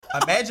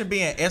Imagine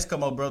being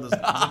Eskimo brothers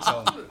with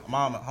your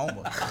mom and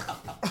homeboy.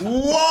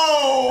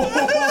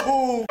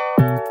 Whoa!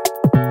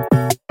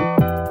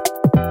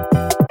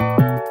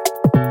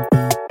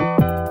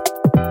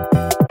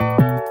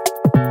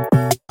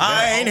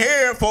 I ain't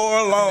here for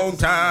a long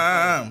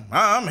time.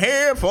 I'm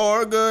here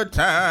for a good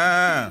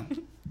time.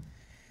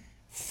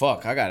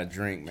 Fuck, I got a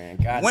drink, man.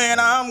 God When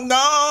I'm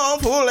gone,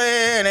 pulling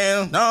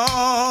and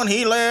gone,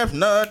 he left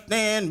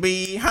nothing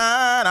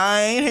behind.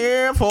 I ain't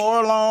here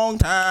for a long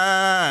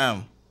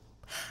time.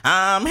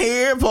 I'm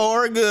here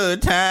for a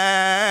good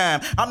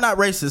time. I'm not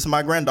racist.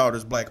 My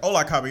granddaughter's black.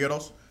 Hola,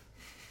 caballeros.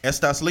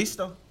 ¿Estás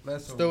listo?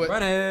 Let's do it.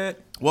 Run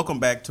it. Welcome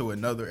back to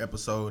another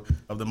episode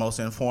of the most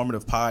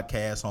informative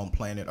podcast on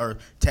planet Earth.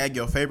 Tag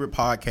your favorite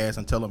podcast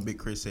and tell them Big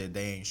Chris said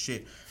they ain't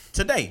shit.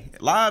 Today,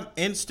 live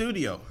in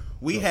studio,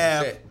 we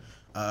have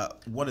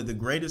one of the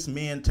greatest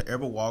men to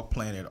ever walk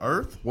planet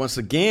Earth. Once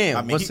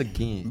again.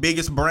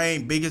 Biggest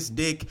brain, biggest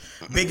dick,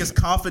 biggest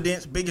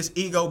confidence, biggest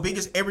ego,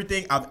 biggest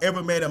everything I've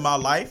ever met in my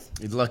life.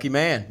 He's a lucky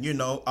man. You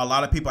know, a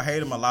lot of people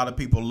hate him. A lot of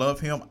people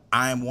love him.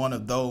 I am one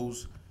of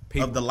those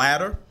of the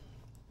latter.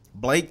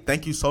 Blake,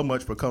 thank you so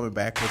much for coming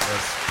back with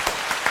us.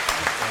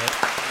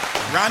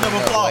 Round of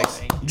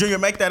applause. Junior,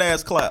 make that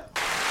ass clap.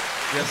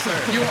 Yes,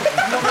 sir. You want me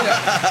to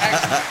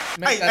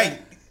actually Hey,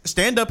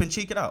 stand up and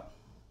cheek it out.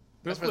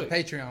 That's for the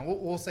Patreon.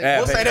 We'll say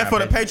We'll say that for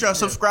the Patreon.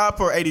 Subscribe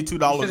for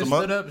 $82 a Stood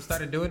month. up and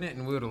started doing it,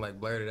 and we would have like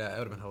blurred it out. It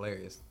would have been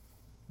hilarious.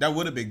 That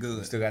would have been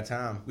good. Still got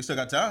time. We still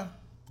got time.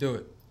 Do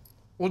it.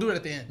 We'll do it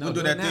at the end. We'll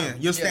do do that it now. then.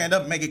 You'll stand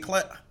up and make it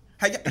clap.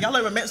 Hey, y'all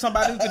ever met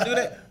somebody who could do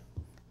that?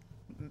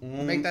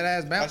 Make that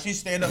ass Like bounce. she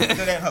stand up and do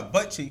that in her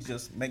butt cheeks,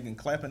 just making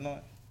clapping noise.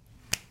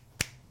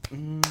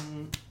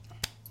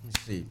 Let's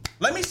see.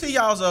 Let me see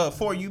y'all's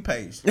For You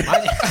page. we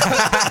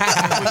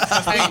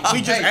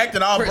just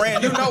acted all Chris,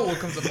 brand you new. know what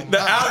comes up on The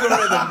my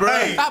algorithm,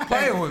 bro. Stop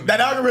playing with me.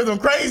 That algorithm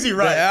crazy,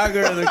 right? The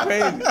algorithm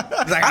crazy.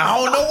 It's like, I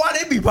don't know why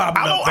they be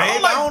popping up,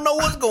 babe. I don't know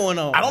what's going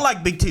on. I don't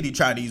like big titty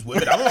Chinese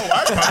women. I don't know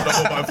why it's popping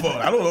up on my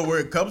phone. I don't know where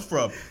it comes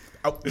from.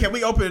 Can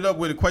we open it up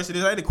with a question?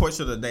 This ain't a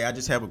question of the day. I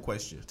just have a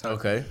question.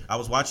 Okay. I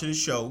was watching a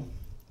show,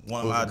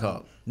 one What's it of my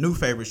called? new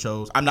favorite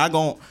shows. I'm not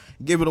going to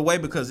give it away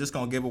because it's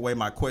going to give away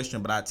my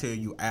question, but I'll tell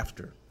you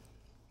after.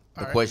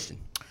 The question.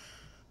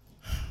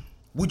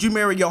 Would you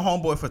marry your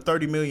homeboy for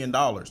 $30 million?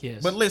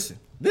 Yes. But listen.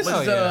 This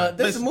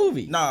is a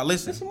movie. Nah,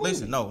 listen. This a movie.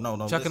 Listen. No.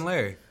 Chuck listen. and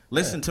Larry.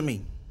 Listen to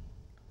me.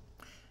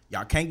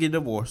 Y'all can't get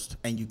divorced,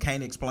 and you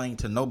can't explain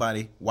to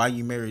nobody why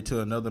you married to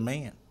another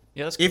man.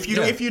 Yeah, that's If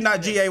you're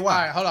not GAY. All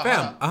right, hold on.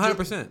 Fam, hold on.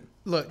 100%.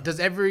 Look,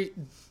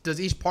 does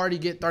each party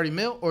get 30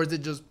 mil, or is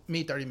it just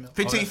me 30 mil?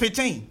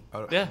 15.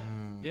 Yeah.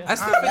 Yeah.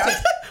 That's still 15.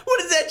 What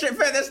is that, Trent?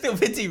 That's still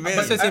 15 million.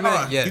 That's 15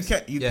 minutes. Yes.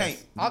 You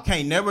Yes.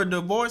 can't never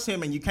divorce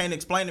him, and you can't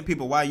explain to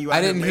people why you. I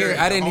didn't hear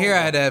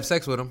I had to have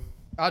sex with him.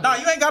 No,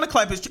 you ain't gotta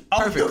clap his.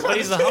 Perfect. But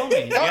he's a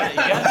homie. You got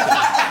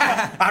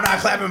I'm not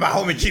clapping my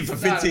homie cheap for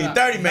 15, Nah.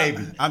 30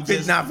 maybe. I'm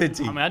just not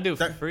 15. I mean, I do it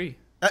for free.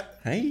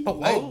 Hey.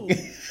 Oh,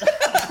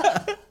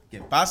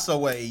 Get paso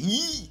away.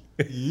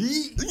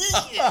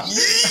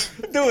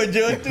 Do it,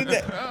 Judge. Do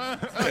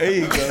that. There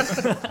you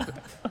go.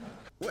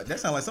 What? That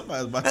sounds like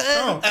somebody was about to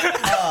come.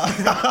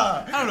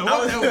 I don't know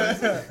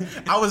what that was.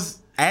 I was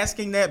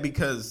asking that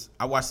because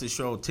I watched this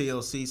show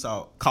TLC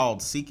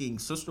called Seeking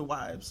Sister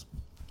Wives,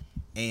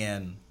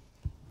 and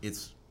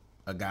it's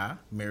a guy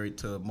married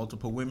to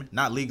multiple women,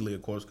 not legally,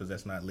 of course, because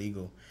that's not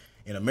legal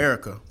in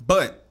America.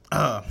 But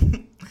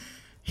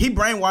he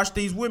brainwashed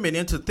these women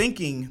into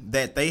thinking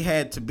that they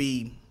had to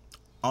be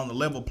on the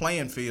level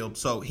playing field.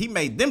 So he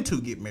made them two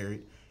get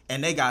married,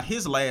 and they got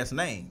his last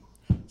name,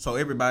 so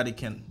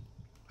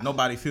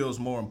nobody feels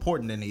more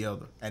important than the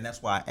other. And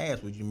that's why I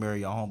asked, would you marry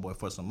your homeboy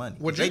for some money?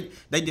 Would you?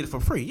 They did it for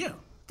free, yeah.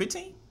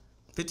 15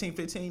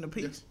 a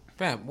piece.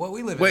 Fam, what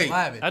we live in Wait.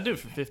 live. I do it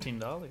for $15.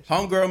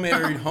 Homegirl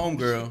married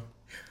homegirl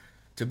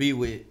to be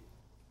with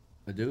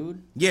a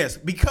dude? Yes,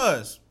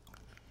 because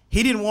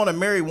he didn't want to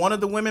marry one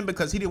of the women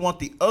because he didn't want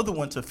the other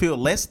one to feel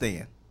less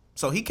than.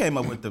 So he came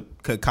up with the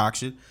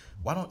concoction,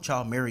 why don't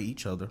y'all marry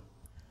each other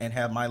and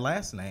have my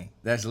last name?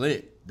 That's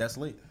lit. That's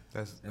lit.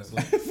 That's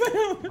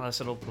lit. Nice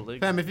little polygamy.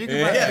 Fam, if you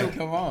can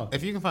Come on.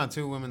 if you can find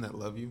two women that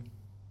love you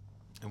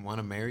and want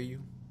to marry you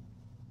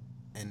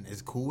and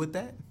is cool with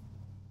that,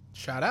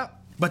 shout out.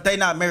 But they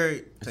not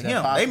married to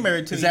him. They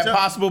married to Is each that other.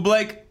 possible,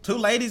 Blake? Two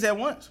ladies at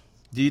once.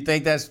 Do you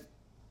think that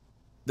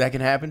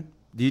can happen?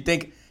 Do you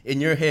think, in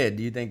your head,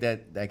 do you think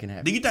that can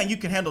happen? Do you think you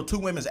can handle two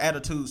women's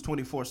attitudes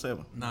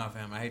 24/7? nah,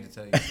 fam, I hate to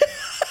tell you,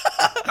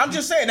 I'm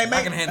just saying they I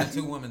make. can handle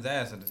two women's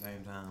ass at the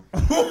same time.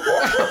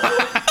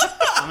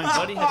 I mean,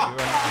 buddy had to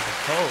be running like a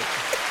cold.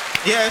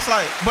 Yeah, it's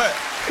like, but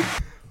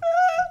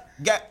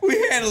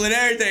We handling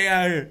everything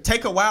out here.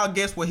 take a wild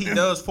guess what he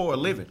does for a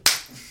living.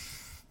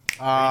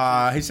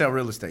 He sell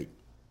real estate.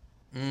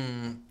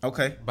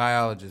 Okay,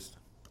 Biologist.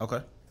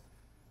 okay,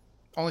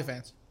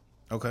 OnlyFans.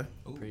 okay.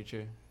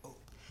 Preacher.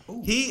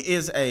 He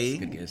is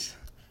Good guess.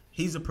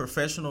 he's a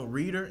professional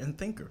reader and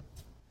thinker.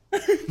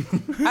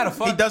 How the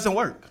fuck? He doesn't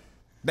work.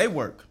 They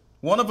work.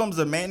 One of them's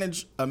a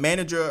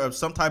manager of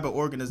some type of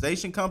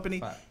organization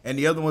company, and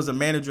the other one's a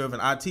manager of an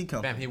IT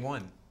company. Bam, he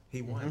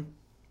won.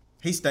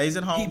 He stays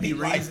at home. He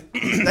reads.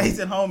 He stays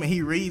at home and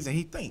he reads and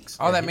he thinks.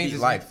 All that he means beat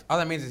is life. All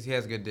that means is he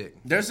has good dick.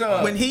 There's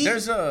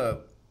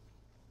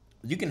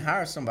you can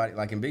hire somebody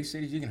like in big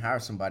cities. You can hire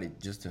somebody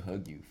just to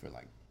hug you for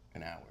like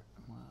an hour.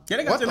 Yeah,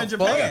 they got them in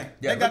Japan.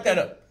 Yeah, they got look that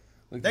up.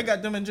 They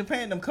got them in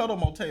Japan. Them cuddle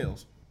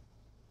motels.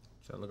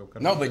 Should I look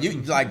up No, but you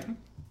like.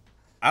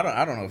 I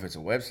don't know if it's a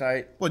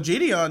website. Well,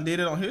 Gideon did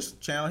it on his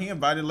channel. He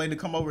invited a lady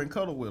to come over and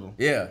cuddle with him.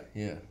 Yeah.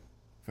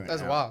 For an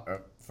That's hour, wild.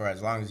 or for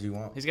as long as you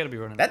want. He's got to be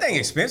running. That thing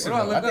expensive.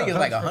 What do I Though. I look think it's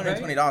up? like Hugs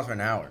for $120 for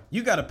an hour.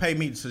 You got to pay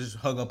me to just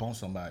hug up on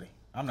somebody.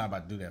 I'm not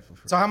about to do that for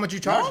free. So how much you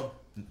charge?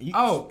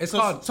 It's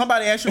called.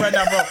 Somebody asked you right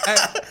now, bro.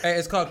 Hey,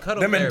 it's called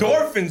cuddle. Them therapy.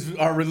 endorphins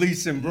are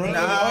releasing, bro.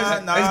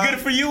 Nah. It's good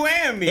for you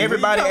and me.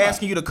 Everybody What you talking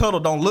asking you to cuddle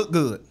don't look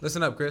good.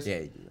 Listen up, Chris. about? Yeah,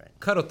 you're right.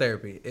 Cuddle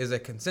therapy is a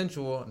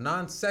consensual,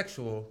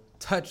 non-sexual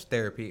touch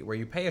therapy where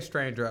you pay a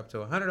stranger up to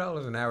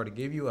 $100 an hour to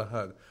give you a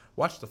hug.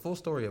 Watch the full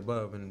story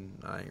above, and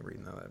I ain't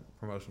reading all that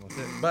promotional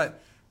shit.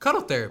 But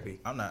cuddle therapy.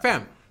 I'm not.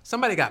 Fam,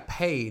 somebody got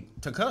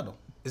paid. To cuddle.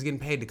 Is getting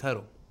paid to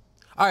cuddle.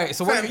 All right,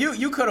 so Fam, what?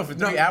 you cuddle for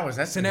 3 hours.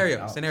 That's scenario.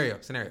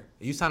 $200. Scenario.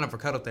 You sign up for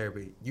cuddle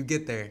therapy. You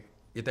get there.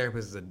 Your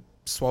therapist is a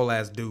swole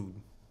ass dude.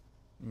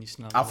 And you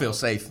smell. I'll feel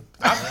safe.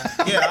 I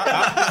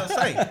feel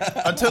safe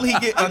until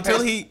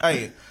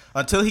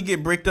he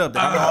get bricked up.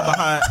 Then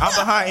I'm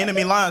behind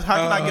enemy lines. How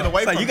can I get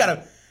away from? You got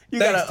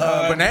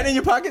a banana in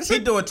your pocket? He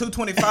doing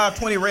 225,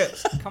 20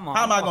 reps. Come on.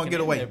 How am I I'm gonna get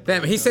fucking away? in there,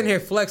 Fam, he's sitting here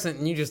flexing,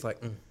 and you just like.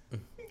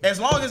 As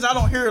long as I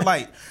don't hear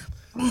like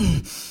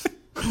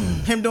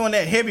him doing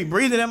that heavy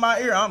breathing in my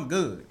ear, I'm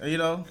good. You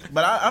know.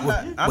 But I'm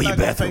not. I'm not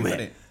gonna pay for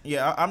that.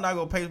 Yeah, I'm not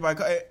gonna pay for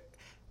it.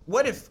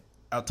 What if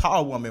a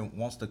tall woman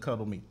wants to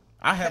cuddle me?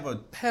 I have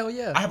Hell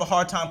yeah. a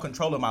hard time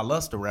controlling my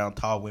lust around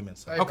tall women.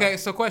 So Okay,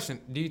 so question: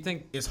 Do you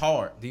think it's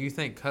hard.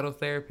 cuddle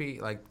therapy,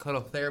 like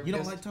cuddle therapists, You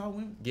don't like tall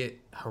women? get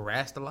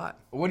harassed a lot?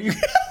 What do you?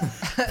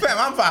 Fam,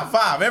 I'm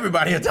 5'5".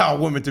 Everybody a tall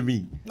woman to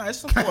me. Nah, there's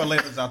some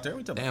 4'11s out there.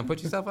 We talking Damn, about.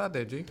 put yourself out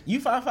there, G. You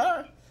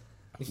 5'5".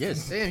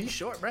 Yes. Damn, you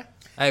short, bruh.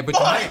 Hey, but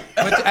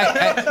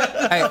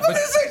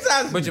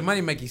but your money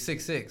make you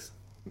 6'6".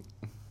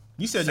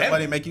 You said your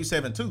money make you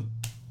 7'2".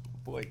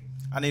 Boy.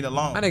 I need a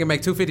loan. My nigga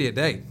make $250 a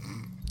day.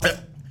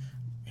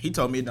 He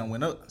told me it done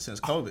went up since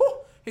COVID.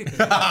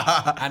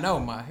 I know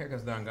my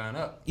haircut's done gone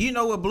up. You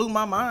know what blew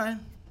my mind?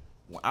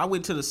 I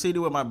went to the city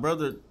with my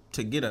brother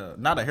to get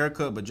not a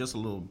haircut, but just a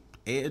little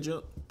edge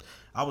up.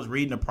 I was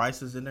reading the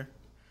prices in there.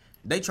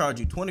 They charge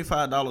you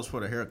 $25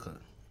 for the haircut,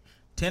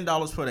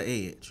 $10 for the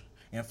edge,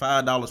 and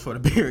 $5 for the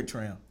beard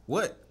trim.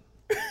 What?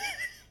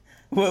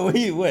 What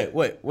you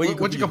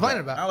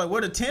complaining about? I was like,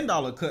 what a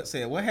 $10 cut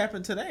said. What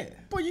happened to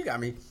that? Boy, you got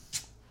me.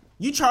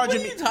 You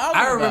charging me?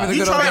 I remember the You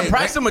good old trying days. The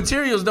price of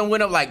materials done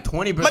went up like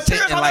 20%.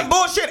 Materials in on like that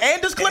bullshit and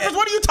this clippers.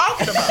 What are you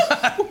talking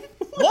about?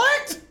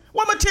 What?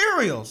 What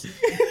materials?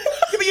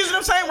 You been using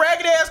them same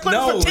raggedy ass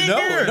clippers for 10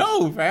 years.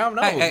 No, fam,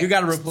 no. Hey, you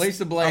got to replace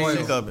the blade. I'm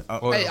sick of it.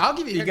 Hey, I'll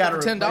give you a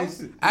haircut for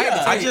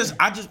 $10.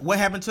 I just what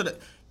happened to the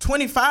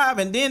 25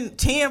 and then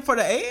 10 for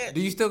the edge? Do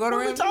you still go to What are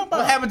we Ramsey? talking about?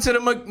 What happened to the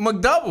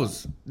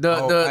McDoubles?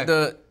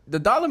 The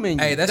dollar menu.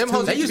 Hey, that's Them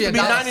hoes that used to be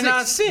 $1.06.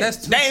 99 cents.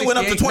 That's They ain't went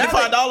up to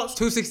 $25.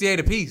 $268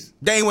 a piece.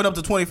 They ain't went up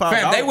to $25.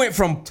 Fam, they went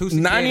from $2.68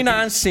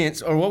 99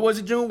 cents, or what was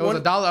it, June? It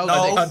was $1.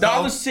 No.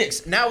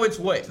 $1.06. Now it's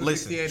what?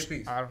 Listen, $268 a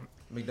piece.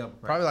 Big double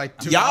price. Probably like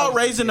 $2. y'all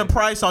raising the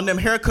price on them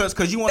haircuts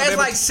because you want to. That's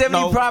like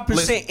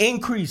 75%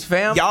 increase,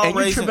 fam. Y'all And you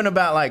raising- tripping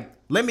about like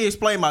Let me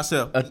explain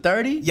myself. a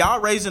 30? Y'all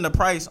raising the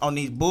price on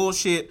these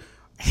bullshit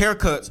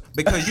haircuts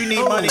because you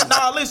need money.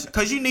 Nah, listen,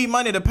 because you need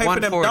money to pay for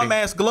them 140.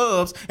 dumbass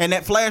gloves and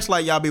that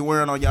flashlight y'all be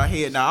wearing on y'all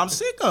head. Now I'm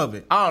sick of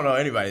it. I don't know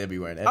anybody that be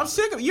wearing that. I'm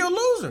sick of it. You're a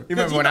loser. You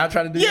remember when I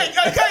tried to do Yeah,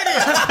 that? okay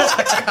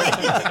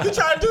then. You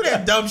trying to do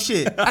that dumb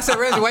shit. I said,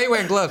 Reggie, why you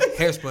wearing gloves?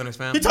 Hair splinters,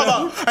 fam. He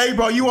talking about, hey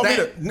bro, you want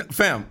me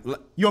Fam,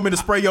 to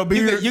spray your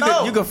beard? you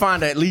can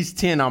find at least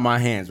 10 on my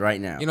hands right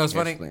now. You know what's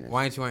Hair funny? splinters.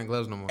 Why ain't you wearing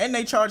gloves no more? And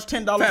they charge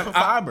 $10 Fam, for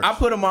fibers. I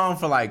put them on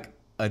for like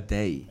a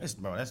day.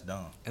 Bro, that's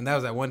dumb. And that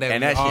was that one day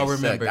And we that all shit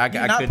remember. sucked.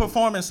 You're not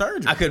performing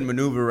surgery. I couldn't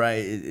maneuver right.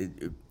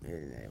 It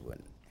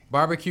wasn't.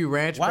 Barbecue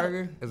ranch Why-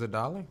 burger is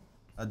 $1.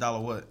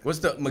 $1 what? What's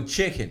the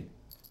McChicken?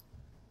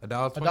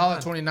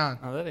 $1.29. $1.29.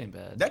 Oh, that ain't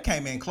bad. That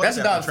came in close. That's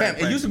 $1, fam.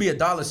 It used to be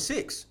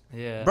 $1.06.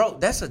 Yeah. Bro,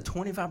 that's a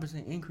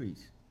 25%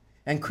 increase.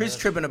 And Chris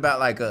tripping about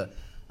like a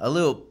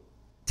little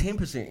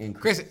 10%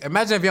 increase. Chris,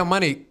 imagine if your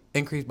money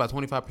increased by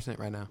 25%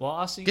 right now. Well,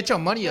 I'll see. Get your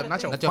money up,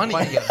 not your Not your money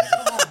money up.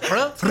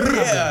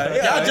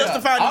 Yeah, Y'all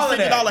justifying all of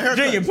these that. $50 haircuts.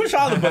 Junior, push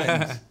all the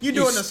buttons. You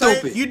doing the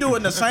same? You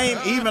doing the same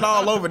even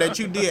all over that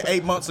you did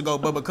 8 months ago,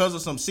 but because of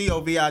some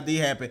COVID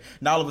happened,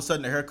 now all of a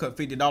sudden the haircut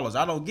 $50.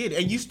 I don't get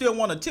it, and you still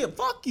want a tip?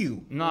 Fuck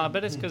you. No, I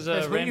bet it's because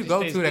Chris, who do you Ramsey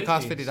go stays to that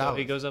costs busy, $50? So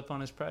he goes up on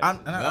his price.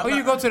 Who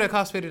you go to that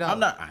costs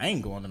 $50? I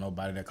ain't going to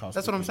nobody that costs.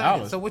 That's what I'm $50.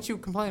 saying. So what you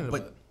complaining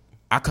about? But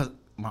I cut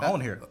my own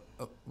hair.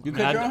 You I,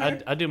 cut your own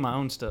hair? I do my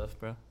own stuff,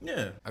 bro.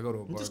 Yeah, I go to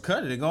a bar. just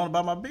cut it and go on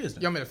about my business.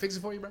 You want me to fix it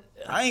for you, bro?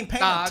 I ain't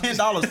paying Nah,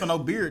 $10 for no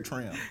beard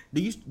trim.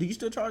 Do you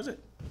still charge it?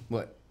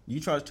 What? You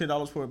charge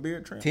 $10 for a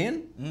beard trim?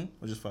 10?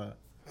 Or just 5?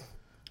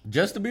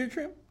 Just a beard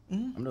trim?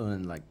 I'm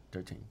doing like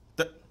 13.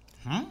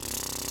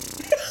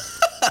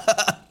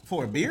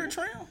 For a beard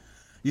trim?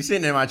 You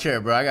sitting in my chair,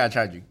 bro. I gotta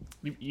charge you.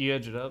 You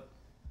edge it up.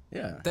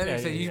 Yeah. That Yeah,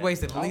 said, you yeah.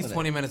 wasted at All least of that.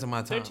 20 minutes of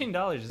my time. $13.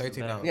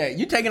 $13. Yeah,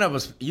 you taking up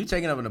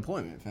an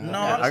appointment. Fam. No,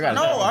 I got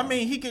I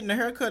mean he getting a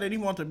haircut and he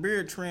want the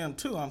beard trim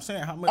too. I'm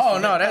saying how much? Oh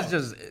does no, that that's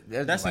cost? just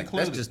That's that's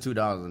included. just $2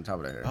 on top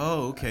of that. Hair.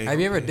 Oh, okay. Have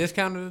you ever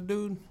discounted a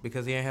dude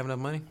because he ain't have enough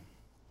money?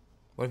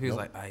 What if he was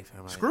like, "Hey,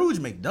 fam, Scrooge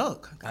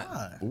McDuck?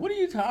 God. What are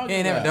you talking he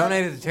ain't about? never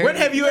donated to charity"?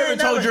 When have you ever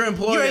ain't told never- your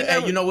employer, you ain't "Hey,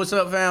 never- you know what's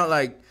up, fam?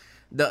 Like,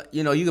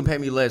 you can pay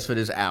me less for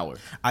this hour."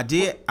 I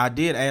did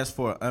ask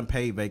for an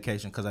unpaid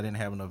vacation because I didn't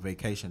have enough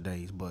vacation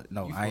days, but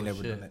no, You I ain't full of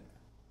never shit. done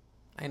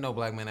that. Ain't no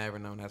black man I ever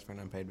known that's for an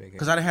unpaid vacation.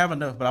 Because I didn't have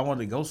enough, but I wanted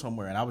to go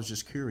somewhere and I was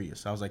just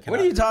curious. I was like, What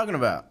are you talking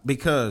about?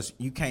 Because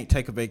you can't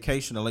take a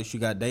vacation unless you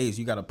got days.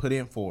 You got to put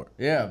in for it.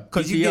 Yeah,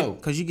 Because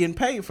PTO. you're getting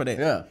paid for that.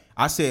 Yeah.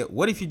 I said,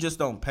 what if you just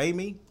don't pay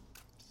me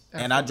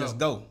and I After just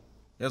go?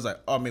 It was like,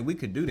 oh, I mean, we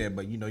could do that,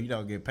 but you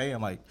don't get paid.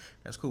 I'm like,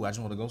 that's cool. I just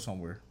want to go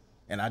somewhere.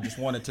 And I just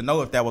wanted to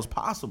know if that was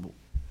possible.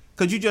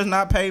 Could you just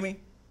not pay me?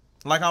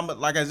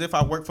 Like as if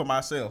I work for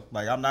myself.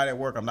 Like I'm not at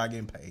work, I'm not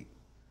getting paid.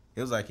 It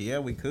was like, yeah,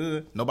 we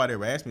could. Nobody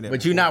ever asked me that.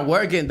 But you're not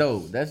working though.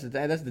 That's the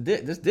thing.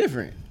 That's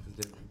different.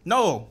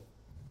 No,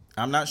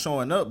 I'm not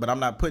showing up, but I'm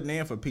not putting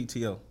in for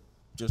PTO.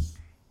 Just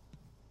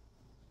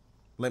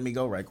let me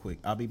go right quick.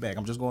 I'll be back.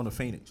 I'm just going to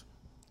Phoenix.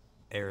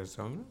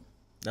 Arizona?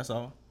 That's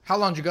all. How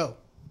long did you go?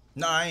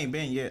 No, I ain't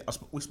been yet.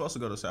 We're supposed to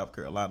go to South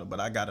Carolina, but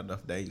I got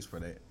enough days for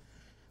that.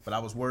 But I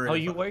was worried. Oh,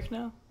 if you I- work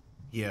now?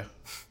 Yeah.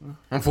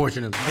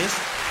 Unfortunately.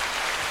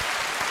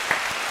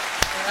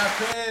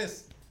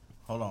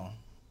 Hold on.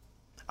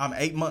 I'm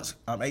 8 months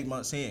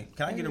in.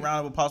 Can I get a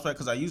round of applause for that?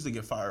 Because I usually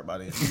get fired by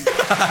then.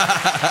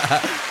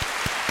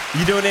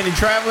 You doing any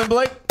traveling,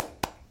 Blake?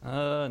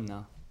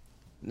 No.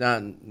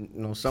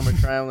 No summer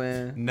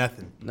traveling.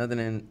 Nothing. Nothing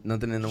in the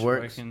Just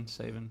works. working,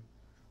 saving.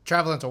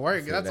 Traveling to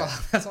work. feel That's that. all.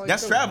 That's all.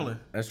 That's you do. traveling.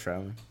 That's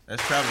traveling.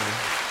 That's traveling.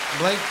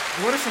 Blake,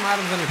 what are some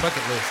items on your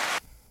bucket list?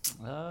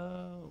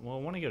 Well,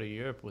 I want to go to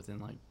Europe within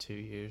like 2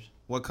 years.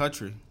 What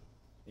country?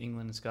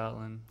 England and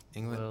Scotland.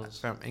 England. Wales.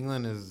 Fam,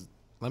 England is.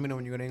 Let me know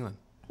when you go to England.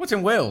 What's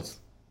in Wales?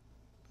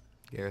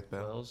 Gareth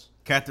Bale. Wales.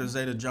 Catherine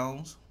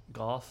Zeta-Jones.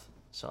 Golf.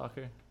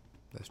 Soccer.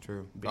 That's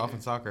true. Beer. Golf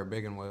and soccer are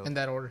big in Wales. In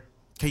that order.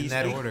 Can you In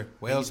that speak? order. Can you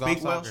Wales, golf,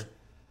 speak Welsh? soccer.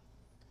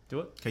 Do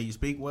it? Can you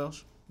speak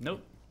Welsh?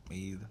 Nope. Me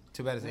either.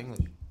 Too bad it's English.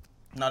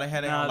 No, they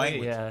had their No, own they,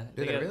 language. yeah.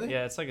 Do they really?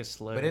 Yeah, it's like a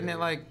slur. But isn't it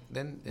like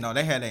then? No,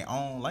 they had their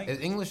own Is language.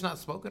 English not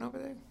spoken over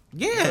there?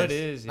 Yes. No, it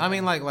is. Yeah. I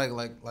mean, like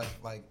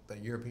the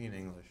European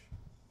English.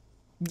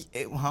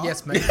 Huh?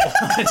 Yes, man.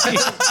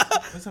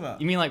 What's about?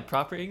 You mean like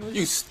proper English?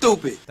 You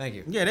stupid. Thank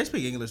you. Yeah, they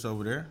speak English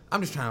over there. I'm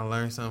just trying to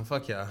learn something.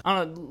 Fuck y'all. I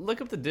don't know. Look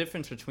up the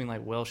difference between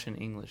like Welsh and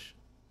English.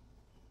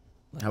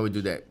 How we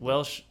do that?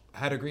 Welsh.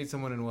 How to greet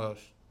someone in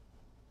Welsh?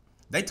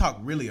 They talk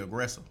really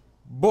aggressive.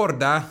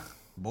 Borda.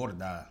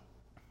 Border.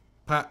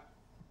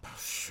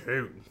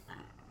 Shoot.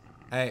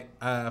 Hey,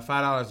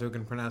 $5 who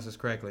can pronounce this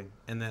correctly,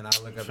 and then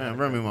I'll look up. Fam,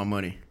 run me my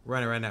money.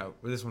 Run it right now.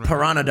 This one.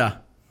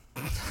 Piranha.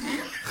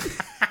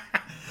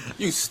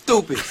 You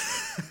stupid.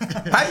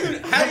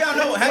 How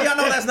y'all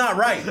know that's not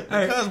right?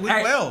 Because we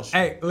Welsh.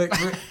 Hey, look.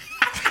 Play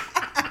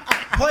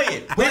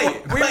it.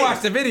 We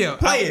watched the video.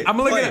 Play it. I'm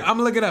gonna Play look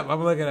it up. I'm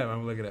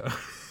gonna look it up.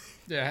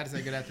 Yeah, I had to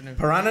say good afternoon.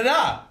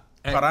 Piranha.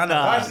 Piranha.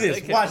 Watch this.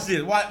 okay. Watch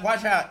this.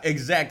 Watch how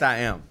exact I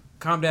am.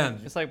 Calm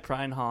down. It's like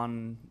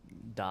Prine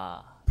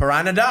Da.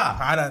 Piranha.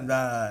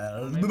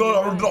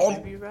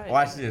 Maybe you're right.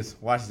 Watch this.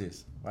 Watch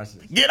this.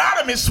 Get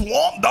out of me,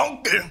 swamp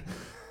donkey.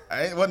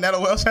 Hey, wasn't that a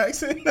Welsh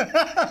accent?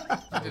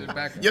 I did it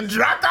backwards. You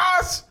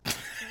drackers.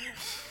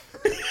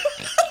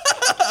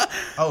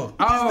 Oh,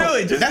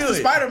 Just that's do the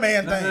it.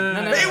 Spider-Man thing.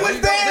 no, It no.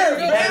 was there.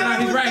 No,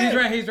 he's right. I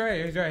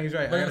gotta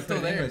it's still put it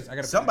in there. English. I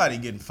gotta. Somebody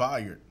getting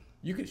fired.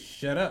 You could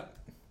shut up.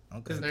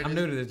 Okay. There it I'm is.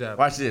 new to this job.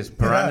 Watch this.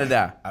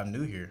 Piranha. I'm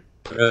new here.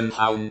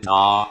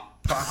 Prahonda.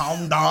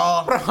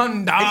 Prahonda.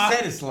 Prahonda. He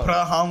said it slow.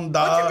 Prahonda.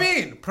 What you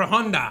mean?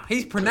 Prahonda.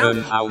 He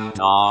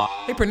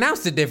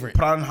pronounced it different.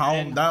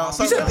 Prahonda.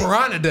 You said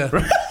piranha.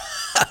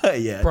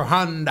 Yeah.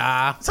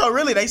 Prahonda. So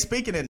really, they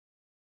speaking in.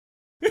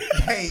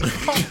 Hey,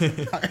 listen.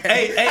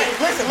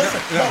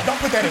 No, don't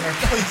put that in there,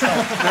 please. No.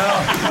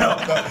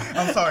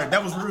 I'm sorry.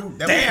 That was rude.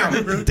 That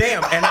was rude.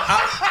 Damn. And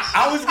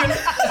I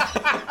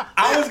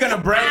was gonna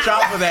branch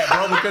off of that,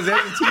 bro, because there's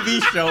a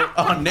TV show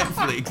on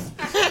Netflix.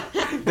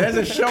 There's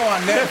a show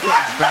on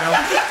Netflix, bro.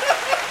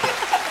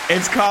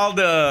 It's called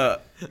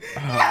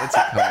what's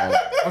it called?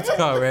 What's it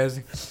called,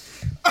 Razzie?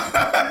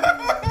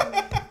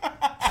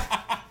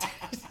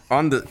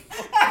 On the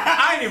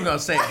I ain't even gonna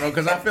say it, bro,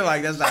 because I feel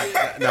like that's not.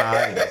 No,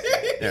 I ain't gonna say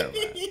it. Never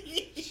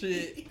mind.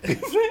 Shit.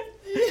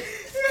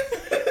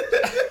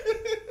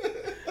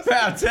 But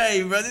I'll tell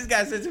you, bro, this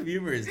guy's sense of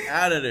humor is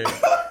out of there.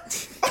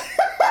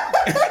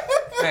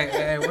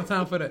 Hey, one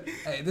time for the.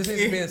 Hey, this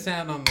needs to be a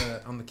sound on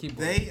the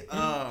keyboard. They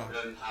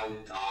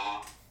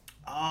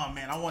Oh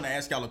man, I want to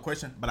ask y'all a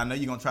question, but I know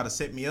you're gonna try to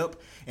set me up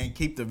and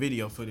keep the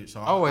video footage. So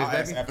Always, I'll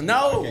ask baby. after the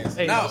No, podcast.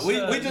 Hey, no, what's, we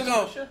is just this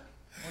gonna. Russia?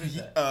 What is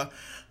that?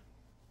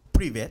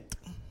 Privet.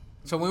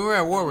 So when we were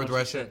at war with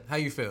What's Russia, that? how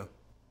you feel?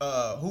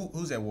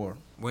 Who's at war?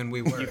 When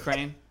we were,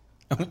 Ukraine?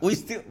 We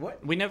still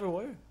what? We never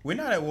were. We're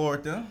not at war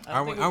with them.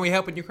 aren't we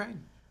helping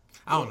Ukraine?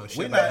 I don't know shit.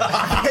 We're about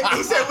that. not.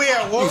 He said we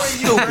at war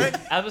with you. Right?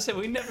 I was say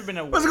we've never been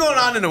at war. What's going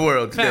on in the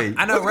world today? Fam,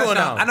 I know What's going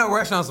Russia. on? I know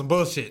Russia on some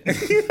bullshit.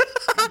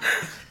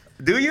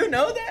 Do you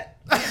know that?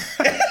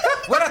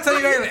 What I tell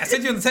you earlier? I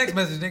sent you a text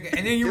message, nigga,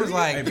 and then you was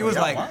like, Hey, bro,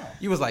 y'all wild.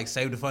 you was like,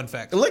 save the fun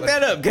fact. Look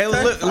that up,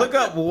 Caleb. Look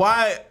up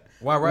why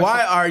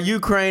Russia- are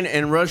Ukraine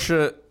and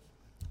Russia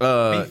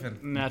Beefing.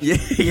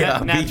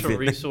 Natural beefing.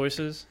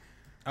 resources.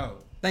 Oh,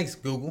 thanks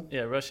Google.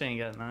 Yeah, Russia ain't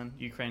got none.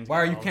 Ukraine's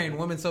Why are got all of Ukraine it.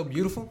 women so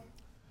beautiful?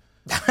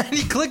 And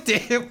he clicked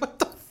it. What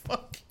the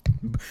fuck?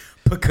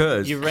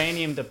 Because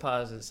Uranium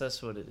deposits.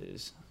 That's what it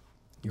is.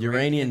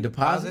 Uranian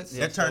deposits.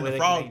 That so turned way the they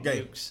can frog make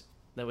gay. nukes.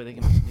 That way they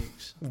can make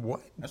nukes.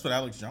 What? That's what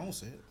Alex Jones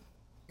said.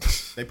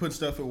 They put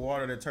stuff in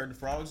water that turned the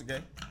frogs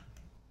gay.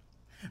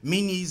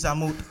 Mini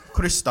Zamut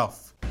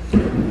Christoph.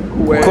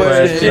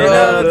 Question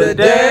of the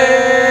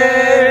day.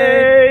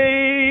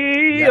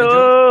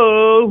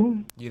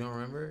 You don't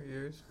remember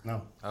yours?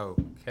 No.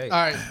 Okay. All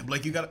right.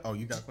 Blake, you got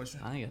a question?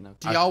 I ain't got no.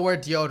 Do y'all wear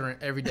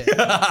deodorant every day?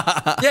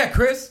 Yeah,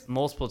 Chris.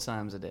 Multiple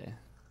times a day.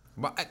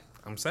 But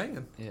I'm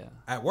saying Yeah.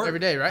 at work Every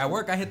day, right? At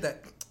work, I hit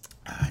that.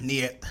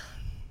 Niet.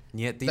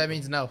 Yeah, That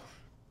means no.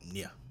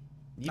 Yeah.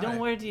 You don't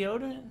wear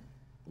deodorant?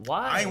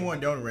 Why? I ain't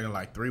worn deodorant in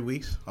like 3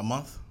 weeks, a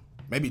month,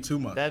 maybe 2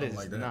 months. That something is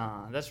like that.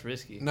 nah. That's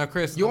risky. No,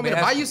 Chris. You want me to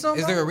ask buy you some,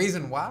 Is bro? there a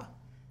reason why?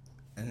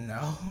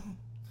 No.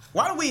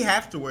 Why do we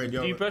have to wear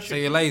Do you deodorant? brush So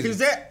your you're lazy. Because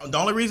the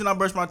only reason I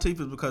brush my teeth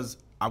is because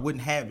I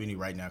wouldn't have any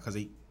right now. Because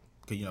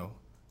you know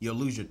you'll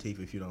lose your teeth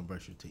if you don't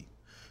brush your teeth.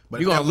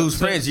 But You're gonna lose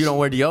friends. You don't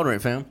wear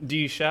deodorant, fam. Do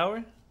you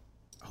shower?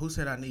 Who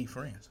said I need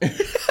friends?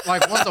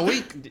 Like once a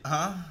week.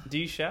 Huh? Do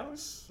you shower?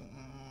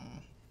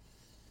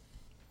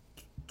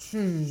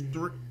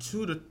 2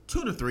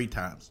 to 3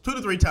 times. 2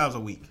 to 3 times a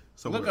week.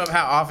 So Look up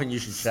how often you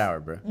should shower,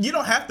 bro. You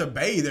don't have to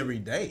bathe every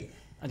day.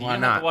 You Why don't have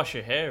not? to wash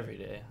your hair every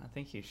day. I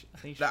think you should.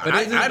 Nah, But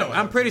I don't.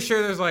 I'm pretty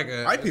sure there's like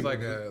a. White There's people like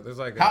do. a. There's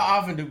like How a.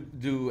 often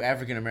do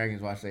African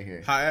Americans wash their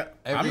hair? I'm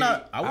Every-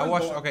 not. I I wasn't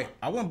watched- born, okay.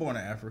 I wasn't born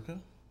in Africa.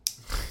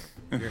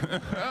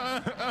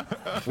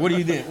 What do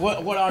you do?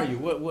 What are you?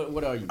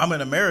 What are you? I'm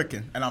an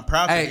American, and I'm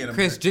proud to be Hey, an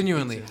Chris, American.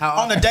 genuinely, how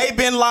On the day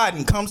Bin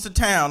Laden comes to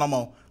town, I'm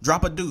gonna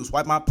drop a deuce,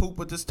 wipe my poop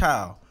with this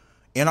towel.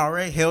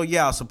 NRA, hell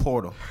yeah, I'll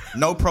support them.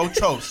 No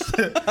pro-choice,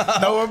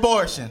 no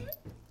abortion.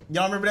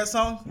 Y'all remember that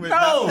song?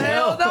 No.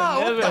 Hell no.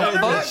 Never heard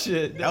that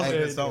shit. That was a Never good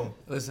heard song.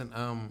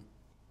 Listen,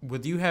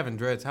 with you having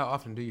dreads, how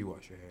often do you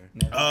wash your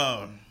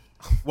hair?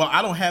 Well,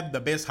 I don't have the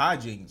best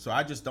hygiene, so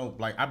I just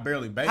don't I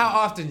barely bathe. How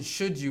often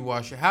should you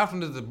wash your? How often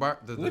does the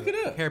Look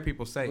it up. hair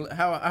people say?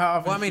 How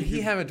often? Well, I mean, should he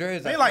you- having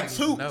dreads. They I like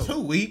think two you know.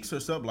 weeks or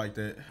something like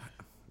that.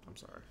 I'm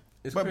sorry.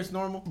 Is But- Chris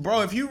normal?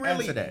 Bro, if you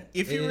really Answer that.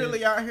 if you Is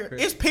really out here,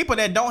 Chris- it's people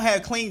that don't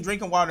have clean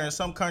drinking water in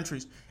some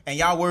countries, and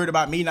y'all worried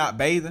about me not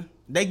bathing.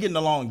 They getting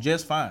along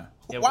just fine.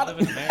 Yeah, we why, live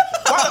in America.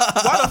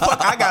 why the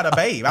fuck I gotta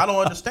bathe? I don't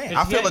understand.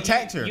 I feel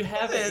attacked here. You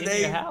have it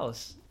in your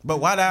house. But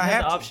why do I You have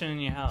have the to? option in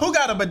your house. Who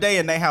got a bidet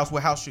in their house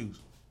with house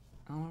shoes?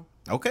 I don't know.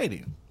 Okay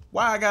then.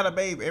 Why I gotta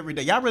bathe every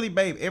day? Y'all really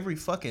bathe every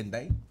fucking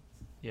day?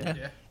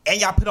 Yeah.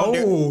 And y'all put on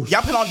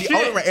y'all put on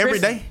deodorant every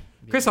Chris- day?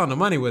 Chris on the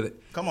money with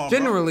it. Come on, bro.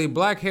 Generally,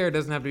 black hair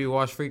doesn't have to be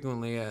washed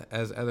frequently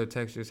as other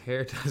textures.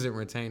 Hair doesn't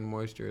retain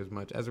moisture as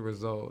much. As a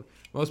result,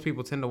 most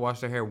people tend to wash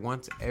their hair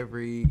once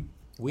every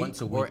week,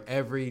 Once a or week.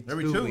 every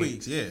Every 2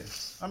 weeks, yeah.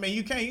 I mean,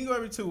 you can go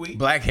every 2 weeks.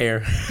 Black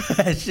hair.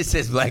 She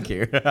says black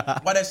hair.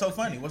 Why that's so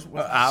funny? What's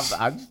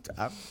I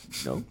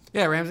no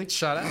Yeah, Ramsey.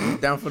 Shut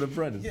up. down for the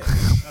brothers. yeah.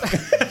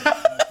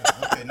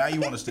 Okay, now you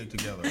want to stick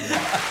together.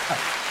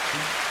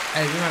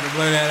 Hey, we have to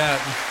blow that out.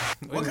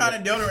 What kind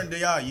of deodorant do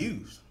y'all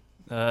use?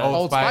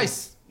 Old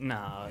Spice.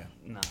 Nah.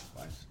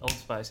 Old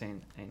Spice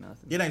ain't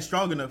nothing. It ain't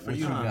strong enough for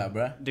you.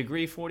 bro?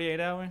 Degree 48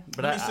 hour,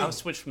 but Let me see. I'll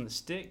switch from the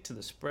stick to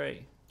the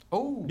spray.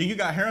 Oh, Do you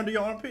got hair under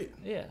your armpit?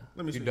 Yeah.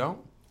 Let me see. you don't?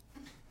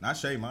 Not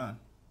shave mine.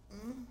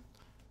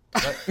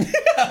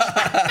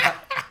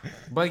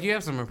 But you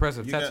have some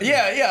impressive You got- tattoos.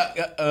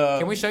 Yeah.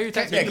 Can we show your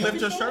tattoos? Yeah, you lift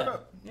your shirt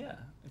up. Yeah.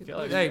 If y'all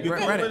like Hey, You cool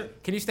Reddit, with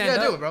it? can you stand Yeah,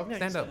 up? do it, bro. Yeah,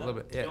 Stand up a stand little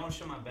bit. You Yeah. want to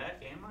show my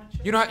back and my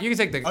chest? You know, you can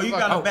take the. Oh, you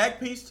got a back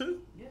piece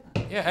too? Yeah.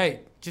 Yeah. Hey,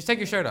 just take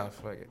your shirt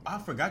off. Like, I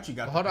forgot you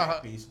got Hold the on, back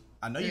hold- piece.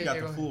 I know you Yeah, got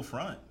yeah, the go full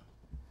front.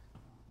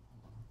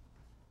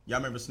 Y'all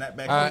remember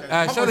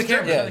snapback? show the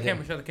camera. Yeah, Show the yeah.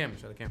 camera. Show the camera.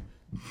 Show the camera.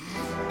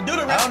 Do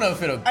the I rest. don't know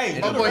if it'll. Hey,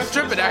 do My the boy rest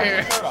of the stripping show out with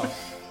here. your shirt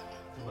off.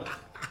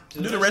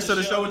 Do the rest of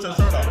the show with your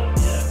shirt off.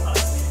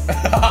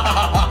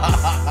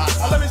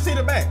 Oh, let me see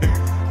the back.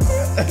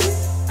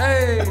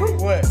 Hey,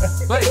 What?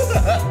 Blake,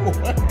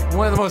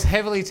 one of the most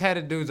heavily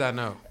tatted dudes I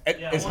know.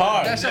 It's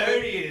hard. That's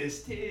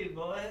Nerdiest too,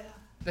 boy.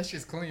 That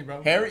shit's clean,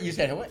 bro. Harry, you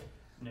said what?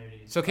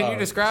 Nerdiest. So can you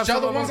describe Show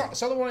some the of ones. them?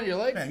 Show the one on your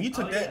leg. Man, you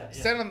took Oh, that. yeah.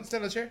 Stand on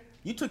the chair.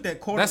 You took that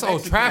quarter. That's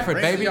Old Trafford,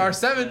 baby.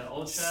 CR7. Yeah,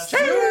 Old Trafford.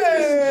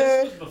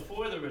 This was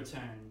before the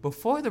return.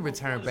 before the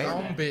return, baby.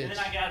 Own And bitch.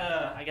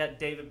 then I got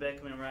David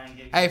Beckham and Ryan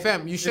Giggs. Hey,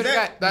 fam, you should have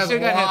that- got. You That's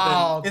should have got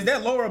wild. Is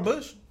that Laura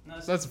Bush? No,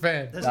 That's a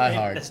fan. that's Die David,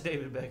 Hard. That's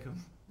David Beckham.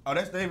 Oh,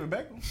 that's David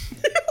Beckham.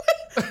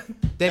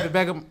 David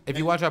Beckham. If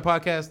you watch our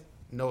podcast,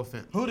 no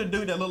offense. Who the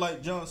dude that look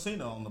like John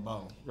Cena on the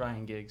ball?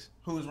 Ryan Giggs.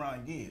 Who is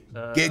Ryan Giggs?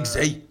 Gigs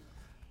 8.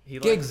 He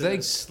Giggs, likes to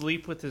Giggs.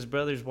 sleep with his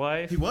brother's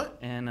wife. He what?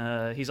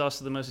 And he's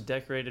also the most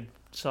decorated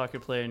soccer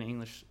player in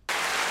English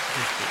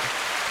history.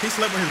 He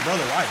slept with his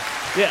brother's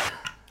wife. Yeah.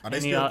 Are they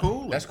And he, still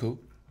cool? That's cool.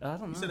 I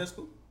don't You know. said that's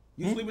cool.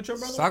 You sleep with your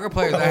brother? Soccer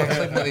players out here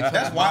sleeping with each other.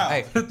 That's wild.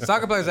 Hey,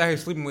 soccer players out here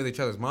sleeping with each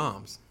other's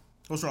moms.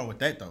 What's wrong with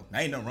that though?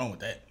 There ain't nothing wrong with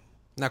that.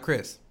 Now,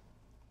 Chris.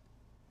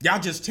 Y'all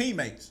just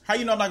teammates. How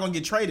you know I'm not gonna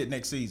get traded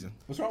next season?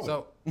 What's wrong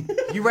So,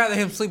 you rather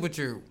him sleep with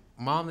your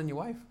mom than your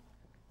wife?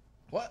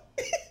 What?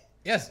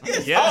 Yes.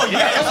 Yeah. Oh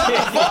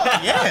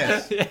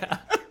yes. Yeah.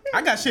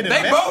 I got shit in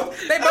They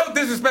the both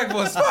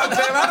disrespectful as fuck, man.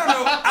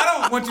 I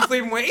don't want you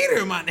sleeping with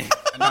either of my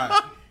niggas.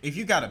 Nah, if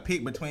you got to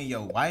pick between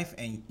your wife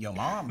and your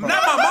mom, bro.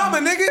 Not my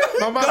mama, nigga.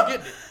 My mom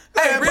get.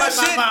 Hey, real but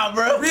my shit, mom,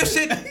 bro. real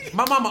shit.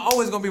 My mama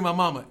always gonna be my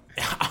mama.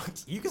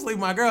 You can sleep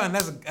with my girl, and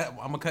I'm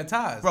gonna cut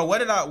ties. Bro, what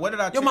did I? Your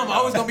tell mama y'all?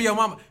 always gonna be your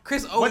mama.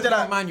 Chris always did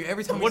gonna I- remind you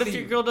every time What we if see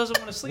your you. girl doesn't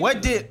want to sleep? What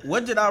with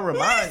you? did I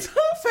remind?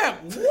 Fam,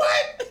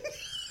 what?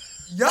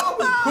 Y'all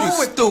was cool You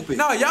with stupid.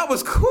 No, y'all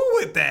was cool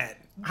with that.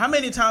 How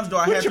many times do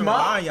I have to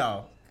remind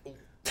y'all?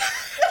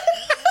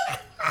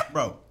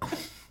 Bro,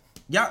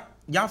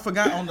 y'all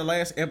forgot on the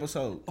last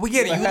episode. We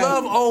get it. You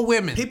love old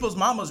women. People's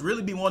mamas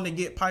really be wanting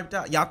to get piped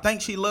out. Y'all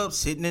think she loves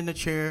sitting in the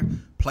chair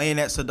playing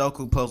that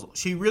Sudoku puzzle?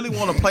 She really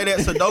want to play that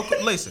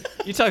Sudoku? Listen,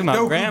 You talking about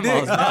Dope grandmas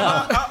dick.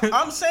 now?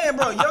 I'm saying,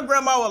 bro, your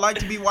grandma would like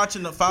to be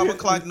watching the 5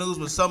 o'clock news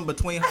with something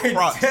between her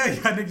crotch. Tell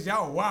y'all niggas,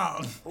 y'all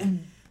wild.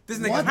 This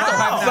nigga's What? not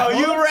piped So out.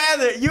 you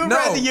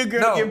rather your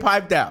girl get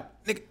piped out?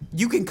 Nigga,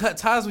 you can cut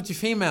ties with your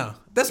female.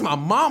 That's my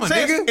mama,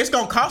 Say nigga. it's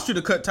gonna cost you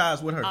to cut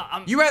ties with her.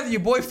 You rather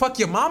your boy fuck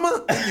your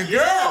mama than your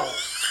girl?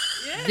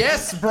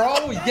 Yes,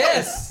 bro.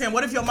 Yes. And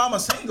what if your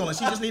mama's single and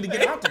she just need to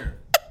get out there?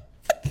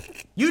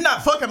 You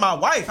not fucking my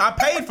wife. I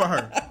paid for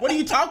her. What are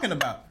you talking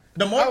about?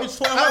 The mortgage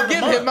 $1,200 I'll a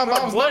give month. him my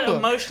mom's What number.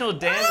 emotional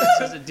damage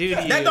does it do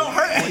to you That don't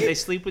hurt when me. they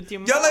sleep with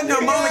your mom? Y'all letting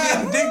your mama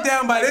get digged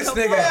down by this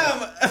nigga.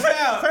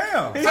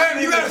 Fam.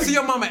 Fam, you gotta see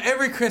your mama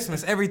every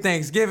Christmas, every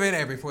Thanksgiving,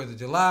 every 4th of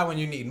July when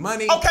you need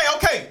money.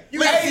 Okay. You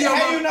gotta see your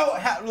How mama. you know?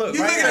 Look,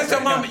 You right looking now, at your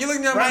mama. You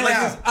looking at your mama like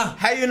this.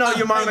 How you know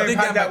your mama ain't dig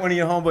piped down out by- one of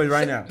your homeboys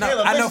right now? No,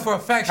 Caleb, I know listen. for a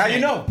fact. How she you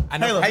ain't. know? I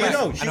know. Caleb, for a how you fact.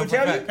 know? She I would for a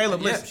tell you? fact.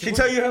 Caleb, Yeah, listen. She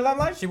tell you her love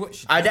life? She would.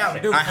 I doubt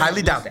it. do. I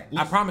highly doubt that.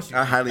 I promise you.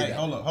 I highly Hey, doubt.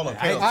 hold on. All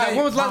Caleb. right,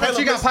 when was the last time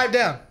she got piped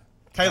down?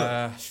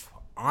 Caleb.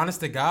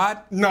 Honest to God.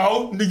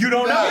 No, you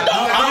don't know.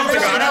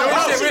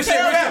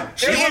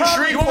 She in You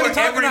want me Shreveport to talk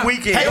every about-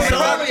 weekend. Hey, son.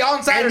 probably on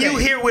And Saturday. you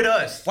here with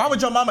us. Why would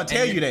your mama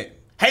tell you that?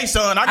 Hey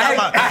son, I I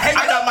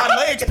got my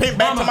legs pinned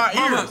back to my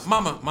ears.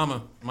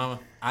 Mama.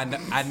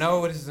 I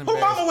know this is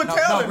embarrassing. mama would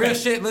tell no, her real that?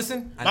 shit.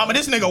 Listen, Mama,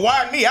 this nigga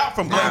wired me out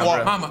from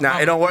Glenwater. Nah,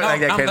 it don't work like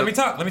that, Let Caleb. me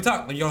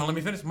talk. You don't let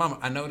me finish, Mama.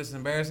 I know this is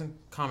embarrassing.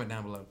 Comment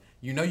down below.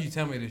 You know you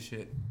tell me this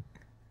shit.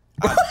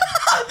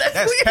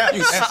 That's cap.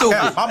 That's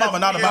cap. My mama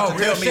not about No,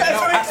 to real tell me shit. No,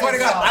 that. I swear to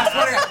God.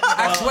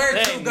 I swear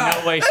to Ain't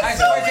God. no way she I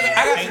swear to said God.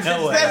 I got Ain't some no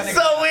shit way. to say, That's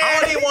nigga. so weird. I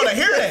don't even want to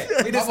hear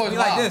that. We just My boy's we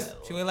like wild. this.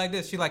 She went like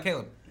this. She like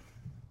Caleb.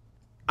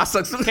 I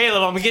suck some.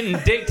 Caleb, I'm getting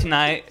dick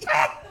tonight.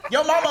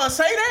 Your mama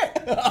say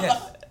that?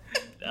 Yes.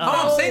 My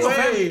mom's single,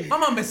 way. fam. My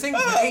mom been single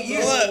for 8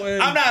 years.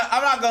 Look, I'm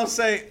not gonna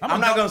say.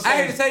 I'm not gonna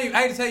I hate say.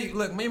 to tell you.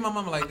 Look, me and my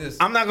mama like this.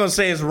 I'm not gonna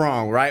say it's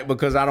wrong, right?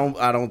 Because I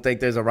don't think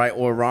there's a right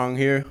or wrong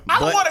here. I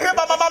don't But- want to hear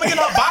about my mama getting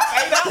her box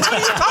ate out. What are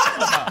you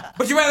talking about?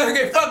 But you rather her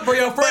get fucked for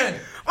your friend.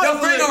 Your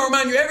friend gonna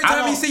remind you every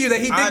time he see you that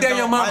he I dig down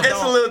your don't- mama. I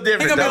It's a little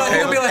different. He gonna be like, though,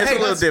 Caleb. hey, It's a little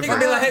he gonna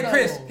different. be like, hey,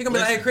 Chris. He gonna be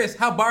like, hey, Chris,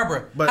 how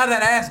Barbara? But How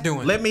that ass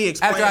doing? let me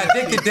explain After I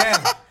it. dicked it down.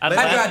 After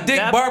I dick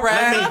That- Barbara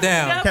let me- ass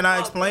down. Can I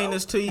explain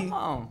this to you?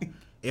 Oh.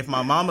 If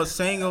my mama's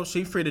single,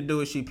 she free to do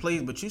as she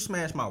please, but you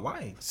smash my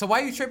wife. So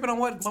why you tripping on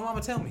what my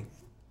mama tell me?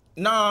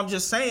 No, I'm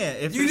just saying.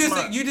 If You it's just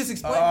my- you just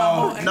explained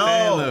my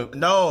mama.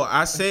 No,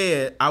 I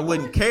said I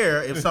wouldn't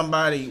care if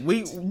somebody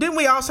we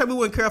all say we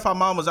wouldn't care if our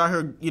mom was out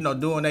here, doing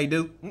what they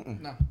do.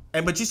 No.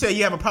 And but you said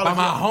you have a problem.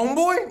 By my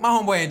homeboy? My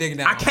homeboy ain't digging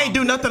down. I can't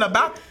do nothing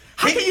about.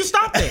 How can you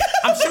stop that?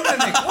 I'm shooting a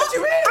nigga. What you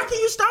How mean? can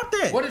you stop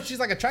that? What if she's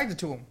like attracted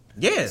to him?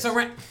 Yes. So, oh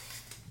my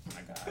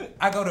God.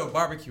 I go to a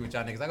barbecue with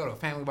y'all niggas. I go to a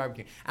family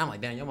barbecue. I'm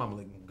like, damn, your mama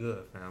looking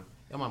good, fam.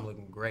 Your mama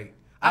looking great.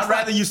 I'd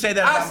rather you say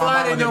that I about slide my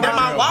mama in than your That's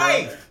mama. my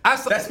wife.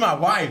 That's my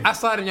wife. I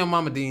slide in your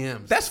mama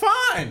DMs. That's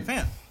fine.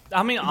 Fam.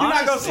 I mean, You're not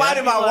gonna honestly, slide I'd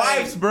in be my like,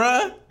 wife's,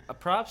 bruh.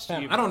 Props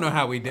to you. I don't know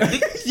how we did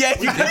it. Yeah,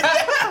 you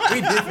did.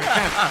 We different,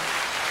 fam.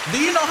 Do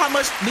you know how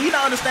much? Do you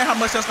not understand how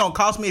much that's gonna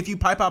cost me if you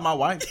pipe out my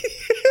wife?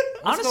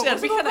 Honestly,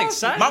 I'd be kind of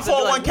excited. My I'd be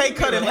like, 401k we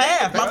cut could in be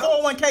half. My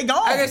related, 401k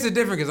gone. I guess it's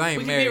different because I ain't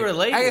We can be married.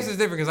 related. I guess it's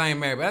different because I ain't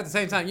married. But at the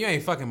same time, you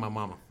ain't fucking my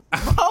mama.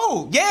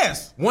 Oh,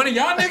 yes. One of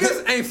y'all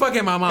niggas ain't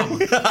fucking my mama.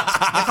 If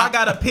I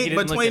got to pick didn't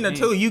look between at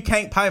the me. two, you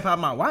can't pipe out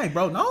my wife,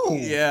 bro. No.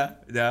 Yeah.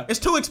 It's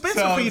too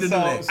expensive for you to do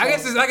that. I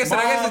guess it's like I said.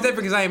 I guess it's different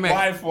because I ain't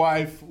married.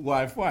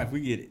 Wife.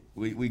 We get it.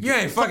 We get You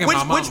ain't it. fucking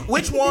my mama.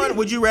 Which one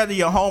would you rather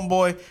your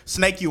homeboy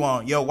snake you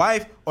on? Your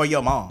wife or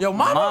your mom? Yo,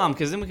 mama. Mom,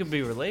 because then we could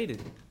be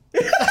related.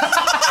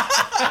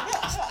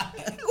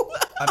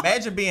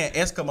 Imagine being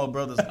Eskimo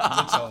brothers with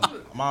your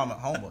mom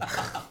and homeboy.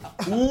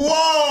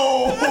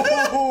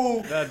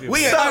 Whoa! That'd be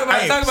We Talk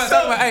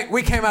about. Hey,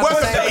 we came out the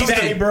Welcome same to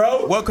coochie. East,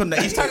 bro. Welcome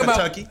to East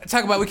Kentucky.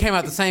 Talk about we came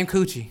out the same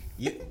coochie.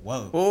 Yeah,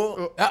 whoa.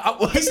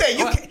 Oh,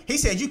 He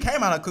said you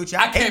came out of coochie.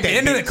 I came ate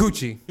into that the bitch.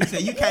 coochie. He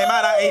said you came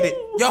out. I ate it.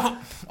 Yo, oh,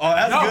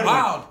 that's Y'all a good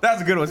wild. one.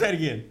 That's a good one. Say it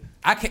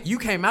again. you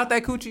came out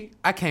that coochie.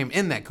 I came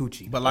in that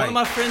coochie. But One like of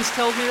my friends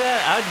told me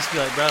that. I'd just be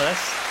like, bro,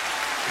 that's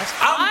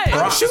I'm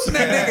fine. shooting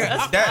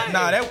that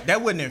nigga.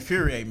 that wouldn't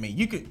infuriate me.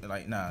 You could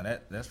like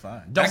that's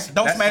fine. Don't That's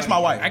smash funny. my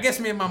wife. I guess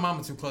me and my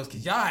mama too close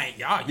because y'all ain't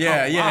y'all.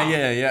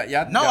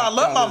 Yeah. No, I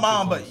love my y'all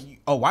mom, too but close.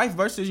 a wife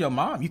versus your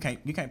mom, you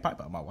can't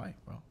pipe out my wife,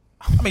 bro.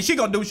 I mean, she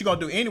gonna do what she gonna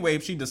do anyway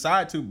if she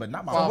decide to, but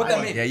not my wife. What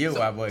that mean? Yeah, you a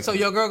white boy. So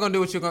your girl gonna do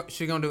what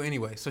she gonna do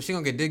anyway. So she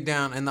gonna get digged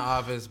down in the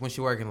office when she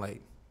working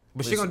late.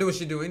 But she gonna do what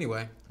she do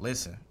anyway.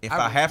 Listen, if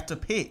I have to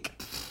pick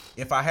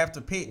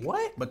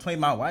What? between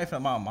my wife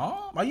and my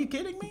mom, are you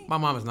kidding me? My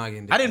mom is not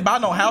getting digged I didn't buy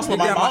no house with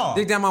my mom.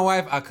 Dig down my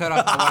wife. I cut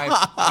off my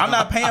wife. I'm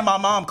not paying my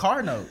mom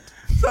car note.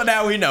 So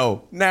now we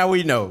know. Yeah,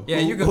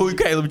 you can- who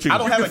Caleb chooses. I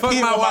don't have a You can fuck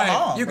kid my with wife. my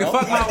mom. You can bro.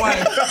 fuck my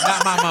wife,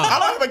 not my I mom.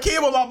 don't have a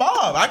kid with my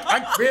mom.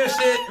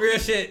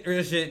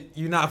 Real shit.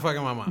 You not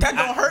fucking my mom. That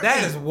don't hurt That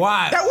me. is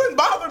wild. That wouldn't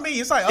bother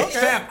me. It's like, okay.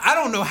 Fam, I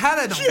don't know how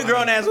that don't She a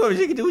grown ass woman.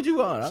 She can do what you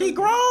want. She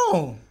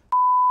grown.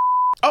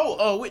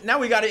 Now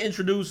we got to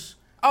introduce.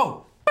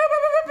 Oh.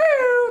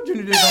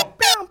 Junior did go.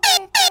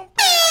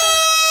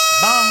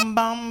 Bum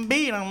bum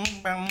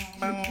beedum bum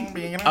bum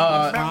beedum.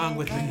 Wrong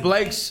with me.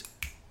 Blake's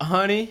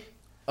honey,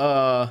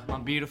 My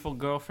beautiful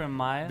girlfriend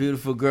Maya.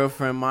 beautiful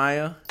girlfriend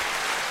Maya.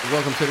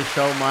 Welcome to the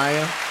show,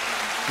 Maya.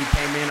 She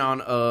came in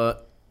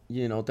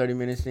on 30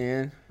 minutes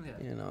in.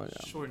 Yeah.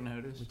 Short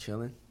notice.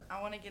 Chilling.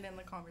 I want to get in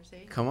the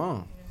conversation. Come on. You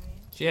know what I mean?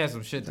 She had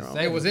some shit to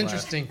say. It was this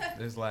interesting.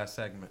 This last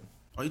segment.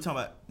 Oh, you talking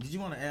about? Did you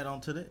want to add on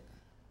to that?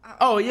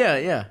 Oh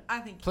yeah. I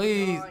think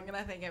Please. you're wrong, and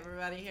I think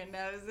everybody here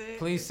knows it.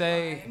 Please It's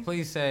say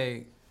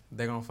fine.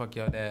 they're gonna fuck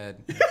your dad.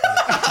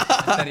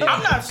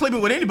 I'm not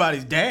sleeping with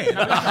anybody's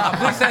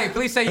dad,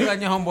 Please say you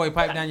letting your homeboy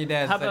pipe down your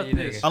dad How instead of about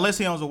your this? nigga. unless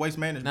he owns a waste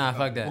management. Nah,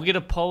 fuck that. We'll get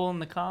a poll in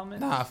the comments.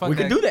 Nah, fuck We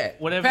that. can do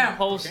that. Whatever Fam, the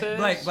poll says.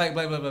 Blake.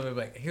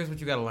 Here's what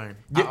you gotta learn.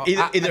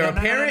 Either a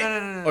no, parent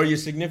no. or your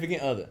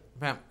significant other.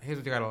 Fam, here's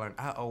what you gotta learn.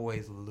 I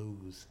always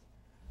lose.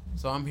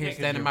 So I'm here Yeah, 'cause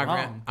standing you're my wrong.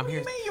 ground. I'm What do here.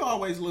 you mean you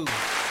always lose?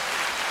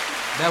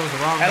 That was the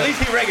wrong. At button.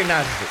 least he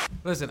recognizes it.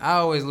 Listen, I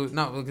always lose.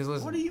 No, because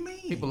listen. What do you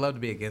mean? People love to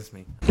be against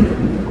me.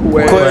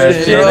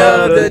 Question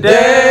of the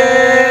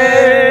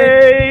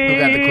day. Who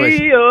got the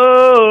question? You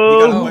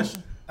got a Oh.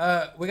 question?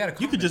 We got a.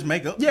 You could just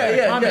make up. Yeah.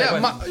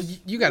 Yeah,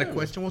 you got a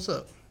question. What's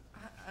up?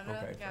 I don't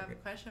think I have a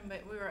question,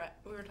 but we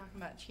were talking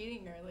about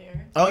cheating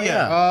earlier. Oh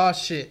yeah. Oh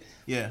shit.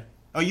 Yeah.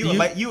 Oh, you Do a you-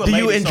 la- you a do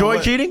you lady, so enjoy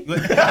what? cheating?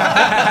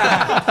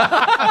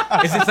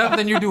 Is it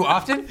something you do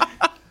often?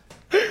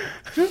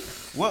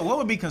 What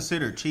would be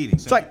considered cheating?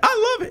 It's like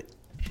I love it.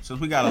 Since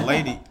we got a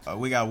lady,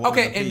 we got a woman.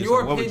 Okay, in opinion,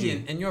 your so what would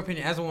you-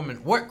 opinion, as a woman,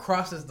 what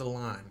crosses the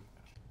line?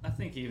 I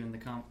think even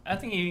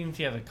if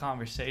you have a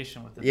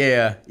conversation with the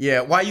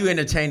Yeah. Why you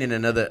entertaining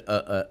another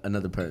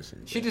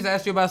person? She just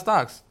asked you about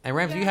stocks, and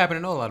Ramsey, you Yeah. happen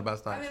to know a lot about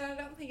I stocks. mean, I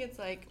don't think it's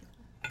like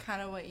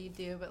kind of what you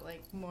do, but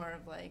like more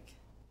of like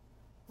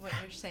what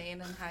you're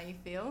saying and how you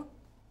feel.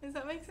 Does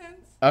that make sense?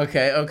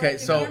 Okay. Like,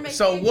 if So you're making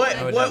so what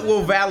connection-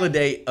 will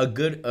validate a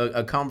good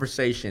a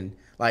conversation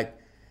like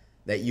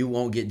that you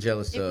won't get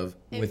jealous of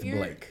with you're-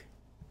 Blake?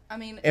 I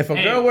mean, If a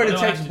Hey, girl were what to do I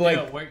have text do Blake,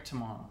 at work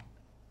tomorrow?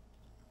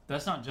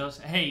 That's not jealous.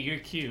 Hey, you're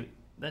cute.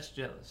 That's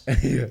jealous.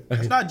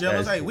 It's not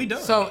jealous. That's Hey, we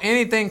done. So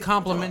anything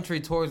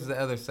complimentary towards the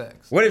other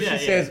sex. what if Yeah,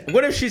 she yeah. says?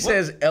 What if she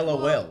says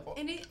LOL?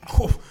 and it,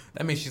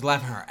 That means she's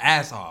laughing her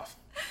ass off.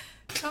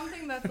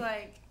 something that's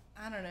like,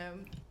 I don't know,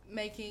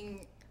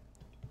 making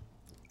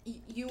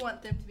you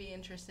want them to be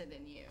interested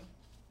in you.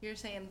 You're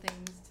saying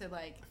things to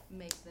like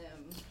make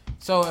them.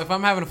 So if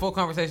I'm having a full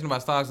conversation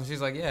about stocks and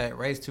she's like, "Yeah, it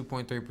raised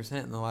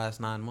 2.3% in the last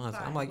 9 months,"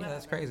 I'm like, "Yeah,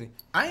 that's crazy."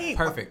 I ain't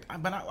Perfect.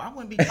 But I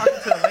wouldn't be talking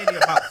to a lady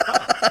about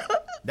stuff.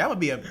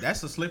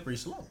 That's a slippery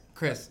slope.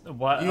 Chris,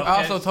 What? you Okay.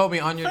 also told me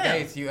on your Fam.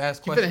 dates you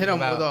asked You questions finna hit him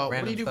about with what do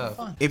random you do for stuff.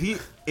 fun? If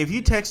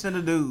you texting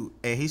a dude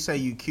and he say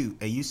you cute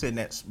and you send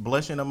that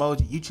blushing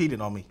emoji, you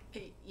cheated on me.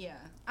 Yeah,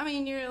 I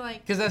mean, you're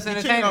like. Because that's You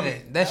cheated on entertaining. me.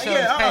 It. That shows,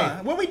 Yeah,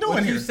 hey, what we doing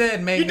what here? you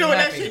said made you me doing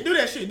that happy. shit? Do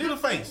that shit. Do the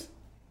face.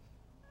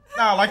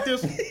 Nah, like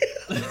this.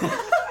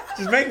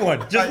 Just make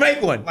one. Just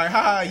make one. Like,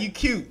 haha, you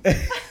cute.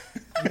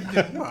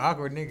 You're an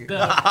awkward nigga.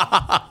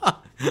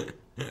 That's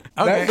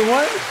Okay. the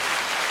one.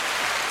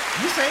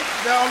 You say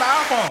that on the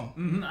iPhone.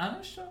 Mhm, I know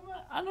what you're talking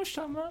about. I know what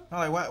you're talking about.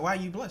 I'm like, why are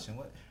you blushing?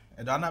 What?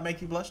 Did I not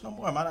make you blush no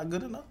more? Am I not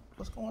good enough?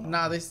 What's going on?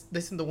 Nah, they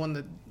sent the one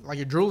that like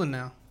you're drooling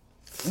now.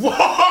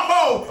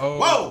 Whoa!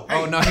 whoa.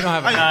 Oh no, he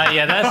don't have a.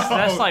 Yeah,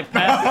 that's like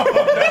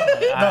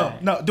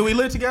past. No. Do we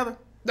live together?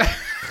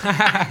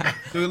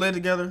 Do we live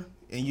together?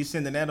 And you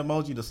send an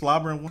emoji, the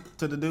slobbering one,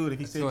 to the dude if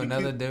he said To you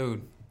another cute?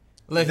 dude.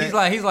 Look,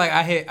 That- he's like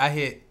I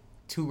hit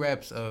 2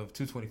 reps of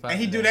 225. And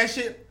he do that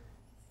shit?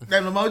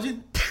 That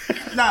emoji?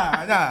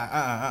 Nah.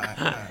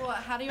 Well,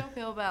 how do y'all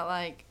feel about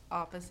like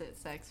opposite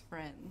sex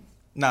friends?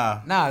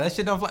 Nah. Nah, that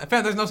shit don't fly.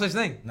 Fam, there's no such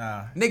thing.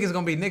 Nah. Niggas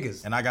gonna be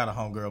niggas. And I got a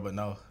homegirl, but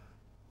no.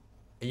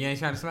 And you ain't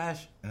trying to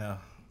smash? No.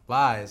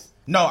 Lies.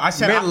 No, I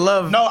said Men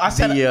love the no,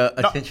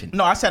 attention.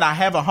 No, I said I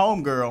have a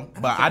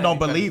homegirl, but I don't you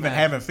tried to believe in smash.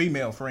 having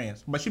female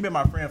friends. But she been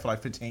my friend for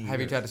like 15 years. Have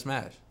you tried to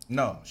smash?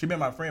 No, she been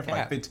my friend for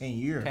like Cap. 15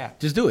 years. Cap.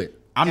 Just do it.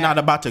 I'm not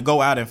about to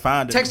go out and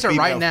find a Text her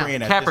female right now.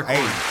 friend at Capricorn.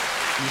 this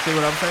age. You see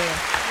what I'm saying?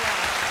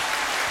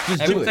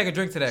 Just Hey, do we it. take a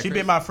drink to that. She Chris.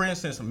 been my friend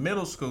since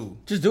middle school,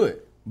 Just do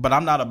it. but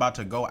I'm not about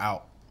to go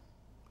out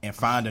and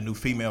find a new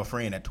female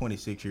friend at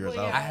 26 years Well,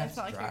 old. yeah, have it's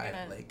not to like you're drive,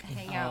 gonna like-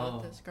 hang out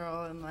with this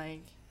girl and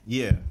like.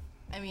 Yeah.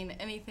 I mean,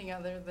 anything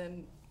other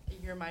than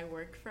you're my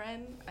work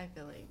friend, I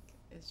feel like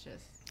it's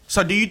just.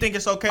 So do you think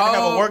it's okay to have a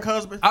Oh, work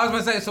husband? I was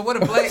gonna say, so what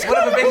if Blake?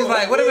 What if a bitch is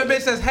like? What if a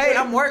bitch says, "Hey,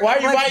 I'm work. Why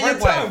are you Blake's biting your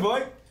work wife. tongue,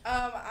 boy?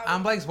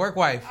 I'm Blake's work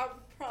wife." I'll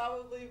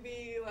probably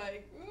be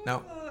like,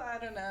 No. I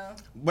don't know.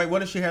 Wait,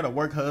 what if she had a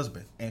work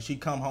husband and she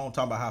come home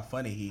talking about how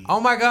funny he is? Oh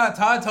my God,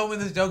 Todd told me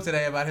this joke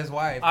today about his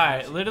wife. All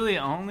right, literally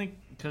only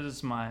because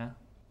it's Maya.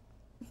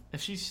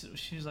 If she's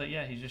like,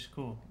 yeah, he's just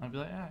cool, I'd be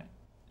like, all right.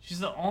 She's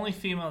the only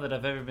female that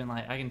I've ever been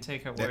like, I can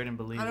take her word and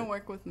believe I don't it.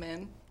 work with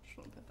men. Just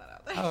want to put that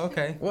out there. Oh,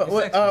 okay. What You're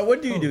what sexist.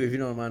 what do you Cool. do if you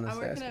don't mind us I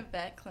work in asking? a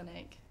vet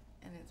clinic,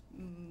 and it's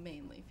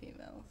mainly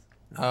females.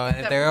 Oh, and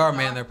if they are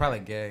men, they're probably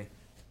gay.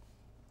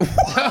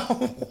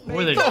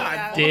 Or they're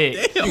God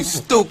dick. You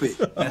stupid.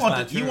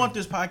 You want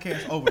this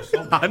podcast over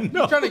so bad. I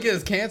know. Trying to get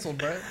us canceled,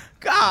 bro.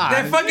 God.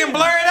 They fucking blur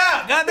it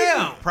out.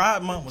 Goddamn.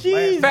 Pride Month was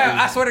last Fam,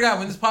 I week. swear to God,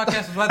 when this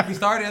podcast was about to be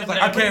started, I was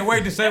like, I can't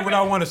wait to say what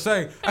I want to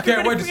say. I can't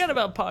Everybody wait to. forget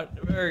about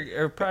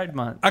or Pride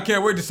Month. I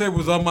can't wait to say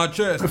what's on my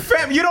chest.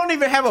 Fam, you don't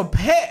even have a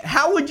pet.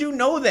 How would you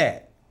know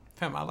that?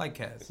 Fam, I like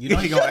cats. You know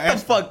he gonna Shut the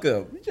ask. fuck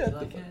up.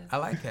 I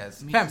like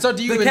cats. Fam, So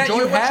do you the cat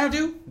enjoy what have,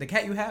 you do? The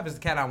cat you have is the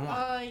cat I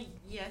want.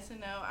 Yes and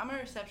no. I'm a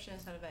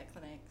receptionist at a vet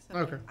clinic, so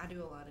Okay. like, I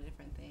do a lot of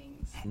different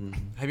things.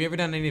 Have you ever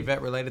done any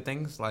vet related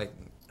things? Like,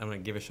 I'm gonna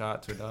give a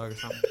shot to a dog or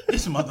something?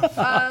 This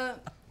motherfucker.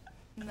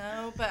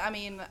 No, but I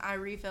mean, I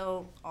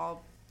refill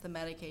all the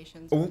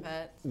medications for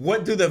pets.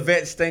 What do the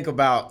vets think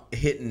about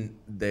hitting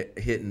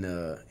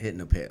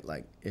a pet?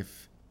 Like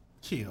if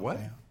Chill, What?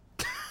 man.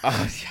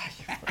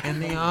 In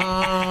the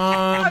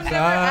arms never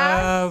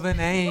asked. of an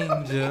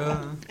angel.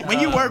 When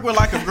you work with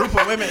like a group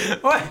of women,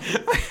 What?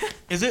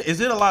 is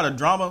it a lot of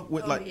drama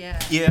with Oh, like yeah.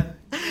 yeah?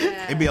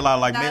 Yeah. It'd be a lot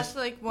of like That's this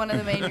like one of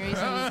the main reasons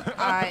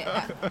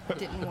I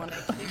didn't want to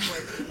keep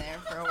working there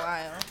for a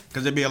while.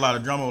 because it'd be a lot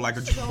of drama with like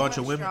a So bunch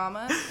of much women.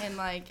 drama and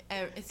like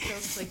it's so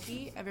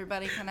cliquey.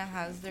 Everybody kind of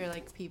has their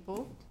like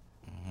people,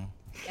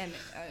 and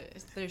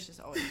there's just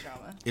always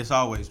drama. It's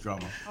always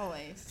drama.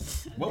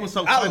 Always. What was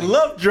so I funny?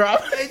 love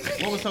drop.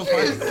 What was so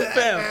funny?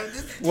 Fam,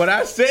 what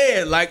I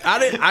said, like I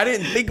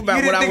didn't think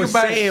about You what didn't I think was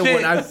about saying shit.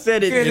 when I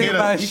said it. You didn't think hit a-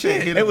 about you should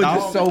shit. hit a It was dog.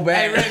 just so Hey,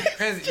 bad.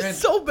 Reggie,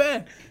 So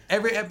bad.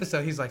 every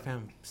episode, he's like,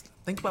 fam,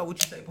 think about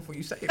what you say before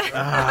you say it. Bro.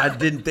 I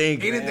didn't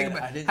think. He didn't man. think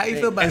about I didn't how you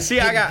think. feel about And see,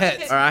 I hitting got,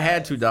 pets. or I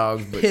had 2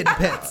 dogs, but Hitting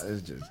pets.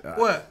 it's just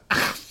What?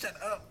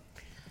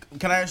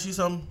 Can I ask you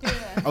something?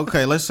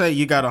 Okay, let's say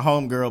you got a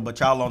homegirl, but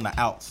y'all on the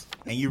outs,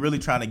 and you really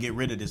trying to get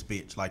rid of this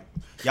bitch. Like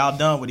y'all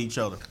done with each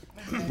other.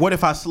 What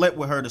if I slept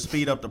with her to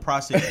speed up the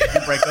process? And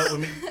you break up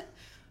with me?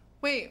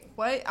 Wait,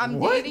 what?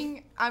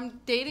 I'm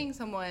dating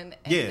someone,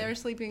 and Yeah. they're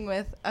sleeping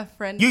with a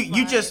friend. You of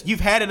mine.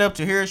 you've had it up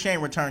to here. She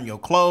ain't return your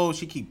clothes.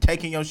 She keep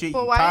taking your shit.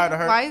 But You tired of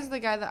her? why is the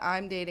guy that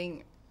I'm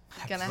dating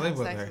gonna sleep have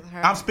with sex her. with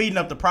her? I'm speeding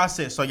up the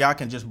process so y'all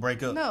can just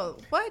break up. No,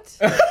 what?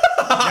 That's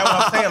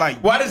what I'm saying. Like,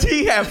 why does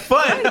he have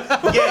fun?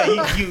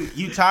 yeah,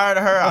 you tired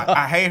of her?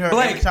 I hate her every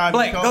Blake, time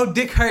Blake, you come. go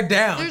dick her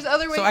down. There's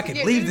other ways so I to can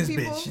get leave rid of this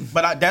people. bitch.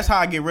 But that's how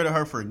I get rid of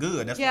her for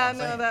good. That's Yeah,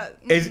 what I'm no,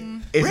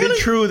 saying. that. Is Really? it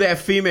true that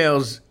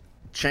females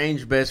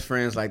change best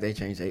friends like they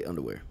change their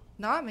underwear?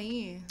 Not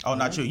me. Oh,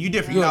 not you. You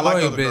different. You You a not like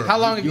loyal other bitch. girls. How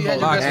long have you had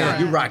your hold best on. Man,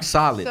 friend? you rock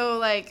solid. So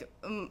like,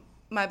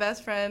 my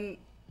best friend,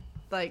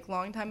 like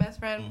longtime best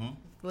friend,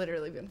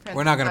 literally been friends.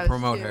 We're not gonna since I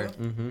was promote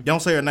 2. her.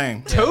 Don't say her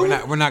name.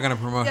 We're not gonna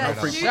promote Yeah, her. At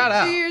all. Shout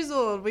out. 2 years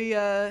old. We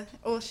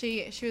well,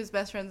 she was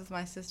best friends with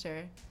my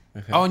sister.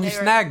 Oh, and you They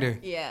were- snagged her.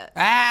 Yeah.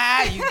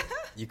 Ah,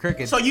 you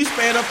crooked. So you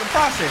sped up the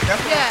process.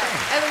 That's what Yeah,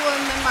 I'm saying.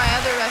 and then my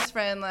other best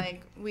friend,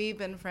 like we've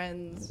been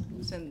friends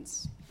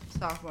since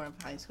sophomore of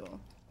high school.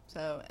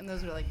 So, and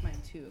those are like my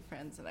 2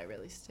 friends that I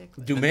really stick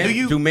with. Do men? Do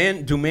you- Do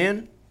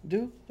men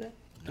do that?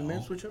 Do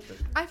men switch up?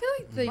 I feel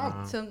like they I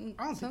don't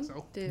think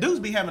so. do. Dudes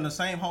be having the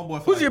same homeboy.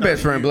 For Who's like your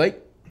best 30 friend, years.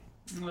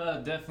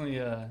 Blake? Definitely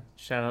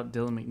shout out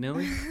Dylan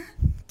McNeely.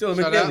 Dylan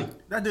Shout McNeely.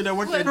 out. That dude that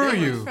worked We've at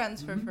been you.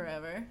 friends for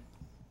forever.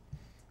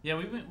 Yeah,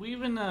 we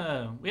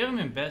haven't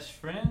been best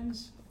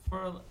friends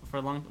for a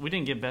long. We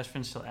didn't get best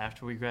friends till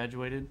after we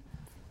graduated.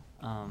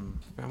 Man,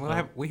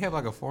 we have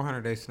like a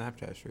 400-day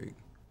Snapchat streak.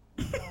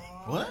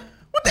 What?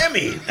 What that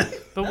mean?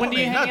 But when do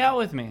you hang out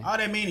with me? All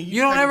that meaning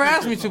You don't ever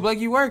ask me to, Blake.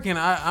 You working?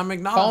 I'm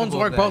acknowledging. Phones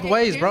work both Okay,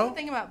 ways, here's bro. the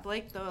thing about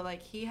Blake though,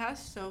 like he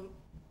has so.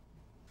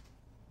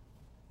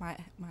 My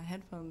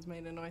headphones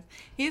made a noise.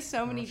 He has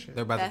so many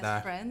They're about to die.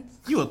 best friends.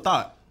 You a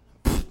thought.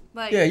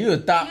 Like Yeah, you a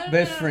top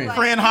best friend.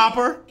 Friend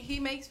hopper? He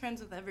makes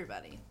friends with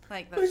everybody.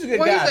 Like He's a that's. good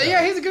Well, guy.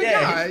 yeah, he's a good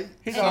Yeah, guy.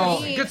 He's And all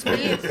me, good me,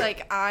 it's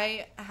like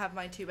I have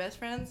my two best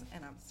friends,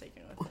 and I'm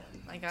sticking with them.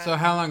 Like So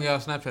how long y'all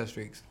Snapchat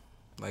streaks?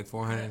 Like I don't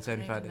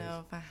 475 even days.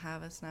 know if I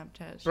have a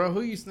Snapchat. Bro,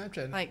 who you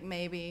Snapchatting? Like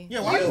maybe.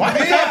 Yeah, why does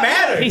that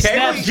matter? He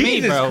snaps me,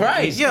 Jesus bro.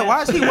 Christ. Yeah,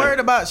 why is he worried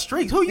about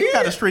streaks? Who you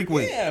got a streak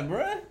with? Yeah,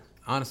 bro.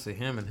 Honestly,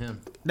 him and him.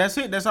 That's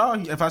it. That's all.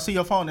 If I see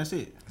your phone, that's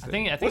it. I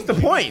think What's the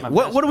he's point? my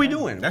What best are we friend.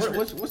 doing? That's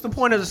What's the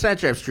point of the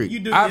Snapchat streak? You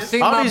do I've this.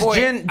 seen All my these boy.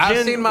 Gen- I've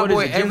Gen- seen my what is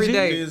boy it, Gen every Z?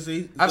 day. Gen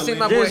Z. I've seen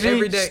my Gen boy Gen Z,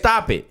 every day.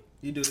 Stop it.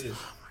 You do this.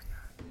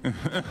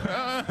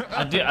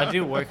 I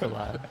do work a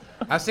lot.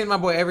 I've seen my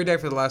boy every day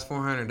for the last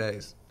 400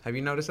 days. Have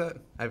you noticed that?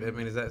 I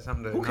mean, is that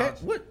something to Okay.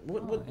 acknowledge?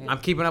 What? I'm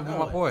keeping up with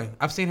my boy.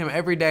 I've seen him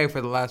every day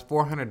for the last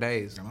 400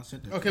 days.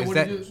 Okay, Is what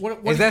that- did you? What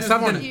is did that you do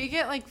something- this Do you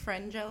get like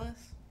friend jealous?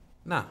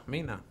 Nah,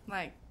 me no.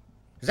 Like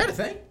Is that a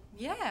thing?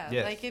 yeah,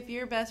 Yes. like if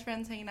your best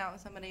friend's hanging out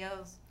with somebody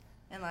else,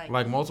 and like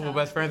Like multiple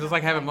best friends? It's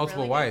like having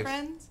multiple really good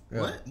wives.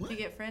 Friends, What? you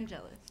get friend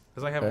jealous.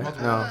 It's like having No,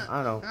 multiple.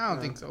 I don't. I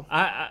don't think so.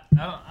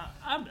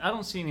 I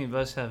don't see any of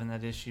us having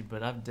that issue,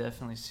 but I've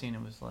definitely seen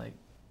it with like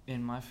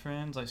in my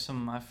friends. Like some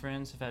of my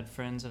friends have had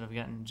friends that have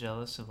gotten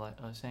jealous of like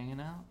us hanging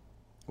out,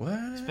 What?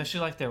 especially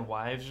like their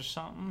wives or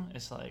something.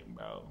 It's like,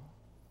 bro,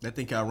 They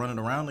think y'all running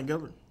around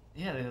together.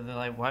 yeah, they're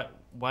like,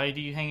 why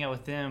do you hang out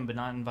with them but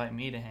not invite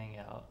me to hang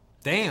out?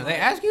 Damn, they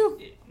ask you?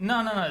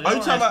 No, they you don't talking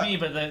ask about- me,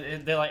 but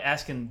they're like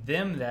asking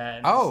them that.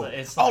 and Oh.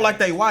 it's Oh, like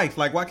they wife.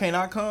 Like, why can't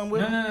I come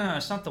with No, them? no,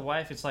 it's not the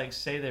wife. It's like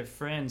say their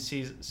friend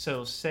sees.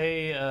 So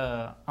say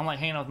I'm like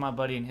hanging out with my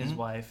buddy and his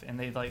wife, and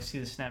they like see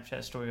the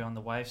Snapchat story on the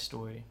wife's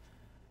story,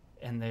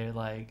 and they're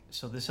like,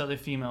 so this other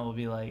female will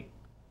be like,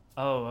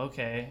 oh,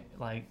 okay,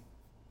 like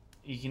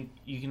you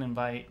can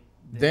invite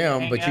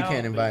Them, hang but you out,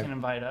 can't invite- You can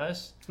invite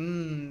us.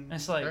 Mm, And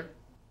it's like, okay.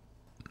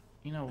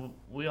 you know,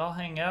 we all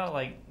hang out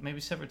like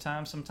maybe separate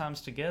times,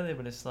 sometimes together,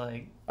 but it's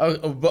like,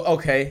 But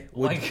okay.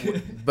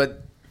 Like-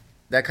 But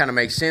that kind of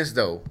makes sense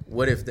though.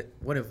 What if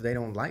they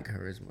don't like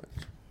her as much?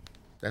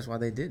 That's why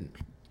they didn't.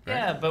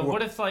 yeah, but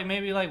what if like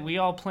maybe like we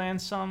all plan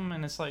something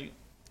and it's like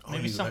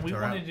maybe you something left we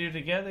her want to out. do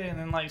together, and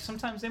then like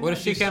sometimes they. What if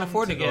wanna she do can't something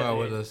afford to go out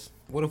together. with us?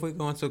 What if we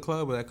go into a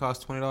club that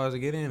costs $20 to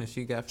get in and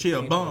she got She a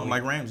 15 bum, for the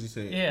like week? Ramsey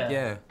said. Yeah.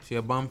 Yeah, she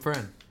a bum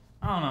friend.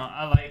 I don't know.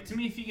 I like to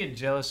me if you get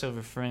jealous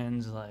over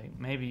friends, like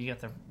maybe you got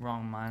the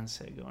wrong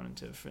mindset going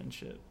into a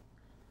friendship.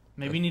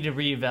 Maybe you need to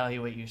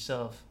reevaluate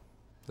yourself.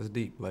 That's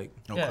deep. Like,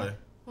 Okay. Yeah.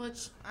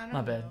 Which I don't My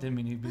know. bad. Didn't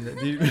mean to be that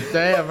deep.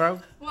 Damn, bro.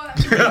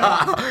 What? You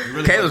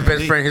really Caleb's wasn't best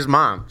deep. friend, his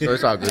mom, so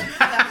it's all good.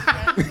 best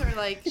friends are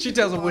like. She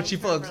tells him what she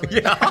long-term fucks.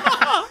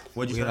 relationships.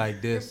 What'd you we say? like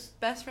Your this.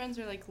 best friends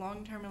are like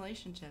long-term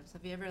relationships.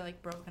 Have you ever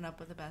like broken up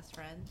with a best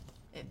friend?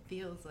 It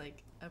feels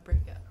like a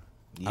breakup.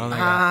 I don't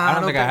think I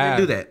don't think think I have.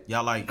 men do that.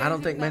 Y'all like I don't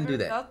You've think men never do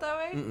that. Felt that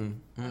way? Mm-mm.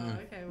 Oh,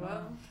 okay,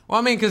 well. Well,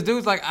 I mean, because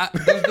dudes like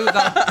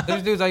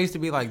there's dudes I used to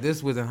be like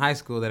this with in high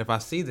school that if I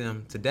see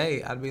them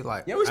today, I'd be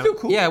like, Yeah, we still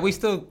cool. Yeah, we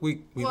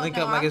link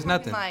up like I'm it's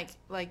nothing. talking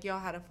Like y'all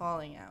had a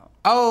falling out.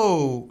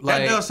 Oh, that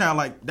like does sound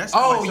like that's.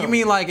 oh, you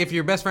mean like if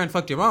your best friend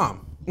fucked your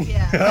mom?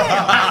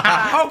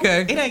 Yeah.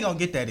 Okay. it ain't gonna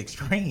get that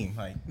extreme?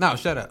 Like No,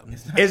 shut up.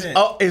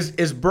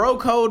 Is bro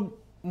code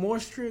more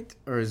strict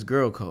or is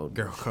girl code?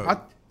 Girl code.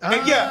 Hey,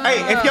 yeah,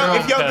 hey,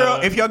 Girl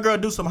if your girl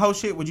do some hoe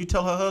shit, would you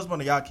tell her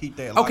husband or y'all keep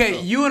that? locked Okay,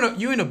 up?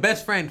 you and a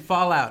best friend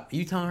fall out. Are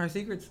you telling her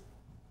secrets?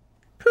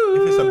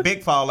 If it's a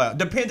big fallout,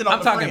 depending on I'm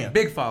the talking friend.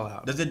 big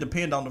fallout. Does it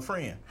depend on the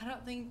friend? I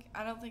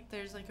don't think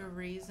there's like a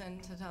reason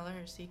to tell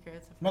her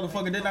secrets. if Motherfucker,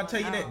 we're, like, didn't I tell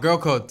you falling that? out. Girl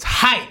code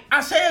tight,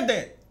 I said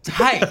that.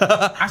 tight.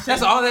 I said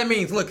That's all that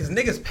means. Look, cause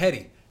niggas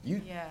petty.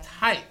 You Yeah.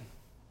 tight.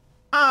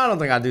 I don't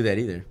think I do that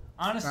either.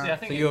 Honestly, I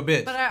think So you a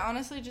bitch. But I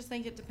honestly just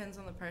think it depends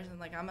on the person.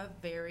 Like I'm a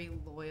very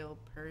loyal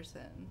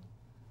person.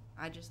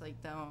 I just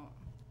like don't.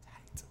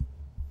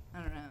 I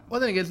don't know. Well,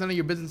 then again, it's none of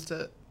your business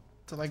to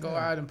like go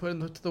out and put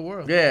into the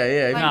world. Yeah,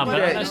 yeah. Like, Nah, what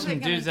but is I know it some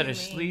gonna dudes that do are me?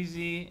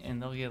 sleazy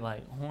and they'll get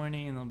like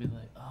horny and they'll be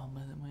like, "Oh,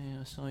 by the way,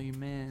 I saw you,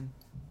 man."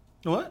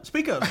 What?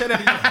 Speak up. Say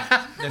that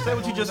again. Say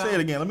what you just said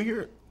again. Let me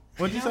hear it.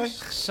 What'd you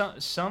say?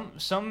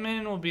 Some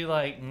men will be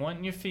like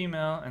wanting your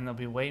female and they'll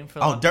be waiting for.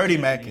 the Oh, dirty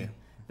opportunity.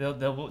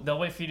 macking. They'll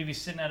wait for you to be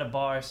sitting at a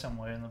bar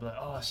somewhere and they'll be like,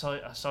 "Oh,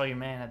 I saw your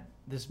man at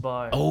this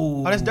bar."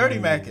 Oh, that's dirty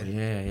macking.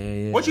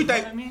 Yeah. What you You know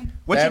think? what I mean?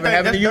 What you Ever think?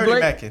 happened That's to you, dirty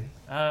Blake?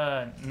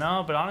 macking.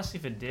 No, but honestly,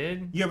 if it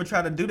did, You ever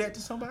try to do that to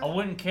somebody? I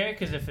wouldn't care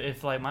because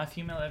if like my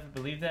female ever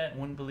believed that,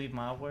 wouldn't believe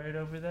my word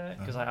over that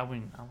because I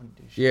wouldn't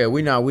do shit. Yeah,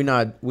 we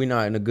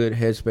not in a good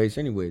headspace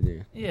anyway.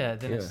 Then Yeah,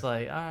 then Yeah. it's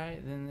like, all right,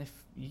 then if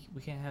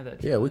we can't have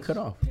that. yeah, we choice. cut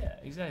off. Yeah,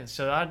 exactly.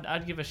 So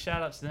I'd give a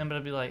shout out to them, but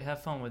I'd be like,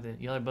 have fun with it.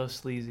 Y'all are both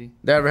sleazy.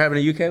 That ever happened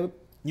to you, Caleb?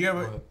 You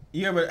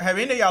ever have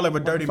any of y'all ever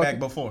dirty Motherfucker. mac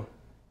before?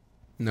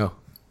 No.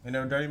 You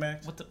never dirty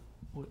mac? What the?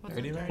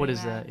 Dirty Mac? What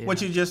is that? Yeah.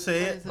 What you just What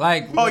said? is it?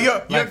 Like, Oh,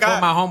 you're like guy-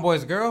 for my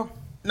homeboy's girl?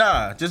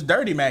 Nah, just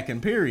dirty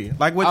macking. Period.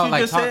 Like what Oh, you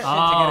like just talk said. shit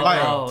to get it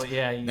Like, oh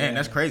yeah. man,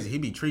 that's crazy. He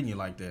be treating you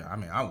like that. I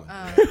mean, I would.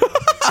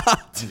 I'm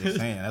just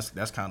saying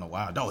that's kind of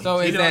wild. Oh, So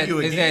he is cheated on that you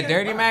is again? that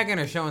dirty Wow. macking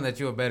or showing that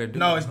you're a better dude?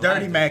 No, it's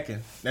dirty macking.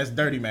 That's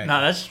dirty macking.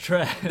 No, that's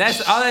trash.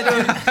 That's all they do.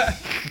 Is,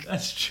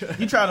 That's trash.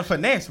 You trying to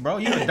finesse, bro?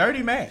 You a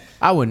dirty mac.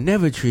 I would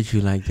never treat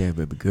you like that,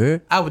 baby girl.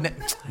 I would.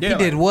 Yeah, He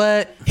did like-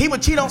 what? He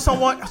would cheat on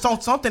someone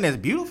on something as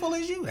beautiful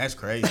as you. That's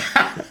crazy.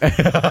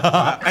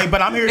 Hey,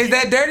 but I'm here. Is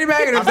that dirty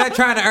macking or is that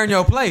trying to earn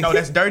your place? No,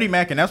 that's dirty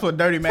macking. That's what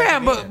dirty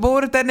macking Man, is. but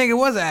what if that nigga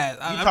was an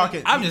ass? You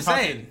talking? I'm you just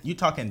talking- saying. You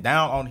talking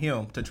down on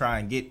him to try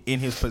and get in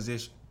his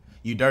position.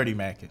 You dirty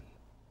macking.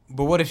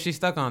 But what if she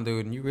stuck on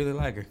dude and you really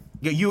like her?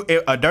 You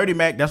a dirty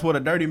mac. That's what a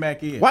dirty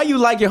mac is. Why you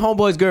like your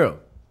homeboy's girl?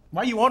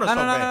 Why you want her No,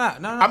 so no, no,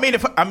 bad? no, no,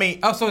 no. I mean,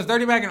 Oh, so it's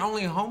dirty macking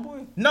only a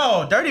homeboy?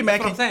 no, dirty macking.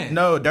 what I'm saying.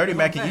 No, dirty That's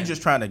what I'm macking. You saying.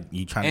 just trying to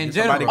In get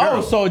somebody. general. girl.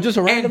 Oh, so just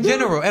a random In dude?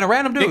 general, and a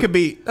random dude. It could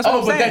be. That's what Oh,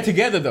 I'm but saying. they're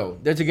together though.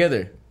 They're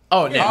together.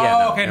 Oh, yeah. Oh,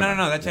 yeah, okay, never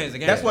no, that changed the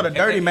game. That's what a If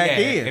dirty they- Mac yeah,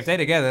 is. If they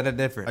together, that's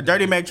different. A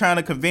dirty mac trying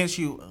to convince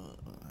you.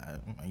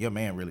 Your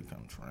man really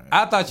comes from.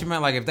 I thought you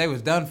meant like if they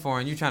was done for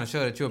and you trying to show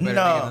that you're a better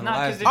No. nigga than the Nah,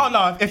 'cause last if- dude. Oh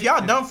no! If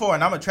y'all done for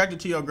and I'm attracted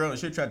to your girl and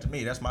she attracted to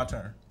me, that's my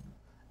turn.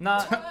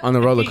 Not On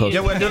the roller coaster. Yeah,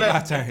 we'll do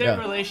that. If their Yeah.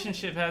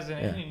 relationship has an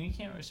Yeah. ending, you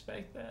can't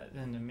respect that.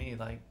 Then to me,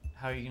 like,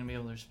 how are you gonna be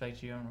able to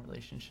respect your own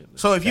relationship? With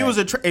So if you was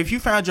if you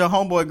found your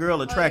homeboy girl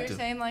Oh, attractive, you're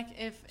saying like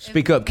if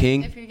Speak up,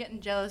 King. If you're getting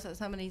jealous that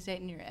somebody's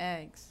dating your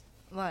ex,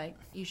 like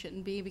you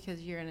shouldn't be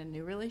because you're in a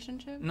new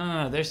relationship.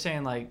 no, they're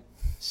saying like,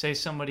 say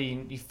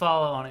somebody you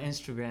follow on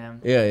Instagram,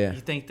 Yeah, yeah. you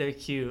think they're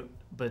cute,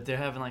 but they're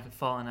having like a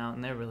falling out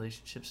in their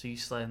relationship, so you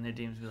slide in their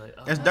DMs and be like,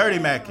 oh, that's dirty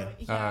macking.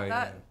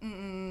 Yeah,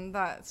 Oh,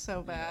 that's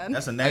so bad.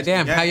 That's a Like, nasty.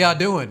 damn, game. how y'all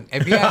doing?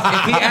 If he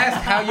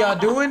asked how y'all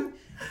doing,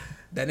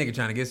 that nigga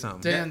trying to get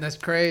something. Damn, that's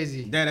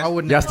crazy. That is- I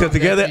wouldn't. Y'all still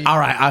together? All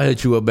right, I'll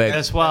hit you up back.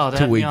 that's wild.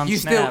 2 Add me weeks. on You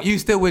Snap.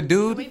 still with Can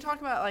dude? we talk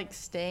about like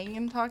staying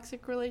in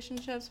toxic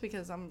relationships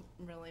because I'm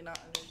really not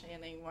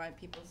understanding why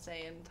people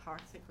stay in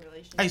toxic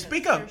relationships. Hey,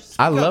 speak up. They're so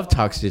I love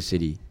long.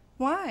 toxicity.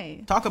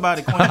 Why? Talk about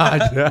it,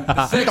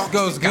 Quinn. Sex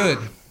goes good.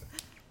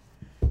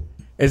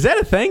 Is that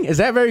a thing? Is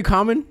that very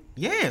common?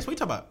 Yes, we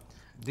talk about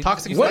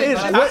Toxic What is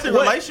Toxic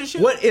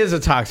relationship? What is a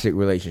toxic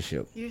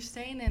relationship? You're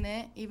staying in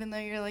it even though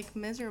you're like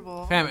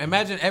miserable. Fam,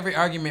 imagine every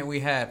argument we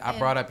had, I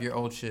brought up your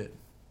old shit.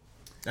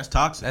 that's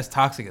toxic. That's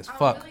toxic as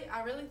fuck.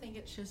 I really think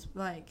it's just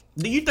like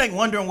Do you think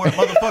wondering where a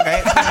motherfucker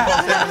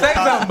at? Say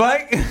something,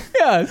 Blake.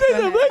 Yeah, say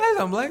something, Blake. Say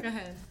something, Blake. go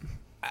ahead.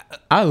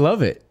 I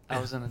love it. I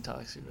was in a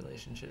toxic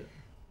relationship.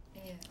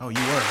 Yeah. Oh, you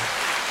were.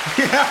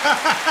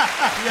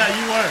 Yeah,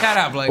 you were. Shout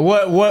out, Blake.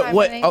 What? Hi, What?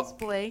 my name's Oh,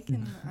 Blake,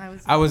 and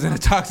I was in a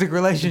toxic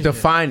relationship.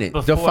 define it.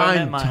 Before I Define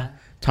met my,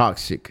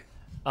 toxic.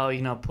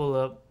 pull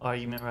up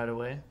argument right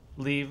away,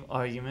 leave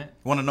argument.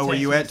 Want to know where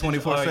you at text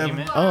message, 24/7?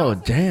 argument. Oh, A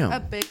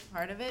damn. big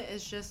part of it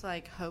is just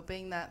like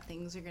hoping that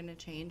things are gonna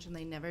change, and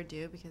they never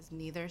do because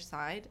neither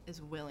side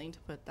is willing to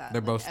put that.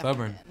 They're like, both effort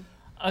stubborn. in.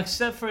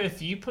 Except for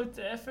if you put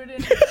the effort in,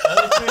 the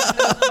other person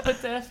doesn't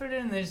put the effort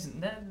in.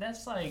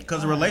 That's like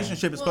Because a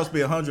relationship is supposed to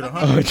be 100, Okay.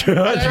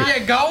 100. There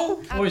you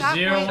go. At or that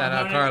 0, point- Shout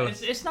out 100. Carla.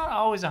 It's not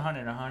always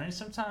 100, 100.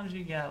 Sometimes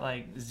you got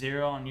like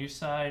 0 on your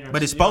side, or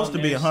But it's 0 supposed on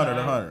to be their 100, side.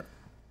 100.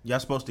 Y'all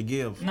supposed to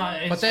give. No,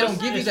 it's But they don't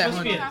supposed- give you it's that supposed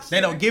to be 100.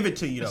 They don't give it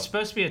to you, It's though.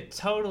 supposed to be a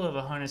total of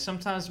 100.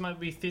 Sometimes it might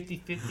be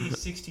 50-50,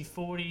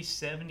 60-40,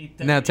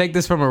 70-30. Now take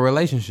this from a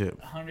relationship.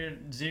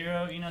 100,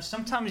 0. You know,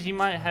 sometimes you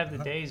might have the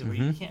days where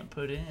you can't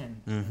put in.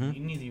 You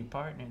need your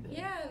partner there.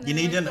 Yeah. and You then,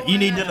 need like, them- the you one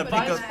need that them to put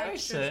pick in up- that Vice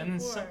extra versa.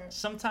 And support.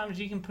 sometimes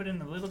you can put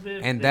in a little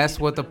bit. And they that's need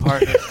to what the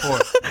put in- partner's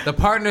for. The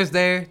partner's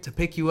there to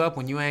pick you up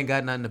when you ain't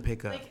got nothing to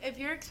pick up. Like if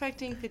you're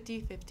expecting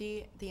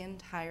 50-50 the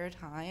entire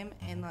time,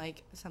 and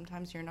like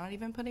sometimes you're not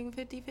even putting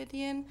 50-50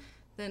 in,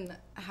 then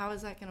how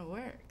is that gonna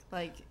work?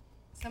 Like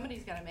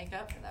somebody's got to make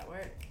up for that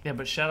work. Yeah,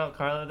 but shout out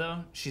Carla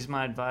though. She's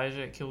my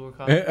advisor at Kilgore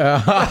College. I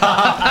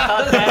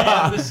thought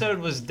that episode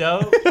was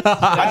dope.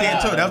 I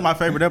did too. That was my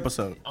favorite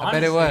episode. I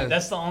bet it was.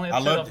 That's the only I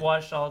episode loved I've it.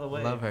 watched all the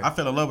way. Love her. I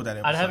fell in love with that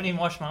episode. I haven't even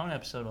watched my own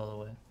episode all the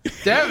way.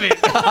 Damn it.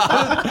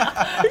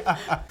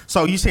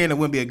 So you saying it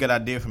wouldn't be a good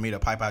idea for me to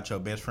pipe out your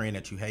best friend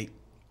that you hate?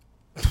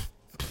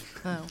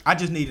 No, I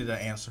just needed an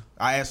answer.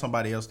 I asked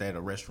somebody else at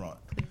a restaurant.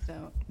 please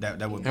don't.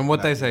 That would. And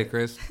what they say,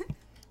 Chris?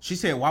 She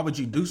said, "Why would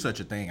you do such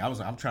a thing?" I was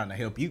like, "I'm trying to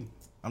help you.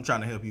 I'm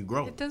trying to help you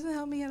grow. It doesn't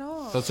help me at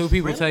all. So two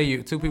people tell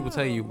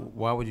you,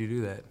 why would you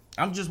do that?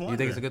 I'm just You wondering."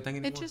 think it's a good thing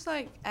anymore? It just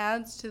like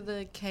adds to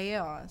the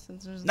chaos. And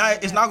there's No,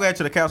 it's not going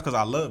to the cows because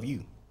I love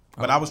you.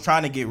 But I was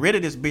trying to get rid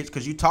of this bitch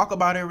because you talk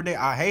about her every day.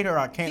 I hate her.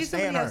 I can't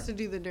Somebody stand her. has to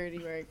do the dirty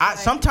work.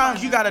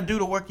 Sometimes you got to do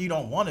the work you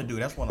don't want to do.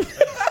 That's what I'm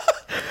saying.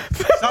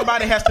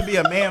 Somebody has to be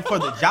a man for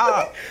the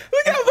job.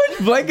 Look how much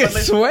Blake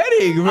is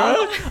sweating,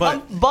 bro.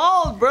 But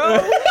Bald, bro.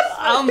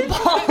 I'm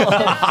bald.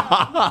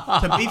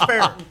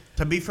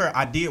 to be fair,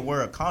 I did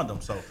wear a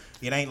condom, so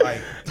it ain't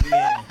like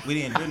we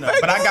didn't do nothing.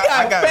 But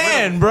I got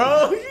fan,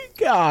 bro.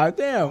 God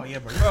damn. Oh, yeah,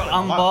 bro.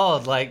 I'm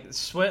bald. Like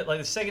sweat. Like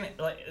the second.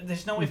 Like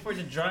there's no way for it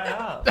to dry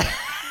out.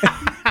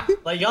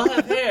 Like y'all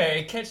have hair,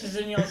 it catches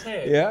in y'all's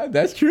hair. Yeah,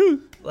 that's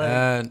true.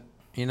 Like,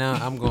 You know,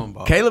 I'm going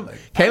bald.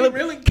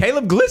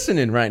 Caleb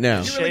glistening right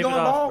now. shave it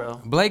off,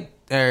 bro. Blake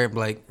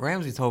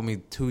Ramsey told me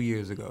 2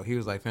 years ago. He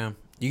was like, "Fam,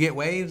 you get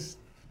waves,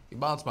 your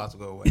bald spots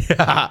will go away."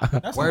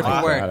 Word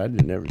for word. I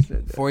just never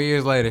said that. 4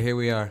 years later, here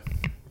we are.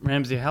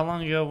 Ramsey, how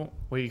long ago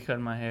were you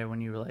cutting my hair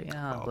when you were like,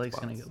 Blake's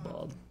gonna get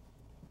bald?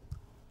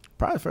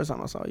 Probably the first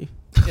time I saw you.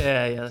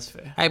 Yeah, that's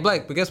fair. Hey,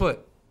 Blake, but guess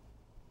what?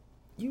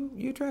 You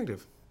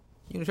attractive.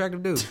 You an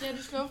attractive dude. Yeah,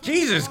 just go for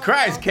Jesus it.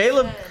 Christ, All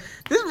Caleb. said.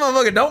 This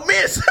motherfucker don't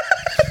miss.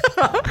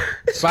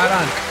 Spot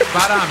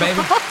on, baby.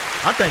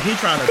 I think he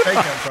trying to take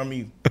him from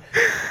you.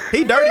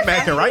 He dirty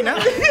macking right now.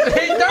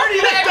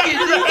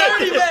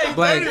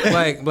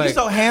 Blake. You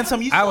so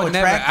handsome. You so I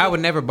attractive. would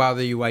never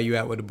bother you while you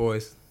out with the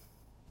boys.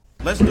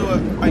 Let's do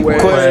it.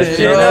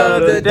 Question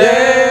of the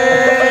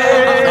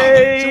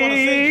day. You wanna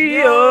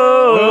sing?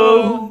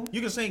 Oh.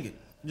 You can sing it.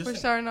 Just We're sing.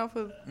 starting off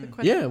with the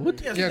question. Yeah, what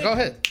the? Yeah, go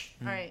ahead.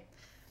 All right.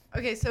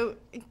 Okay, so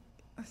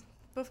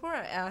before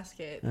I ask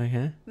it,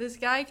 Okay. this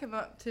guy came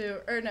up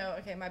to,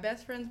 my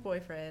best friend's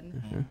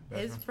boyfriend,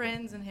 his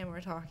friends and him were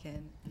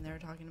talking, and they were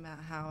talking about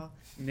how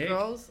Nick?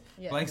 girls,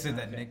 Blake said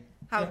that, Nick.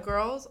 how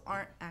girls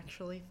aren't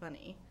actually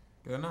funny.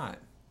 They're not.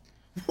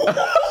 So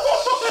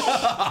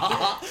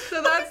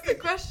that's the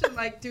question.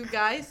 Like, do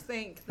guys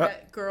think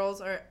that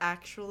girls are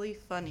actually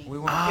funny? We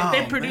want, If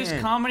they produced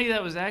man. comedy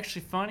that was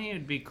actually funny,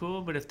 it'd be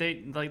cool. But if they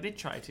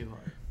try too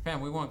hard.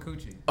 fam, we want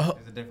coochie. Oh.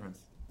 There's a difference.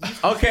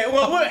 Okay,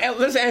 well,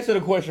 let's answer the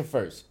question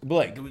first.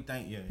 Blake. Do we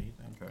think? Yeah, you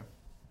think? Okay.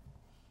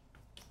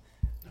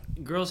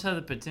 Girls have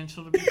the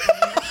potential to be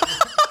funny.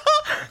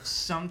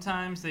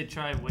 Sometimes they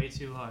try way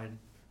too hard.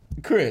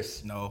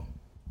 Chris. No.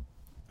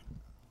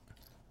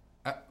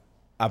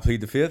 I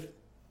plead the fifth.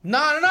 No,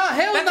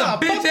 hell That's no. a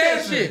Fuck bitch that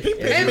answer. shit. He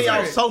pissed me off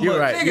Answer it. so much. You're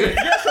right. Nigga.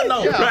 Yes or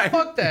no? Yeah, Right.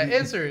 fuck that.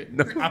 Answer it.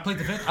 I played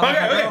the fifth. I like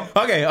that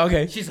girl.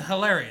 Okay. She's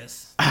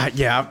hilarious.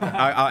 Yeah,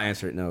 I'll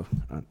answer it. No.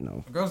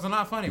 No. Girls are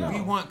not funny. We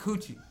want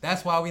coochie.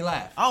 That's why we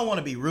laugh. I don't want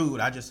to be rude.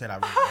 I just said I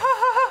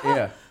really.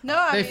 Yeah. No,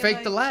 I They mean, fake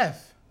like, the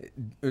laugh.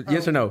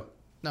 Yes or no?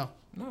 No.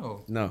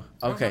 No. No.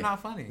 Girls Okay. are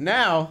not funny.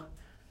 Now,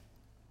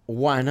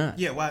 why not?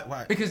 Yeah.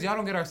 Why? Because y'all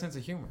don't get our sense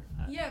of humor.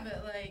 Yeah,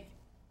 but like,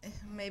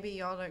 maybe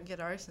y'all don't get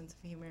our sense of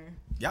humor.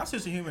 Y'all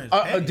sense of humor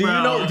is.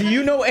 Do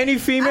you know any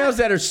females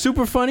that are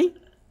super funny?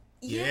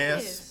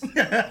 Yes.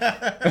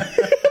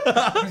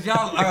 Because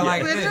y'all are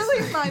like Literally,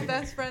 this. my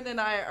best friend and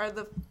I are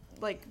the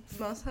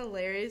most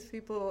hilarious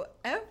people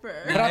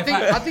ever. But I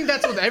think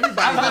that's with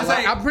everybody. I was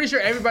gonna say- I'm pretty sure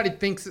everybody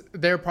thinks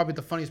they're probably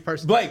the funniest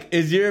person. Blake,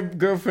 is your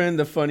girlfriend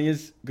the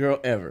funniest girl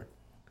ever?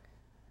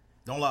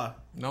 Don't lie.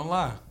 Don't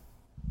lie.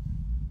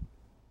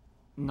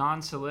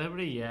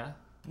 Non-celebrity, yeah.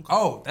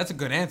 Oh, that's a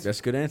good answer. That's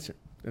a good answer.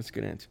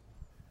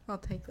 I'll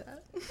take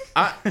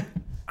that.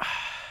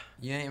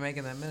 You ain't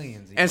making that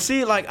millions. And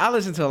see, like, I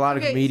listen to a lot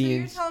of Okay,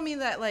 comedians. so you're telling me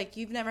that like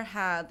you've never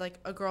had like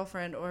a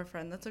girlfriend or a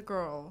friend that's a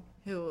girl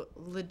who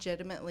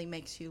legitimately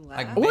makes you laugh.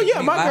 Like, Well, yeah,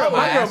 Make me my laugh girl my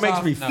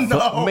makes ass me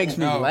off? No. makes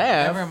me No,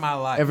 laugh never in my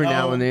life. every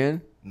now No. and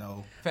then.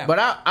 No. Fam, But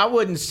I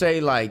wouldn't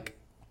say like.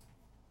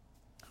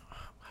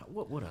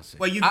 What would I say?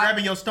 Well, you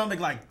grabbing your stomach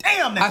like,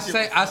 damn. That shit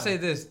was I funny. say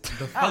this: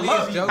 the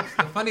love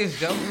funniest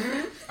jokes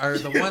are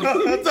the ones.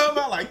 I'm talking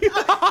about like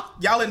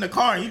y'all in the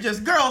car and you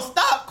just, girl,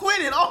 stop, quit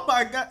it. Oh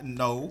my god,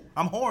 no,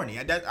 I'm horny.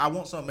 I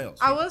want something else.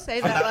 I will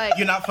say that like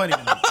You're not funny to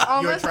me. You're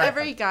almost attractive.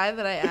 every guy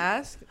that I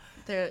ask,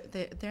 their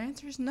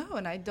answer is no,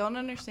 and I don't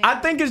understand. I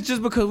think it's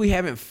just because we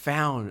haven't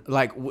found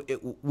like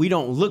we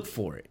don't look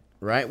for it,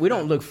 right? We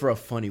don't look for a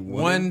funny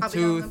woman. One, I'll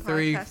be on 2, the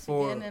 3, podcast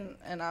 4, again,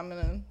 and I'm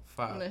gonna.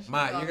 5.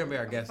 Ma, you're gonna be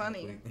our guest next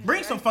Funny. week.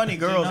 Bring some funny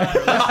girls. in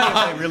here. Let's see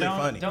if they really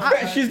funny.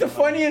 She's the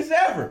funniest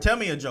ever. Tell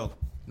me a joke.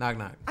 Knock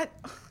knock.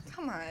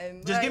 Come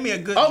on. Just give me a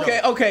good Okay,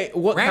 joke. okay.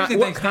 What Ramsey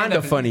kind thinks of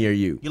stand-up is funny are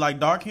you? You like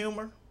dark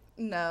humor?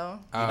 No.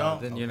 Oh,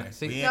 don't? then you're Okay. not.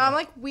 See, We No, I'm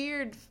like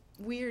weird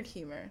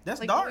humor.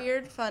 That's like dark.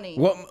 Weird funny.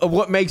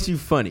 What makes you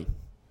funny?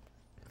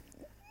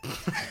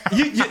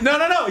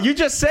 No. You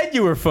just said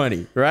you were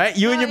funny, right?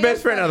 You No, and your I best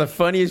am friend are the funny.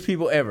 funniest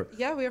people ever.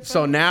 Yeah, we are.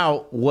 So funny.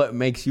 now, what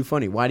makes you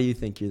funny? Why do you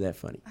think you're that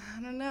funny?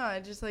 I don't know. I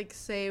just like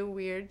say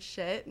weird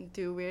shit and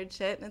do weird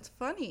shit, and it's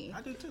funny.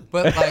 I do too.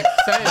 but like,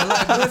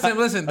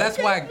 listen. That's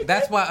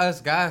why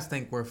us guys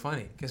think we're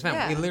funny. Cause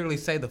man, we Yeah. literally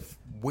say the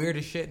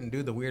weirdest shit and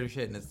do the weirdest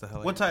shit, and it's the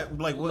hilarious. What type?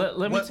 Like what?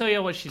 Let me what- tell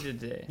you what she did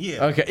today.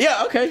 Yeah. Okay,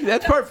 yeah, okay,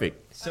 that's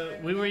perfect. So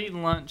we were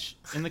eating lunch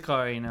in the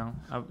car, I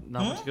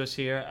went to go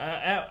see her.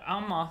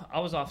 I'm off. I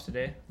was off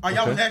today. Oh,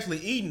 y'all was Okay. actually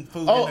eating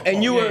food. Oh, in the and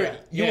car. you were Yeah.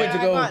 you Yeah. went to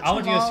I go. bought I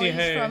went to go see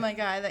tamales her. from a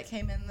guy that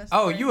came in this.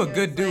 Oh, morning. you a He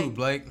good was dude, like,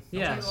 Blake. Yeah. Do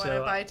you want to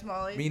So buy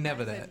tamales? Me And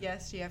never I said, that.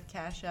 yes, do you have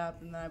cash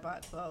up? And then I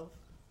bought 12.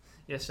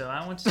 yeah. So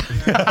I went to see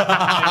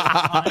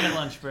her on her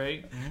lunch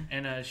break,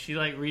 and she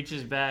like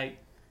reaches back,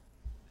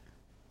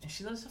 and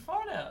she lets a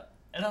fart out.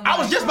 And I'm I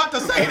was like- just about to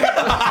say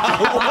that.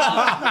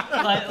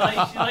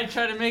 like she like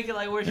tried to make it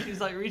like where she's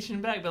like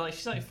reaching back, but like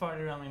she's like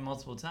farted around me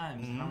multiple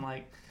times. And I'm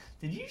like,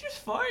 did you just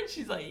fart? And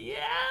she's like, yeah.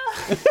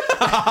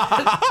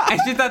 And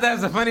she thought that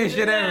was the funniest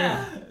shit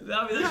ever.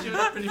 That shit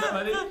was pretty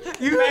funny.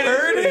 You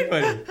heard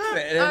it?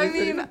 I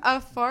mean,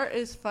 a fart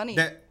is funny.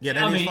 That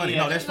is funny.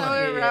 Yeah. No, that's No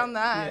funny. way around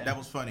that. That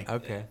was funny.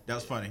 Okay. That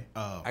was funny.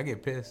 I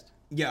get pissed.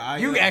 Yeah,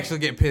 You actually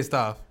get pissed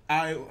off.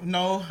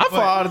 No. I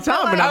fall all the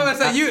time, but I was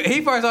gonna say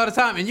he farts all the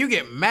time, and you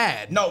get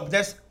mad. No,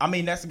 that's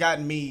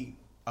gotten me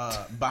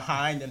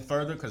behind and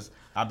further because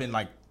I've been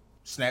like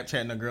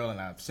Snapchatting a girl and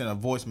I sent a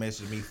voice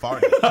message me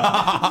farting.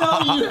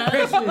 No, you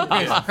haven't.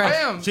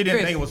 Damn. She didn't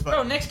think it was funny.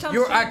 Bro, next time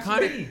You're send it to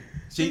iconic. me.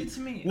 Send it to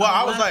me. Well,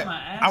 I'll I was laugh my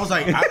ass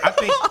like, off. I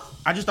think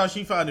I just thought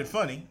she found it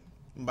funny,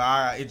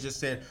 but it just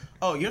said,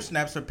 "Oh, your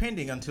snaps are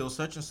pending until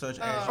such and such."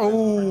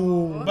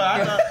 Oh.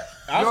 But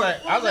I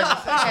was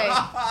like,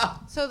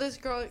 Okay. So this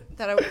girl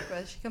that I work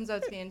with, she comes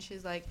up to me and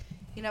she's like,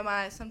 you know,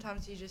 Maya,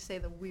 sometimes you just say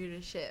the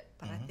weirdest shit,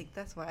 but I think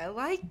that's why I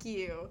like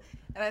you.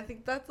 And I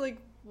think that's like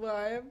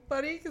why I'm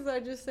funny, because I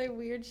just say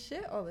weird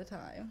shit all the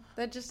time.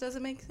 That just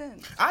doesn't make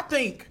sense. I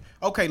think.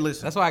 Okay,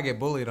 listen. That's why I get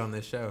bullied on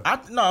this show.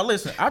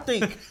 Listen. I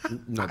think.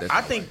 No, that's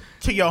I think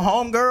to your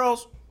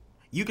homegirls,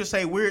 you can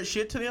say weird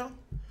shit to them,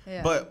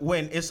 Yeah. but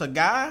when it's a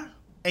guy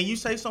and you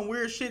say some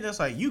weird shit, that's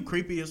like you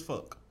creepy as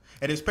fuck,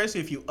 and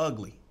especially if you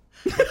ugly.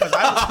 Because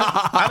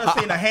I done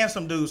seen a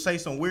handsome dude say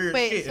some weird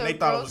shit and they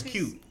thought it was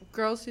cute.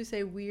 Girls who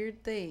say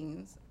weird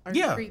things are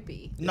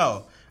creepy.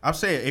 No, I'm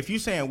saying if you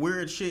saying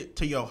weird shit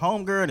to your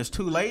homegirl and it's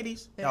two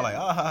ladies, y'all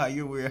like,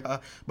 you're weird.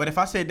 But if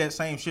I said that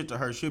same shit to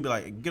her, she'll be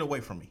like, get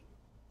away from me.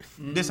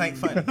 This ain't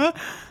funny.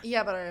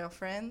 Yeah, but are y'all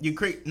friends? You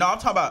creep. No, I'm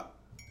talking about.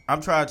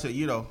 I'm trying to,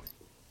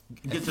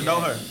 get to know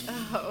her.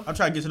 Oh. I'm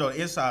trying to get to know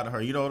the inside of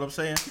her. You know what I'm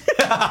saying?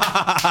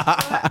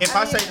 If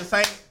I say the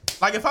same,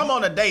 like if I'm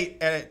on a date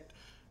and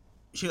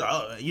she's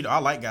like, I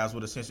like guys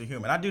with a sense of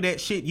humor. And I do that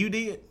shit you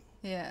did.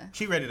 Yeah.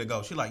 She ready to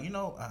go. She like,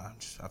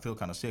 I feel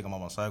kind of sick. I'm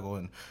on my cycle,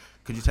 and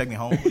could you take me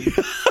home, please?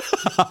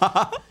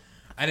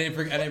 I didn't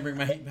bring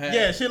my heat pad.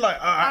 Yeah, she like,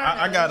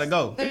 I gotta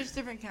go. There's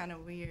different kind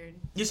of weird.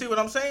 You see what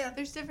I'm saying?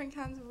 There's different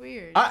kinds of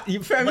weird.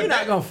 You're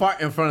not gonna fart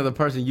in front of the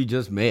person you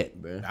just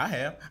met, bro. I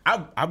have.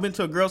 I've been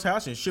to a girl's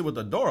house and shit with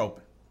the door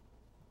open.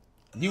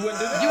 You wouldn't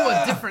do that? You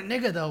a different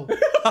nigga though.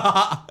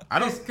 I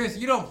don't. Chris,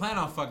 you don't plan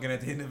on fucking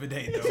at the end of the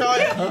day, though. So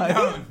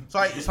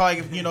like,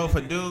 if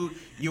a dude,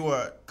 you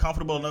were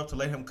comfortable enough to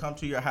let him come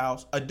to your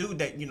house, a dude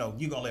that, you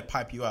gonna let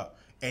pipe you out,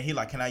 and he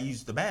like, can I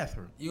use the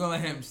bathroom? You gonna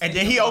let him? And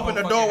then he opened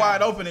the door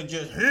wide open and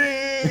just,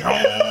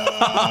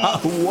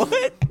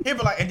 What? he'd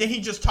be like, and then he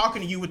just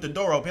talking to you with the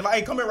door open, like,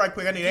 hey, come here right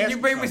quick, I need to ask Can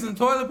you bring me something.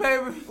 some toilet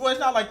paper? Well, it's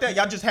not like that.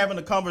 Y'all just having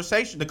a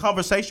conversation. The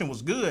conversation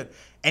was good,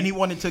 and he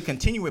wanted to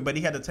continue it, but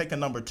he had to take a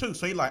number 2.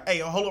 So he like, hey,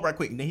 hold up right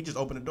quick, and then he just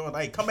opened the door,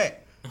 like, hey, come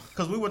back,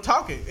 because we were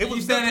talking. It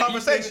was a good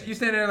conversation. You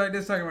stand there like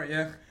this talking about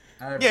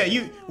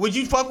Yeah, would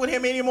you fuck with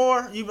him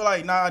anymore? You'd be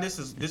like, nah, this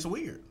is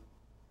weird.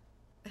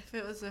 If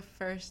it was a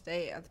first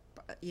date,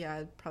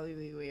 it'd probably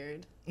be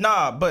weird.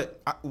 Nah,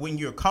 but when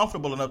you're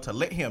comfortable enough to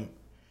let him,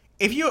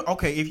 if you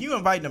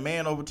invite a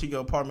man over to your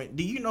apartment,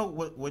 do you know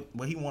what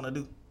he want to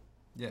do?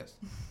 Yes.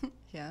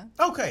 Yeah.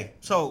 Okay,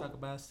 so Talk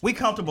about it. we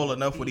comfortable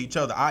enough with each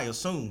other, I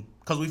assume,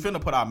 because we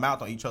finna put our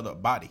mouth on each other's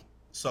body.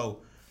 So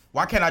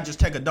why can't I just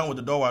take a dumb with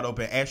the door wide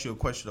open and ask you a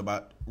question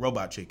about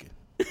robot chicken?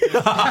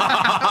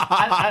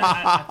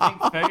 I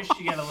think first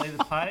you gotta lay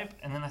the pipe,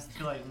 and then I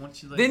feel like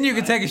once you lay Then the you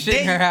can pipe, take a shit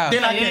in her house.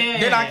 Then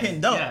I can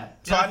dump. Yeah.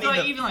 So I I feel need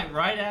like to. even like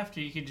right after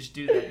you could just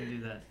do that and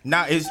do that.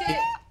 Now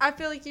I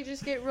feel like you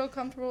just get real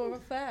comfortable real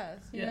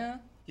fast, you know?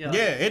 Yeah. yeah,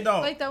 it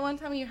don't. Like that one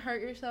time you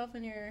hurt yourself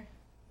in your...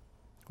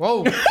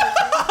 Whoa.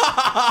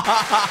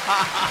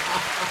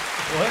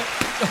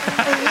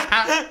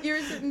 You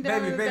were sitting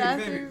down in the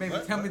bathroom. Baby,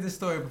 tell me this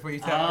story before you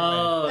tell me.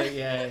 Oh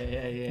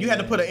yeah. You had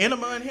to put an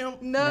enema in him?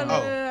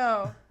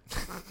 No.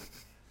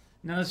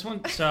 No, this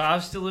one. So I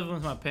was still living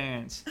with my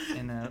parents,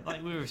 and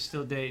like we were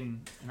still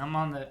dating, and I'm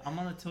on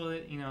the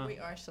toilet, We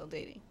are still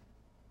dating.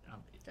 Go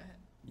ahead.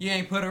 You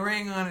ain't put a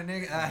ring on it,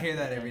 nigga. I hear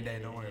that every day.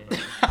 Don't worry about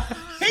it.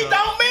 He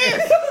don't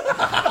miss.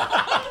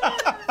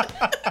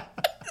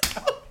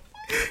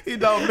 He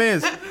don't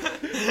miss.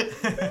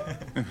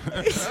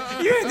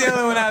 You ain't the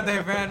only one out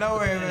there, man. Don't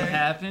worry It about it.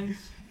 happens.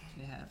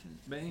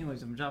 But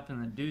anyways, I'm dropping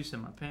the deuce at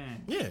my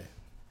parents, Yeah,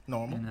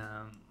 normal. and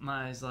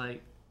Maya's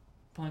like,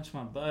 punch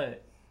my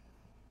butt.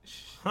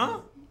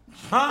 Huh?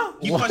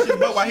 You punched his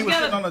butt while he was She's got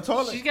sitting on the She's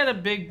toilet. got a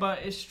big butt.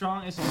 It's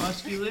strong. It's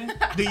muscular.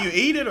 Do you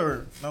eat it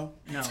or no?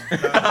 No.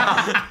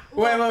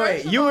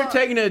 Wait. You were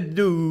taking a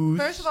deuce.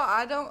 First of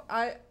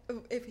all,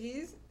 if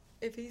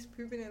he's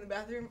pooping in the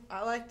bathroom,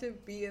 I like to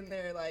be in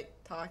there like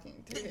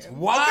talking to him.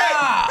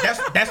 Wow.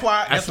 That's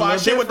why I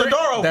shit with the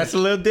door open. That's a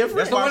little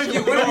different. So what if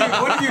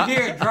you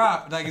hear it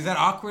drop? Like, is that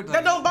awkward? Like,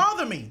 That don't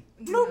bother me.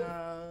 No.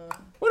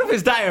 What if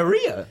it's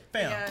diarrhea?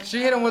 Fam. Yeah. She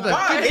hit him with a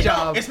Why? good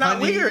job. It's not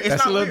honey. weird. It's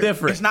That's not a little weird.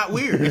 different. It's not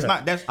weird. It's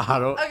not. That's. I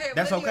don't. Okay,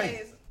 That's but okay.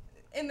 anyways,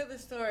 end of the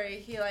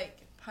story, he like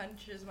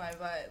punches my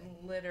butt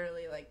and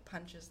literally like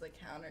punches the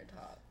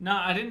countertop. No,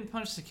 I didn't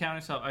punch the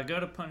countertop. I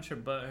go to punch her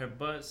butt. Her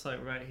butt's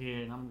like right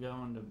here, and I'm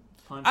going to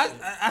punch it.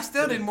 I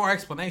still need more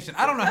explanation.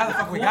 I don't know how the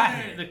fuck we got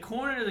here. The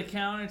corner of the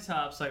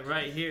countertop's like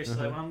right here, so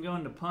like when I'm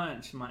going to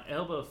punch, my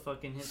elbow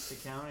fucking hits the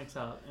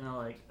countertop, and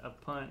I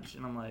punch,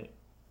 and I'm like,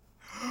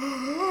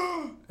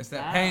 It's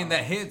that pain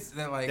that hits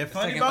that like. That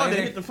funny second bone. later.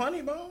 They hit the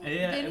funny bone.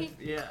 yeah, Then he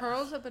yeah.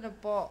 curls up in a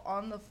ball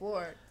on the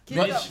floor.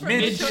 Mid Gets up from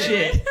mid the toilet.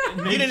 shit.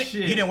 You Mid didn't.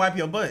 shit. You didn't wipe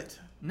your butt.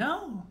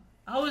 No.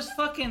 I was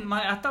fucking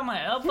I thought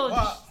my elbow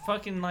just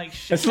fucking like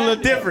shit. That's a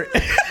little different.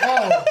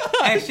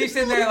 And she's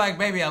sitting there like,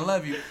 baby, I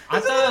love you. I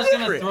thought I was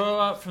gonna throw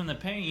up from the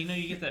pain. You know,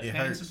 you get that It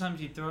pain. hurts.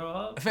 Sometimes you throw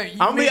up.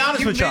 I'll be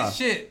honest with y'all.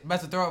 Shit,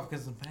 about to throw up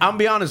because of pain. I'm gonna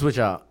be honest with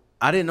y'all.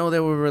 I didn't know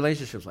there were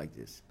relationships like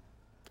this.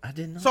 I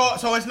didn't know.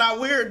 So it's not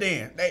weird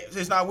then.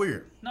 It's not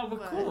weird. No, we're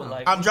cool.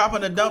 Like I'm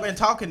dropping a dump and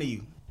talking to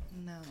you.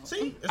 No.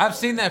 See, I've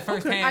seen that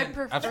firsthand. I I've seen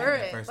prefer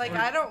that it. firsthand. Like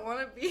I don't want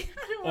to be.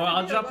 Or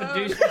I'll drop a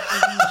deuce when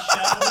she's in the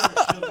shower.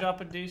 Or she'll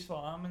drop a deuce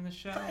while I'm in the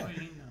shower.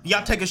 You know.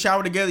 y'all take a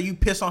shower together. You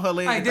piss on her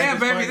leg. Like, and think damn,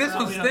 it's baby, funny? this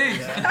one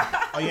stinks.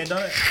 Oh, you ain't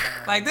done it.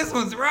 Like, this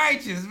one's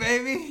righteous,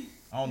 baby.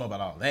 I don't know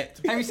about all that.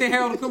 Have you seen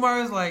Harold and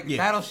Kumar's like Yeah.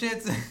 battle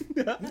shits?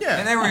 Yeah,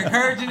 And they were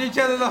encouraging each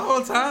other the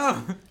whole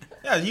time.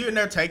 yeah. You in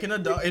there taking a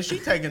dump? Is she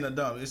taking a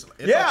dump? It's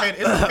Yeah. okay.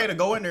 It's okay to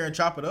go in there and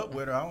chop it up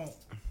with her. I don't.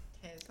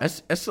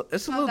 It's a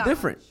little that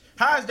different.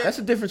 How is that? That's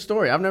a different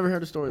story. I've never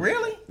heard a story. like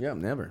Really? that. Yeah,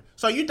 never.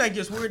 So you think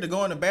it's weird to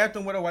go in the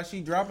bathroom with her while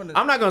she dropping the?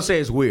 I'm not gonna say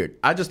it's weird.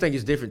 I just think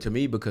it's different to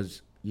me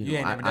because You you know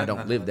ain't never I done don't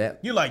nothing live like that.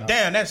 You like,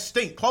 damn, that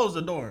stink. Close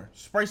the door.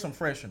 Spray some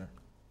freshener.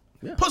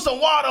 Yeah. Put some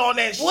water on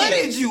that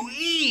shit. you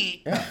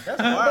eat? Yeah. That's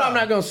But I'm wild.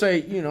 not gonna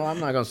say I'm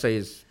not gonna say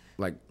it's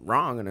like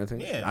wrong or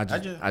anything. Yeah,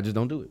 I just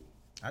don't do it.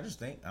 I just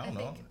think I I don't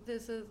know. think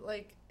this is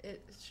like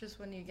it's just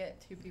when you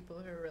get two people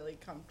who are really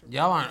comfortable.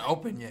 Y'all aren't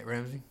open yet,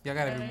 Ramsey. Y'all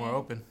gotta be more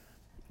open.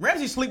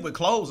 Ramsey sleep with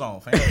clothes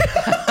on, fam.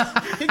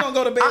 He gonna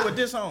go to bed with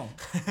this on.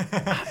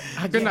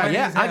 I Good night.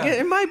 Yeah, I get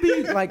it might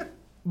be like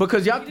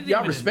because y'all didn't y'all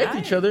even respect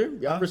deny each it. other.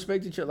 Y'all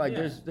respect each other. Like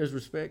Yeah. there's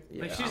respect.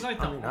 Yeah, Like she's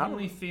like I the mean, I don't-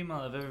 only female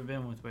I've ever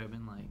been with where I've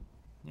been like,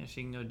 yeah,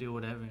 she can go do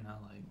whatever, and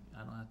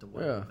I don't have to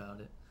worry Yeah.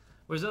 about it.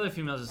 Whereas other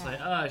females, it's like,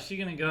 oh, is she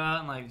gonna go out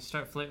and like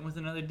start flirting with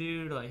another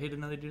dude or like hit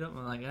another dude up?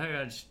 I'm like,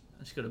 I just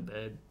go to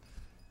bed.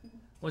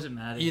 Wasn't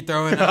mad at You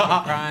throwing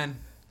up, crying.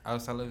 Oh,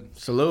 salute.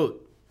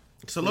 Salute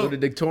to Salute.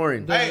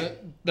 Dictorian. Hey,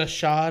 The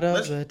shot of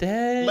Let's- the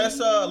day.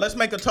 let's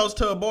make a toast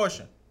to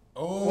abortion.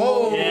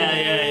 Oh,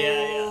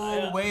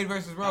 Yeah. Wade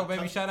versus Roe,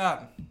 baby, shout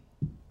out.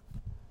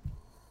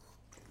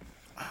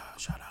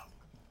 Shout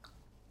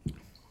out.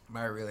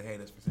 Might really hate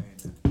us for saying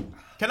that.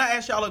 Can I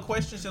ask y'all a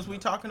question since we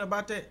talking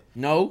about that?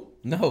 No.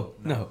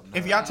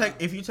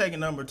 If you take a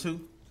number 2,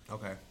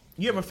 Okay.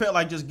 you ever felt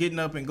like just getting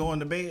up and going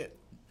to bed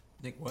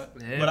Nick, what?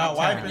 Yeah. without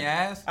Tapping wiping? your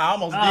ass? I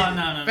almost Oh did.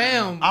 no.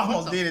 Bam. I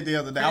almost did it the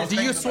other day. I was Do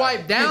you thinking about swipe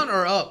it. down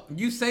or up?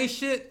 You say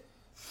shit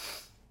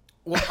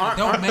Well,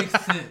 don't make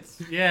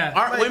sense. Yeah.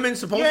 aren't Like, women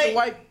supposed you to ain't-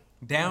 wipe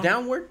Down?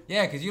 downward?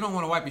 Yeah, because you don't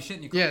want to wipe your shit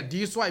in your Yeah. Do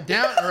you swipe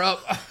down or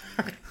up?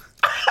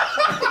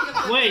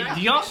 Wait,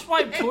 do y'all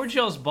swipe towards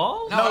y'all's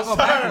balls? No, I go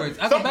backwards.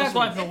 I go You backwards.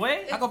 swipe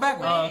away? I go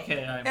backwards. Oh,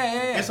 okay. All right.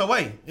 Yeah. It's a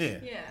way. Yeah.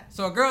 Yeah.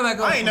 So a girl that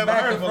goes I ain't from never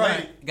back heard to of a front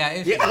lady. got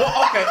issues. Yeah.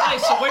 Well, okay. Hey,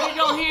 so where did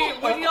y'all hear?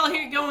 Where did y'all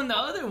hear going the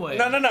other way?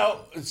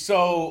 No.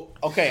 So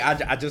okay,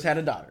 I just had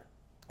a daughter.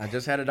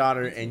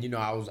 And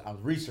I was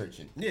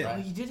researching. Yeah. Oh,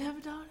 right? you did have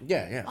a daughter?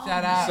 Yeah.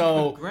 Shout out.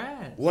 So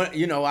Congrats. what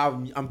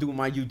I'm doing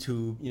my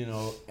YouTube,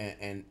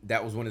 and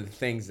that was one of the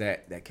things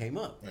that came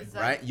up, It's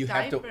right? like You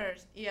have to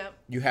diapers.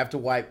 Yep.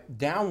 wipe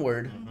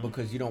downward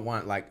because you don't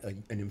want like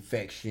an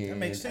infection. That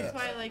makes sense. That's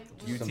why like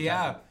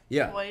UTI.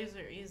 Yeah. boys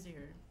are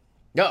easier.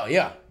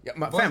 Yeah.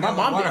 My Boys got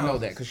mom water didn't know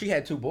hoses. that because she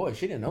had 2 boys.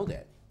 She didn't know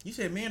that. You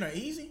said men are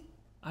easy?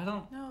 I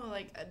don't. No,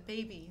 like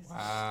babies.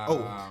 Wow. Oh,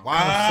 Son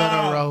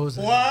wow. of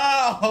Roses.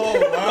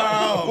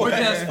 Wow. We're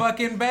just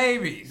fucking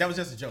babies. That was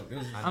just a joke. It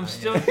was, I'm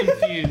still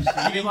confused.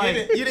 you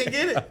didn't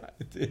get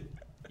it?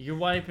 You're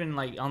wiping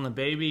like on the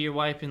baby. You're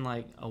wiping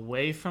like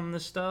away from the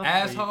stuff. or you-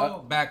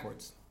 Asshole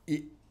backwards.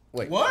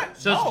 Wait. What?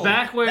 So it's No.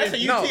 backwards. That's a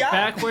UTI.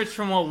 Backwards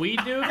from what we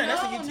do.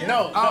 That's a UTI.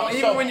 No. Oh,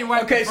 even when you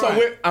wipe Okay, the so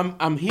front.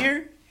 I'm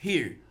here,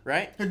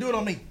 right? Here, do it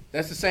on me.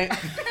 That's the same.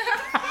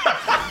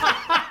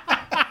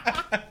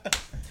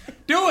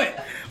 Do it.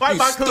 Wipe You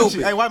my stupid.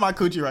 coochie. Hey, wipe my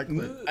coochie right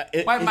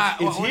quick. Wipe my.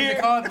 It's What is here, it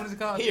called? What is it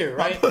called? here,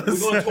 right? We're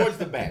going towards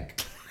the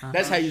back.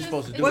 That's how you're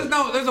supposed to do What's, it.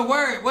 no, there's a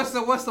word. What's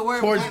the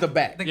word? Towards the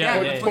back. The Yeah,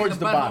 gap yeah, between towards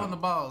the the butthole bottom. and the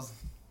balls.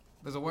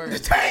 There's a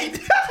word. Taint.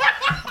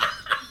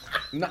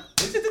 No,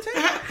 is it the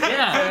taint?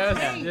 Yeah.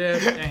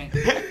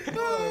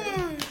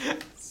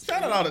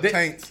 Shout out all the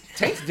taints.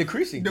 Taint's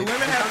decreasing. Do women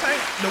have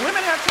taints? Do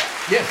women have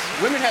taints? Yes,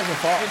 women has a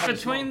fall. It's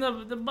between the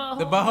butthole.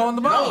 The butthole and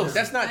the No, balls.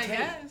 that's not I taint.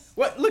 guess.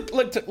 What?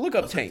 Look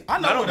up taint. I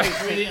know what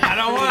taint. I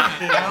don't want.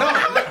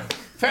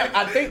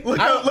 I think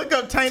Look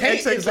up taint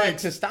taint is like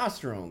XXX.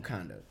 testosterone,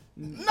 kind of.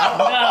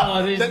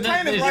 No, there's The no,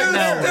 taint is there's right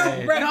no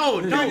there. way.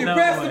 No, You no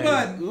press way. the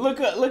button. Look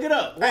it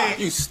up.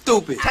 Hey, You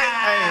stupid.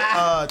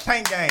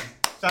 Tank gang.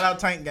 Shout out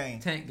Tank gang.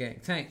 Tank gang.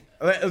 Tank.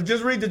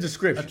 Just read the A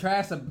description.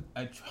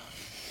 Okay.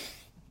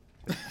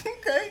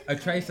 a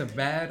trace of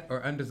bad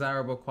or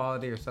undesirable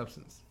quality or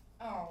substance.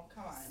 Oh,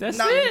 come on. That's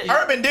No, it.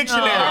 Urban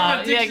Dictionary.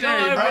 Yeah, go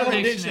Urban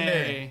Urban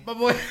Dictionary. But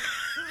boy,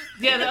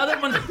 Yeah, the other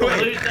one's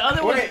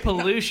one's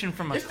pollution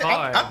from a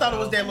car. I thought it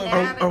was that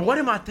little. Or what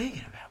am I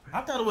thinking about, bro?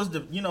 I thought it was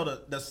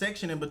the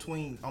section in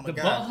between on the,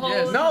 The guy. butthole.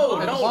 Yes. No,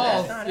 it's no,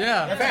 balls. that's not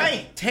Yeah.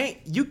 Taint. Taint,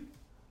 you.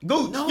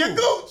 Gooch. No. You're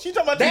Gooch. You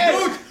talking about That's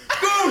the Gooch?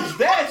 Gooch.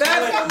 That's the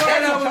word what I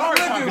y'all was are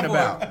looking talking for.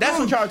 about. That's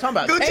what y'all are talking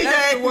about. Gucci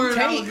Taint, gang.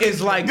 taint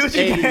is like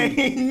Gucci a,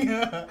 gang.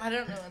 I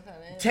don't know what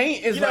that is.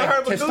 taint is You never like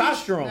heard of a Gucci?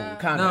 testosterone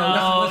kind of.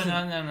 No,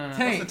 listen. no.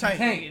 Tank, What's a tank?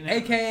 Tank,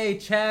 aka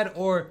Chad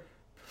or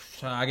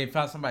I gave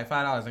somebody $5.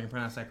 I can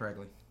pronounce that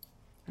correctly.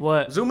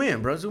 What? Zoom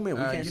in, bro. Zoom in.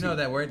 We can't You see know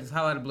that word? It's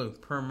highlighted blue.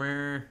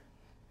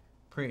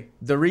 Pre.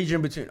 the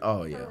region between.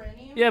 Oh yeah.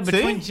 Perineum? Yeah,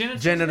 between See?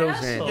 Genitals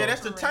and and- asshole. Yeah,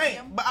 that's the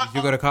taint. But Did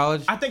you go to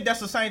college? I think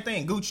that's the same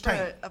thing. Gooch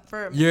taint.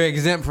 Affirm. You're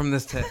exempt from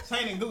this test.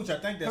 Taint and Gooch. I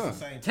think that's the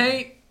same.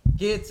 Taint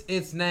gets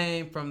its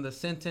name from the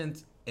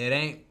sentence, "It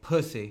ain't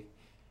pussy,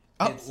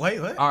 Oh, it's wait,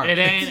 what? arse." It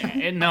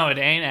ain't. No, it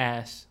ain't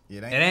ass.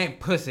 It It ain't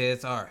pussy,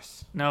 it's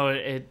arse. No,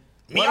 it.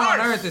 Me What on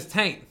arse. earth is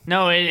taint?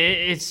 No,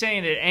 it's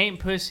saying it ain't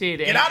pussy. It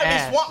Get ain't out of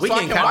ass. this swamp We so I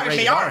can can wipe copyright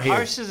me it out arse. here.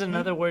 Arse is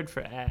another word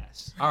for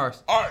ass.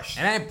 Arse. Arse.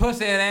 It ain't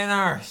pussy, it ain't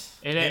arse.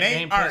 It ain't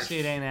ain't arse. pussy.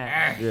 It ain't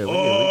ass. Yeah, we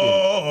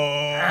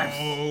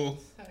Oh.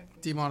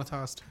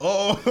 demonetized.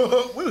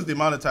 Oh. We was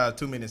demonetized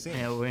 2 minutes in.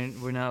 Yeah,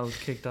 we're now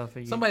kicked off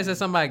of you. Somebody said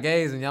something about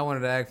gays and y'all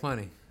wanted to act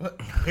funny. What?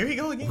 Here he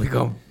go again. we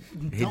go.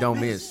 He don't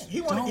miss.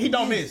 He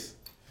don't miss.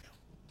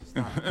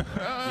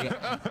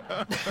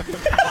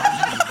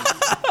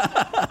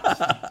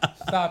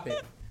 Stop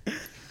it.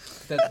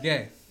 That's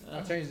gay.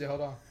 I changed it.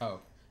 Hold on. Oh.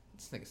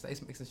 This nigga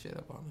stays mixing shit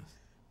up on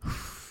us.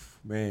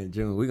 Man,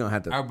 June, we're gonna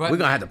have Our to. button- We're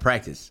gonna have to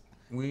practice.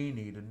 We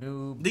need a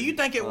new. Do you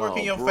think it work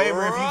in your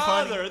favor if you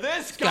funny?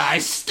 This guy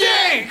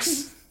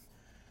stinks!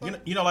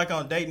 You know, like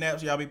on dating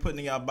apps, y'all be putting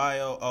in your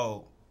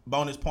bio,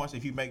 bonus points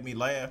if you make me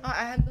laugh. Oh,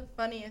 I had the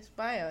funniest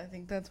bio. I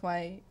think that's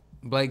why.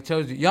 Blake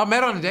chose you. Y'all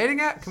met on a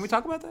dating app? Can we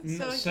talk about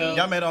that? So-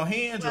 Y'all met on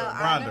Hinge Well, or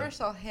I never Grindr?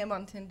 saw him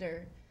on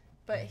Tinder,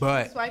 but he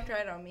But- swiped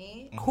right on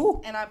me,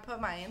 Cool. and I put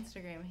my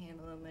Instagram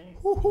handle in there,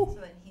 so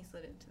then he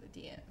slid into the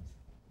DMs.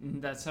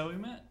 That's how we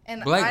met.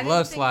 And Blake I didn't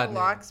loves think sliding the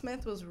in.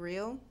 locksmith was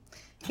real.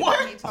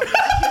 What? He told me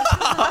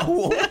that he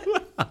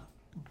was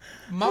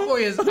My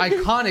boy is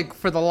iconic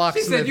for the She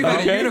locksmith. said you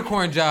got bro. a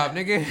unicorn job,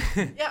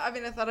 nigga. Yeah, I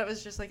mean, I thought it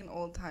was just like an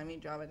old timey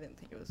job. I didn't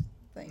think it was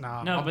a thing.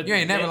 Nah. No, but You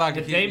ain't never locked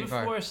the a key day in your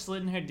car. before I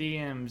slid in her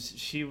DMs,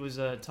 she was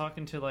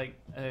talking to like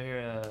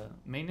her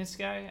maintenance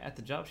guy at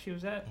the job she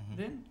was at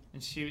then,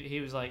 and he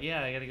was like,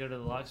 "Yeah, I got to go to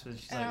the locksmith."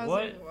 She's And I like,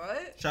 was "What?" like,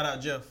 what? Shout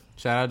out Jeff.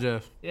 Shout out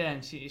Jeff. Yeah,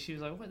 and she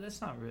was like, "What?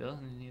 That's not real."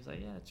 And he was like,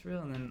 "Yeah, it's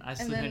real." And then I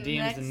slid then her the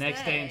DMs the next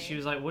next day, and day- she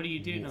was like, "What do you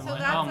do?" And I'm So like,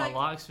 that's "Oh, I'm like a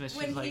locksmith."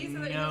 when She's like, he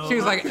said that he "No." was She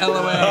was like,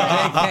 LOL,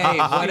 Yeah. JK, She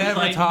was whatever,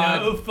 like,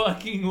 Todd. "No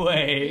fucking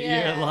way, you're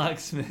Yeah. a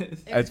locksmith."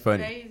 It's That's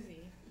funny. Crazy.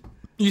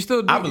 You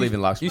still do, I believe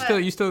in locksmith.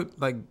 You still,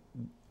 like,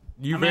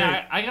 you I mean,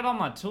 very... I got all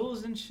my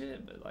tools and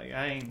shit, but like,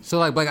 I ain't. So,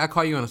 like, I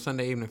call you on a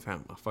Sunday evening,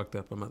 fam. I fucked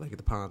up. I'm at, like, at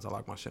the ponds. I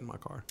lock my shit in my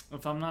car.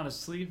 If I'm not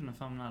asleep and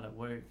if I'm not at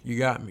work, You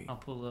got me. I'll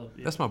pull up.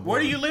 Yeah. That's my boy.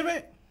 Where do you live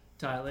at?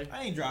 Tyler.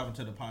 I ain't driving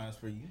to the Pines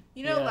for you.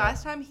 You know, Yeah.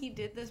 last time he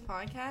did this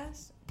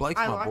podcast, Blake's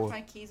I my locked boy.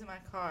 my keys in my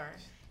car,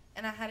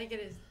 and I had to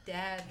get his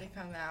dad to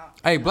come out.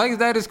 Hey, Blake's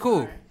dad is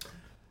cool.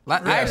 I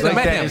actually Like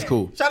met that him. is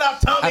cool. Shout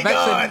out Tommy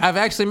Gunn. I've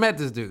actually met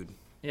this dude.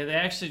 Yeah, they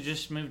actually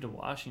just moved to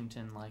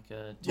Washington, like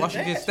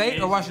Washington dad? State or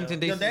Years Washington,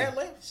 ago. Your D.C.? dad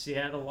left?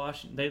 Seattle,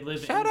 Washington. They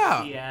live Shout in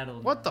out.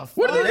 Seattle. What now. the fuck?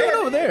 What are they doing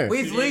over there?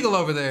 Weed's legal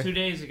over there. 2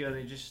 days ago,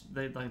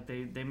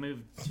 they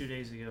moved 2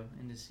 days ago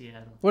into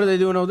Seattle. What are they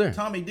doing over there?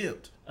 Tommy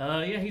dipped.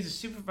 Yeah, he's a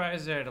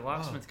supervisor at a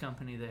locksmith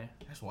company there.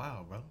 That's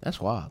wild, bro.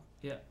 That's wild.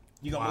 Yeah.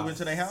 You gonna move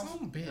into their house?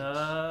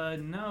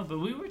 No, but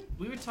we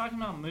were talking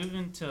about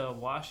moving to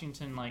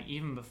Washington like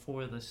even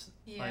before this.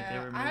 Yeah, like they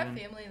were moving. I have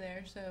family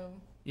there, so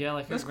Yeah,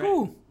 like her That's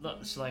cool.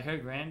 Look, so like her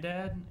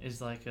granddad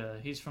is like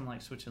he's from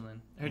like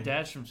Switzerland. Her Mm-hmm.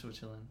 dad's from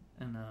Switzerland,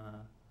 and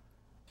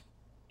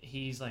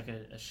he's like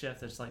a chef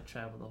that's like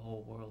traveled the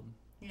whole world.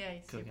 yeah,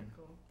 he's Cooking. super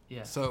cool.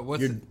 Yeah. So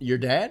what's Your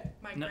dad?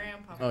 My No.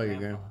 grandpa. Oh, your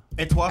grandpa.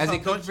 Et toi, has he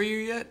Deutsch? cooked for you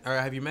yet, or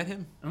have you met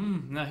him?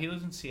 No, he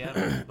lives in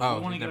Seattle. Oh,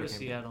 we want he to go never to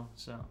came Seattle,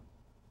 so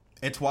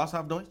Et toi,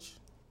 auf Deutsch?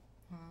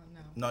 No.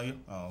 No, you?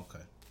 Oh,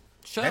 okay.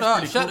 Shut That's up!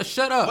 pretty Shut cool.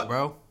 shut up, What?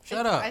 bro! Shut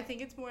It's- up! I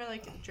think it's more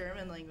like a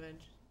German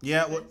language.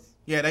 Yeah, well,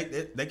 yeah,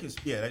 they can,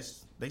 yeah,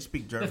 they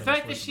speak German. the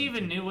fact in that she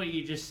even Switzerland, knew what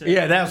you just said.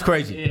 Yeah, that was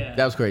crazy. Yeah.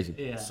 That was crazy.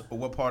 Yeah. too. So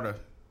what part of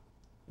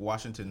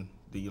Washington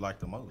do you like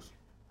the most?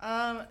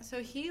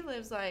 So he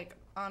lives like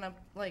on a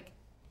like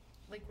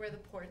where the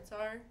ports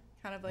are,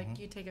 kind of like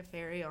Mm-hmm. you take a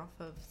ferry off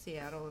of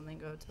Seattle and then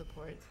go to the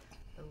ports.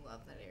 I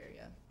love that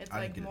area. It's I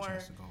like didn't get a more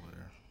chance to go over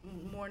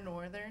there. more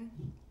northern,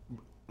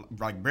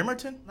 Like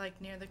Bremerton? like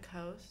near the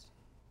coast.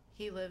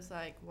 He lives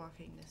like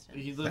walking distance.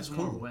 He lives That's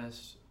more cool.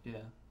 west. Yeah.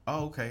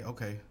 Oh, okay,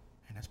 okay.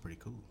 Man, that's pretty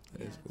cool.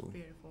 Yeah, is cool. It's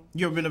beautiful.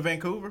 You ever been to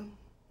Vancouver?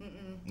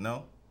 Mm-mm.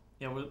 No.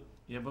 Yeah,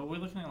 but we're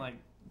looking at like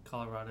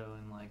Colorado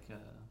and like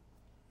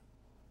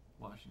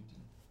Washington.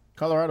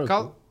 Colorado.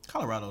 Col-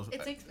 Colorado's.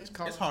 It's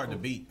expensive. It's hard to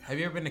beat. Have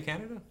you ever been to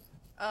Canada?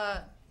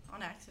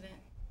 On accident.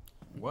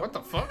 What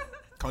the fuck?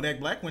 Kodak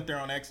Black went there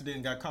on accident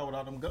and got caught with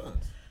all them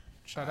guns.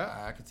 Shut up.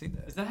 I could see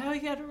that. Is that how he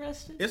got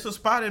arrested? It's a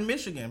spot in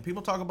Michigan.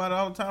 People talk about it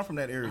all the time from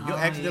that area. You'll Oh,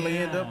 accidentally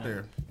end yeah. up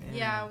there.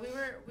 Yeah, we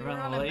were Around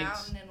on the a lakes.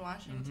 mountain in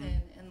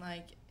Washington, and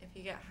like if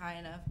you get high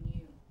enough and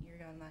you're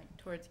going like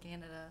towards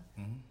Canada,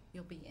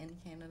 you'll be in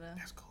Canada.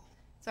 That's cool.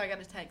 So I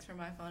got a text from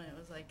my phone. And it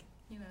was like,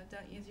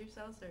 don't use your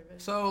cell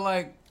service. So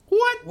like,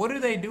 What? what do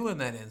they do in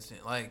that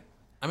instant? Like,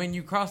 I mean,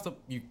 you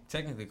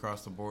technically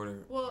crossed the border.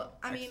 Well,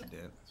 I mean,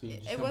 accident.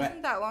 it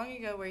wasn't that long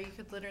ago where you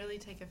could literally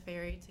take a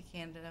ferry to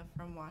Canada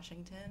from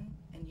Washington,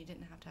 and you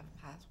didn't have to have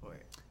a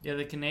passport. Yeah,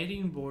 the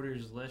Canadian border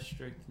is less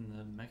strict than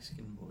the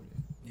Mexican border,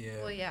 Yeah.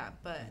 Well, yeah,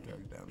 but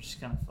which is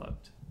kind of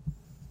fucked.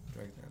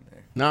 Drag down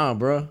there. Nah,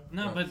 bro.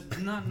 No, but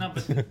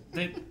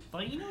they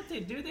like, you know what they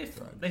do?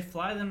 They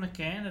fly them to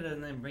Canada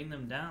and then bring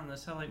them down.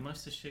 That's how like most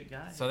of the shit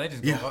got. So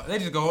Yeah. they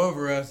just go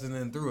over us and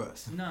then through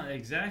us. No,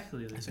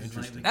 exactly. That's This is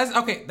interesting. That's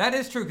okay. That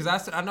is true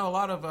because I know a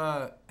lot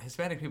of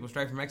Hispanic people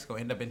straight from Mexico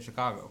end up in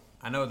Chicago.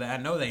 I know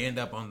they end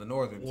up on the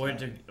northern or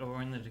side.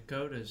 or in the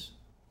Dakotas.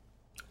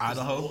 'Cause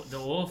Idaho. The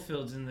oil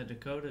fields in the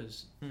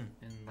Dakotas, and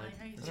I like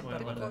heard you that's said why a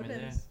lot of them are there.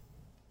 Dakotas.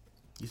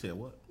 You said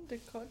what?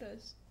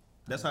 Dakotas.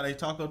 That's how they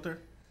talk up there?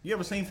 You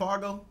ever seen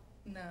Fargo?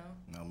 No.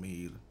 No, me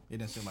either. It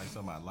didn't seem like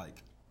something I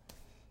like.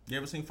 You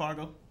ever seen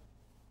Fargo?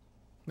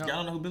 No. Y'all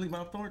don't know who Billy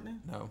Bob Thornton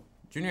is? No,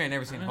 Junior ain't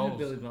never I seen know who Holes.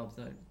 Billy Bob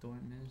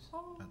Thornton is.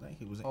 Oh, I think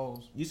he was in.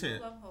 Holes. You I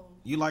said love holes.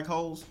 you like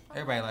holes?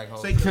 Everybody like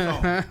Holes. Sing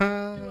the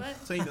song. Do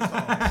what? Sing the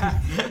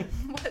song.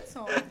 What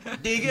song?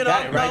 Dig it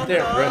Got up, it right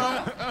there,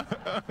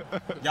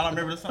 bro. Y'all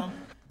remember the song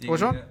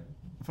Which one?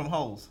 from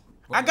Holes?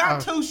 I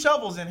got 2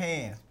 shovels in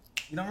hand.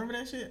 You don't remember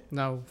that shit?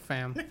 No,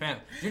 fam. Fam,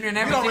 Junior You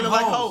never don't seen really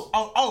like Holes.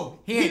 Holes. Oh,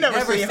 He ain't never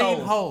never seen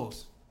Holes.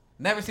 Holes.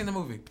 Never seen the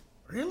movie.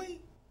 Really?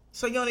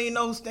 So you don't even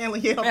know who Stanley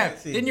Hill Fam,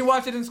 is? didn't you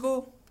watch it in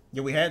school?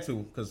 Yeah, we had to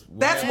because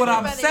That's what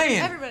I'm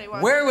saying. Everybody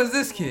watched Where it. was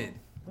this kid?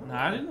 No,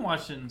 I didn't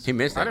watch it. He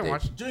missed I that. didn't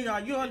watch it. Junior. Are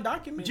you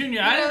undocumented?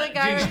 Junior, You know the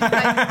guy who's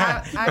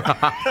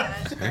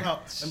like, Let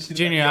me see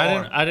Junior,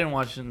 the I didn't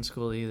watch it in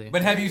school either.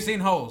 But have you seen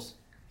Holes?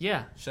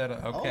 yeah, Shut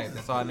up. Okay, Oh.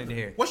 that's all I need to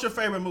hear. What's your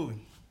favorite movie?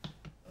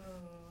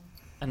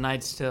 A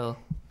Knight's Tale.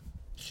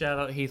 Shout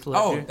out Heath Oh,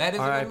 Ledger. that is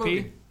a good R.I.P.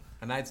 movie.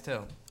 A Knight's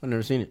Tale. I've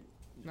never seen it.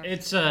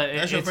 It's your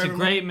it's a favorite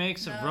great movie?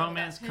 mix of No,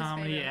 romance, that's his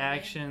comedy, favorite movie.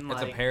 action.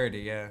 It's Like a parody,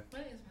 yeah.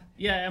 What is my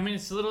yeah, I mean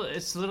it's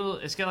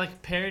got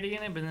like parody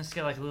in it, but then it's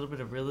got like a little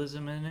bit of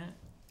realism in it.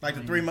 Like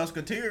the Three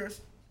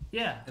Musketeers?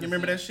 Yeah, You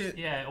remember that shit?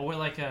 yeah, or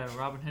like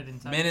Robin Hood and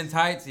Tights. Men in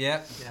Tights,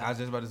 yep. Yeah. I was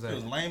just about to It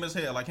was say. lame as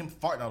hell. Like him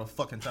farting all the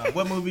fucking time.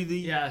 What movie do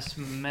you? Yeah, I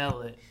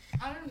smell it.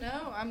 I don't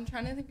know. I'm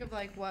trying to think of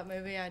like what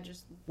movie I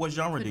just What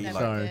genre could do you never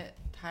like? Sorry. get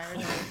tired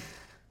of.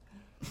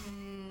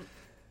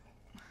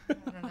 I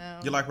don't know.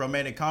 You like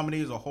romantic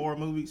comedies or horror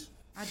movies?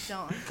 I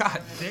don't.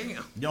 God damn. You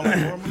don't like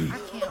horror movies?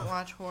 I can't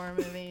watch horror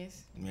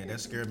movies. Yeah,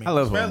 that scared me. I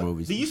love Smell horror it.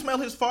 movies. Do you smell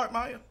his fart,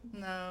 Maya?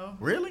 No.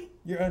 Really?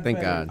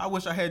 Thank God. I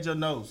wish I had your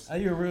nose. Are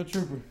you a real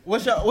trooper?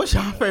 What's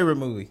your favorite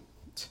movie?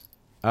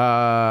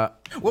 What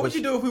would What's-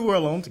 you do if we were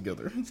alone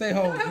together? Say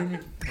Holes,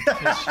 Junior.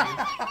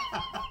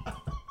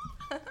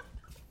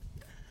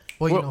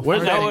 Well, Where-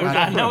 where's that? Where's I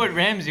that know from? what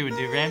Ramsey would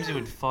do. Ramsey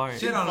would fart.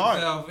 Shit on Fart.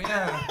 himself,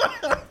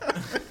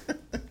 yeah.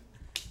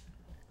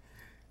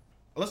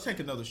 Let's take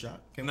another shot.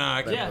 Can we- Nah,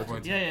 I can't. Yeah,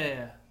 afford to.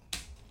 yeah.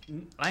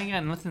 I ain't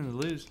got nothing to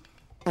lose.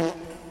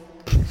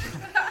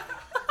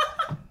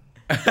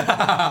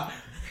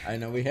 I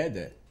know we had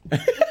that.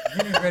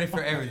 Junior's ready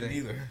for everything.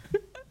 Either.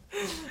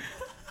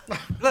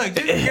 Look,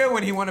 Junior's good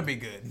when he want to be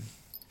good.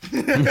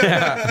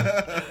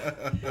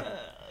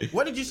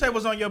 What did you say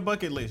was on your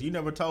bucket list? You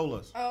never told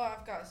us. Oh,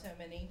 I've got so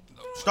many.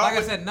 Start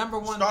Like with, I said, number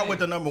one. start thing. with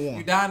the number one.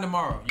 You dying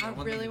tomorrow. You I got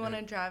one thing really do. want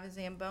to drive a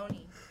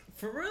Zamboni.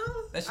 For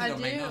real? That shit I don't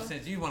make no do.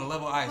 sense. You want to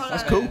level ice. Hold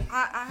That's on. cool.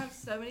 I have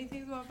so many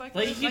things on my bucket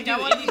Like, list. you Like, can I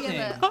do want to be in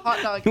anything. the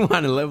hot dog. You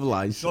want to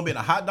levelize? It's gonna be in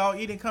a hot dog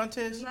eating Doesn't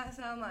contest. that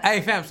sound like?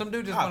 Hey, fam, some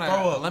dude just I'll won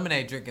throw a up.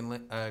 lemonade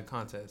drinking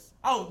contest.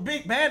 Oh,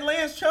 big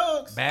Badlands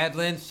chugs.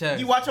 Badlands Chuck.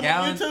 You watch him on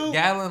gallon, YouTube?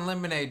 Gallon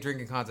lemonade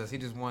drinking contest. He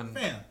just won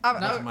Man, I'm- a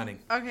bunch oh, of money.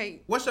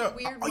 Okay. what's your?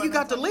 Weird Oh, one you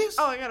got the that's on- list?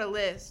 Oh, I got a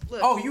list.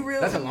 Look. Oh, you really?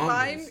 That's a long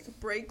Combine list.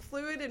 brake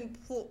fluid and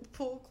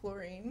pool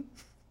chlorine.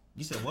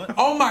 You said what?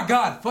 Oh my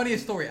God!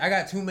 Funniest story. I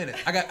got 2 minutes.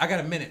 I got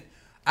a minute.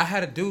 I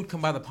had a dude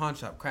come by the pawn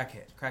shop.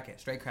 Crackhead,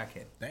 straight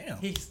crackhead. Damn.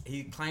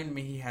 He claimed to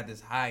me he had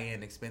this high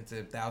end,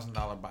 expensive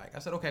 $1,000 bike. I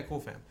said, okay, cool,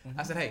 fam.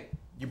 I said, hey,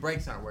 your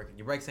brakes aren't working.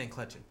 Your brakes ain't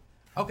clutching.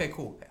 Okay,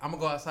 cool. I'm gonna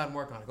go outside and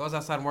work on it. Goes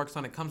outside and works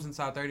on it. Comes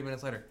inside 30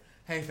 minutes later.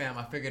 Hey, fam,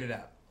 I figured it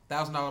out.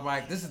 $1,000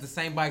 bike. This is the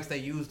same bikes they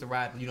use to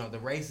ride, the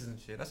races and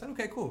shit. I said,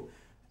 okay, cool.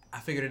 I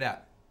figured it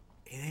out.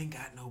 It ain't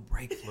got no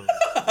brake fluid.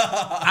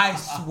 I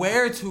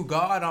swear to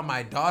God on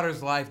my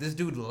daughter's life, this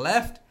dude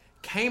left,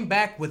 came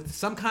back with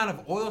some kind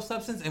of oil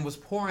substance and was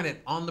pouring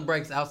it on the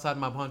brakes outside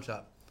my pawn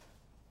shop.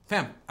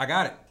 Fam, I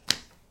got it.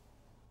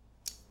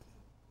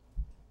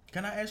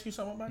 Can I ask you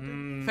something about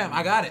that? Fam,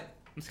 I got it.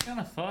 It's kind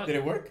of fucked. Did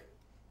it work?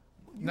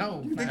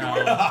 No.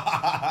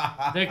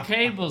 No. They're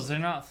cables. They're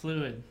not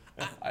fluid.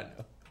 I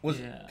know. Was,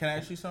 Yeah. Can I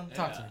ask you something?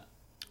 Talk to me.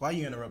 Why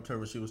you interrupt her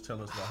when she was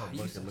telling us about her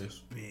bucket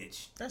list?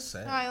 Bitch. That's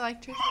sad. No, I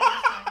liked her.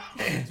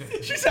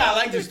 She said, "I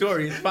like the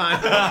story. It's fine."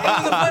 It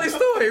was a funny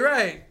story,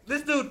 right?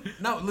 This dude,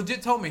 no,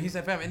 legit told me. He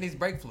said, "Fam, it needs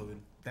brake fluid."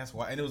 That's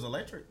why, and it was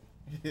electric.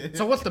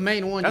 So what's the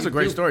main one? That's you a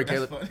great do? story,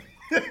 That's Caleb.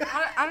 funny.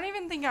 I don't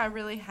even think I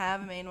really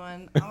have a main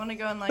one. I want to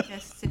go in like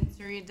a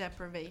sensory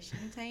deprivation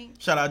tank.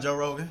 Shout out Joe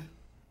Rogan.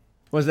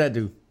 What's that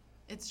do?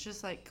 It's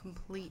just like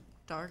complete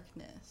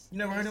darkness. You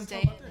never heard him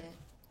stay talk about in that?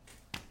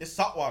 it. It's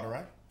salt water,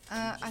 right?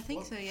 I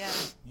think so. Yeah.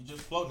 You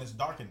just floating. It's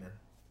dark in there.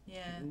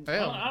 Yeah.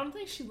 Hell. I don't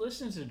think she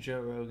listens to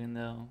Joe Rogan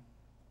though.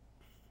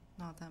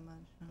 Not that much.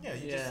 No. Yeah,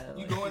 you Yeah,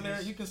 you go in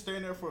there. You can stay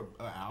in there for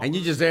an hour. And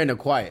you just there in the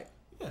quiet.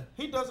 Yeah,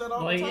 he does that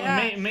all Like the time.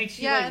 Yeah. it makes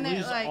you Yeah, like and it,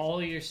 lose like-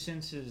 all your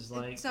senses.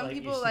 Like Some like,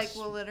 people your like sens-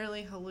 will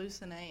literally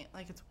hallucinate.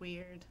 Like it's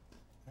weird.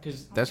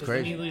 Cause, That's 'cause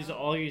crazy. Then you lose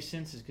all your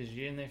senses because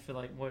you're in there for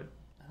like what?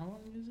 How long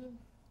is it?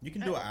 You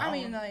can do an hour. I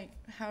mean, like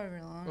however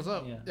long. What's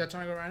up? Yeah. Y'all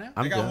trying to go right now?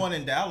 I I'm got down. one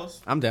in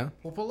Dallas. I'm down.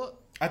 We'll pull up.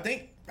 I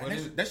think What that,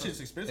 is it? that shit's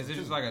expensive. Is it too.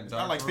 just like a It's not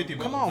dark like room? 50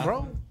 bucks. Come on,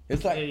 bro.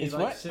 It's like Yeah, you it's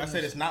like what? sit I in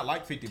said a it's not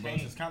like 50 bucks.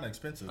 tank. It's kind of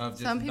expensive. Of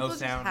just Some no people just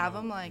sound, have no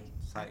them like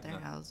sight, at their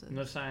nothing. houses.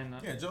 No sign. No.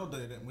 Yeah, Joe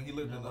did it when he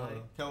lived in No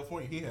light.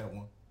 California. He had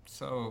one.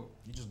 So,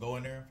 You just go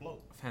in there and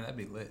float. fam, that'd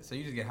be lit. So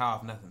you just get high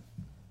off nothing.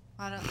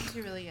 I don't think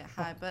you really get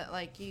high, but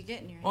like you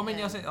get in your Well, I mean,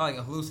 head. y'all say like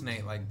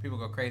hallucinate, like people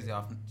go crazy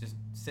off just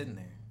sitting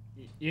there.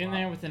 You're in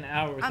there with an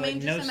hour with I mean,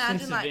 like just no imagine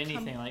sense of like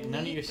anything. Like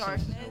none of your complete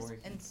senses are darkness working.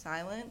 and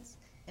silence,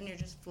 and you're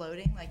just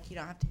floating. Like you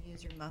don't have to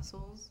use your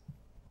muscles.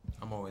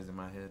 I'm always in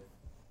my head.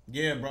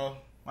 Yeah, bro.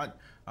 I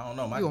don't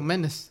know. You a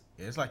menace.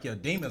 It's like your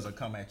demons will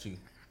come at you.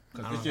 I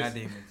Cause don't it's got just,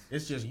 demons.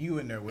 it's just you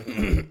in there with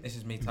them. It's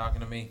just me talking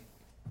to me.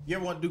 You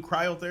ever want to do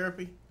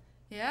cryotherapy?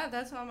 Yeah,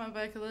 that's on my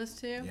bucket list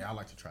too. Yeah, I'd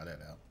like to try that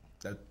out.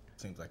 That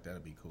seems like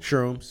that'd be cool.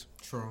 Shrooms.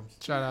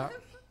 Shrooms. Shout out.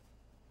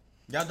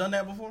 Y'all done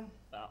that before?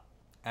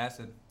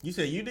 Acid. You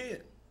said you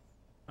did.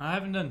 I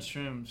haven't done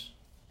shrooms.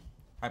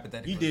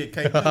 Hypothetically. You did,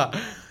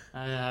 Caitlin.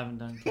 I haven't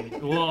done cake.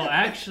 Well,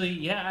 actually,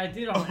 yeah, I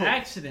did on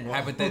accident.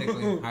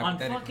 Hypothetically. On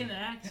Hypothetically. fucking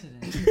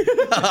accident.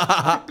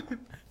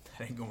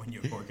 That ain't going in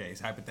your court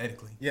case.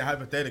 Hypothetically. Yeah,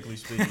 hypothetically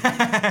speaking.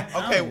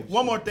 Okay,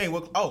 one more thing.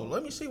 Well,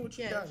 let me see what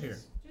you Yeah, got here.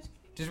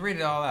 Just read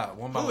it all out.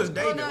 One by Who one. is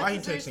David? no, Why he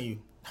 'cause there's- texting you?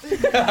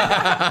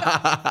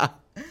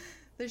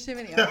 There's too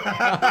many.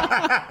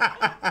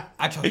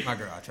 I trust my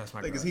girl. I trust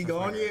my girl. Like, is I he trust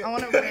my gone girl. yet? I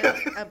want to rent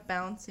a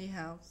bouncy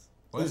house.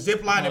 What?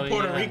 Zip line Oh, in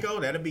Puerto yeah. Rico?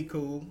 That'd be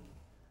cool.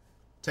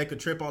 Take a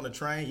trip on the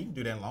train. You can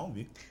do that in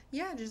Longview.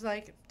 Yeah, just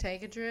like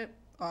take a trip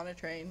on a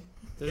train.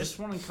 There's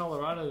one in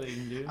Colorado that you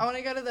can do. I want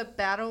to go to the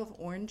Battle of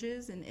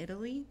Oranges in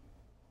Italy.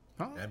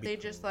 That'd be They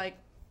cool. just like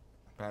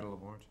Battle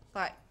of Oranges.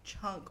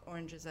 chunk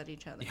oranges at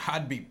each other. Yeah,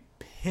 I'd be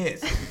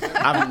pissed.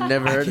 I've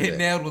never I heard of get that.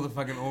 nailed with a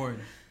fucking orange.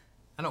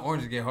 I know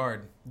oranges get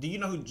hard. Do you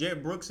know who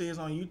Jed Brooks is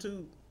on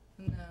YouTube?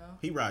 No.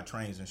 He ride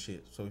trains and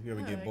shit. So if you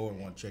ever Oh, get bored and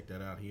okay. want to check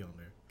that out, he on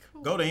there.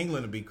 Cool. Go to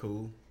England to be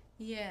cool.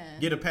 Yeah.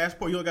 Get a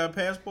passport. You don't got a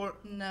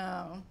passport?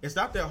 No. It's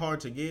not that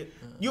hard to get.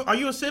 Are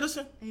you a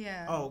citizen?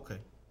 Yeah. Oh, okay.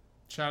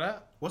 Shout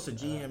out. What's a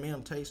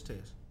GMM taste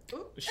test?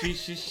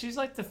 She's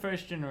like the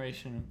first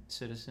generation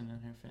citizen in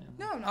her family.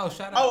 No, no. Oh,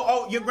 shout out.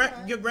 Oh,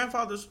 your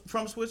grandfather's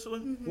from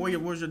Switzerland?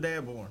 Where's your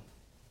dad born?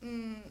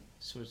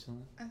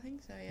 Switzerland. I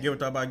think so. Yeah. You ever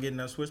thought about getting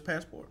a Swiss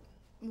passport?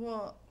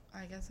 Well,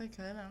 I guess I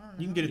could. I don't know.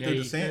 You can get it Yeah, through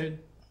you descent. could.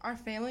 Our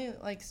family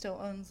still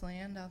owns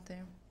land out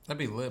there. That'd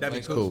be lit. That'd be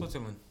Let's go cool. to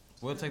Switzerland.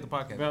 We'll take the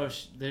podcast. Bro,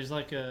 there's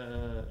like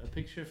a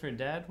picture of her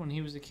dad when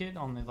he was a kid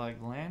on the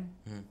like land.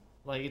 Mhm.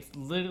 Like it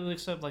literally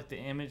looks up like the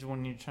image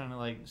when you're trying to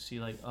like see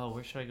like, oh,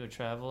 where should I go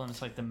travel? And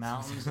it's like the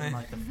mountains and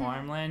like the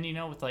farmland, you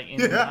know, with like in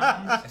the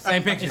mountains.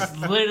 Same picture. It's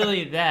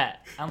literally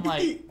that. I'm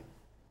like,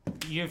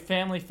 your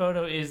family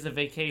photo is the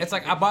vacation. It's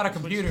like I bought a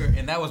computer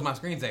and that was my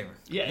screensaver.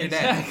 Yeah, Your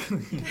dad.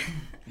 exactly.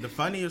 The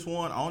funniest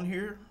one on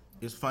here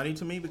is funny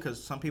to me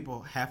because some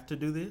people have to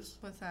do this.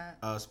 What's that?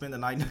 Spend the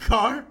night in the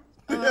car.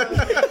 You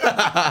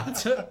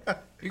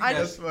I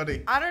That's guys,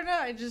 funny. I don't know.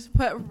 I just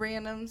put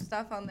random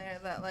stuff on there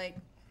that like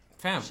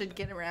fam. should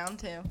get around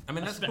to. I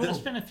mean, I that's spent, I cool.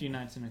 spent a few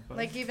nights in a car.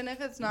 Like even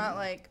if it's not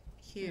like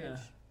huge. Yeah.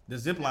 The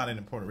zip line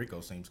in Puerto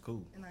Rico seems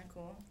cool. Isn't that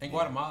cool? In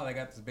Guatemala, they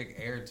got this big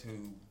air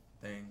tube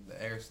thing,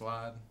 the air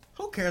slide.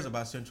 Who cares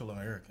about Central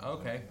America?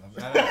 Okay.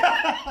 Shout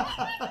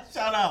out.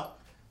 Shout out.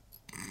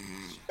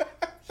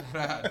 Shout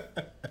out.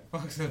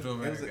 Fuck Central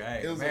America.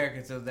 Hey, it was a-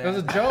 Americans still there. It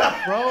was a joke,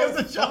 bro. It was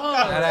a joke.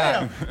 Shout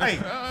out. Hey,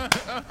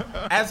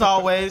 as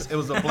always, it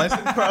was a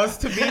blessing for us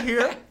to be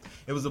here.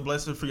 It was a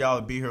blessing for y'all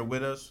to be here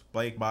with us.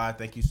 Blake, bye.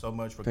 Thank you so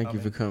much for Thank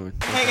coming. you for coming.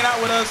 Hanging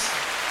out with us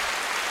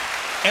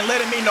and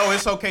letting me know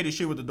it's okay to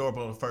shoot with the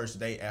doorbell on the first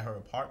date at her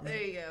apartment.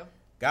 There you go.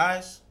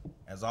 Guys,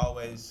 as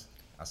always,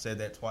 I said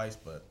that twice,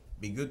 but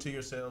be good to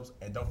yourselves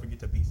and don't forget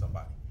to be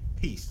somebody.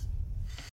 Peace.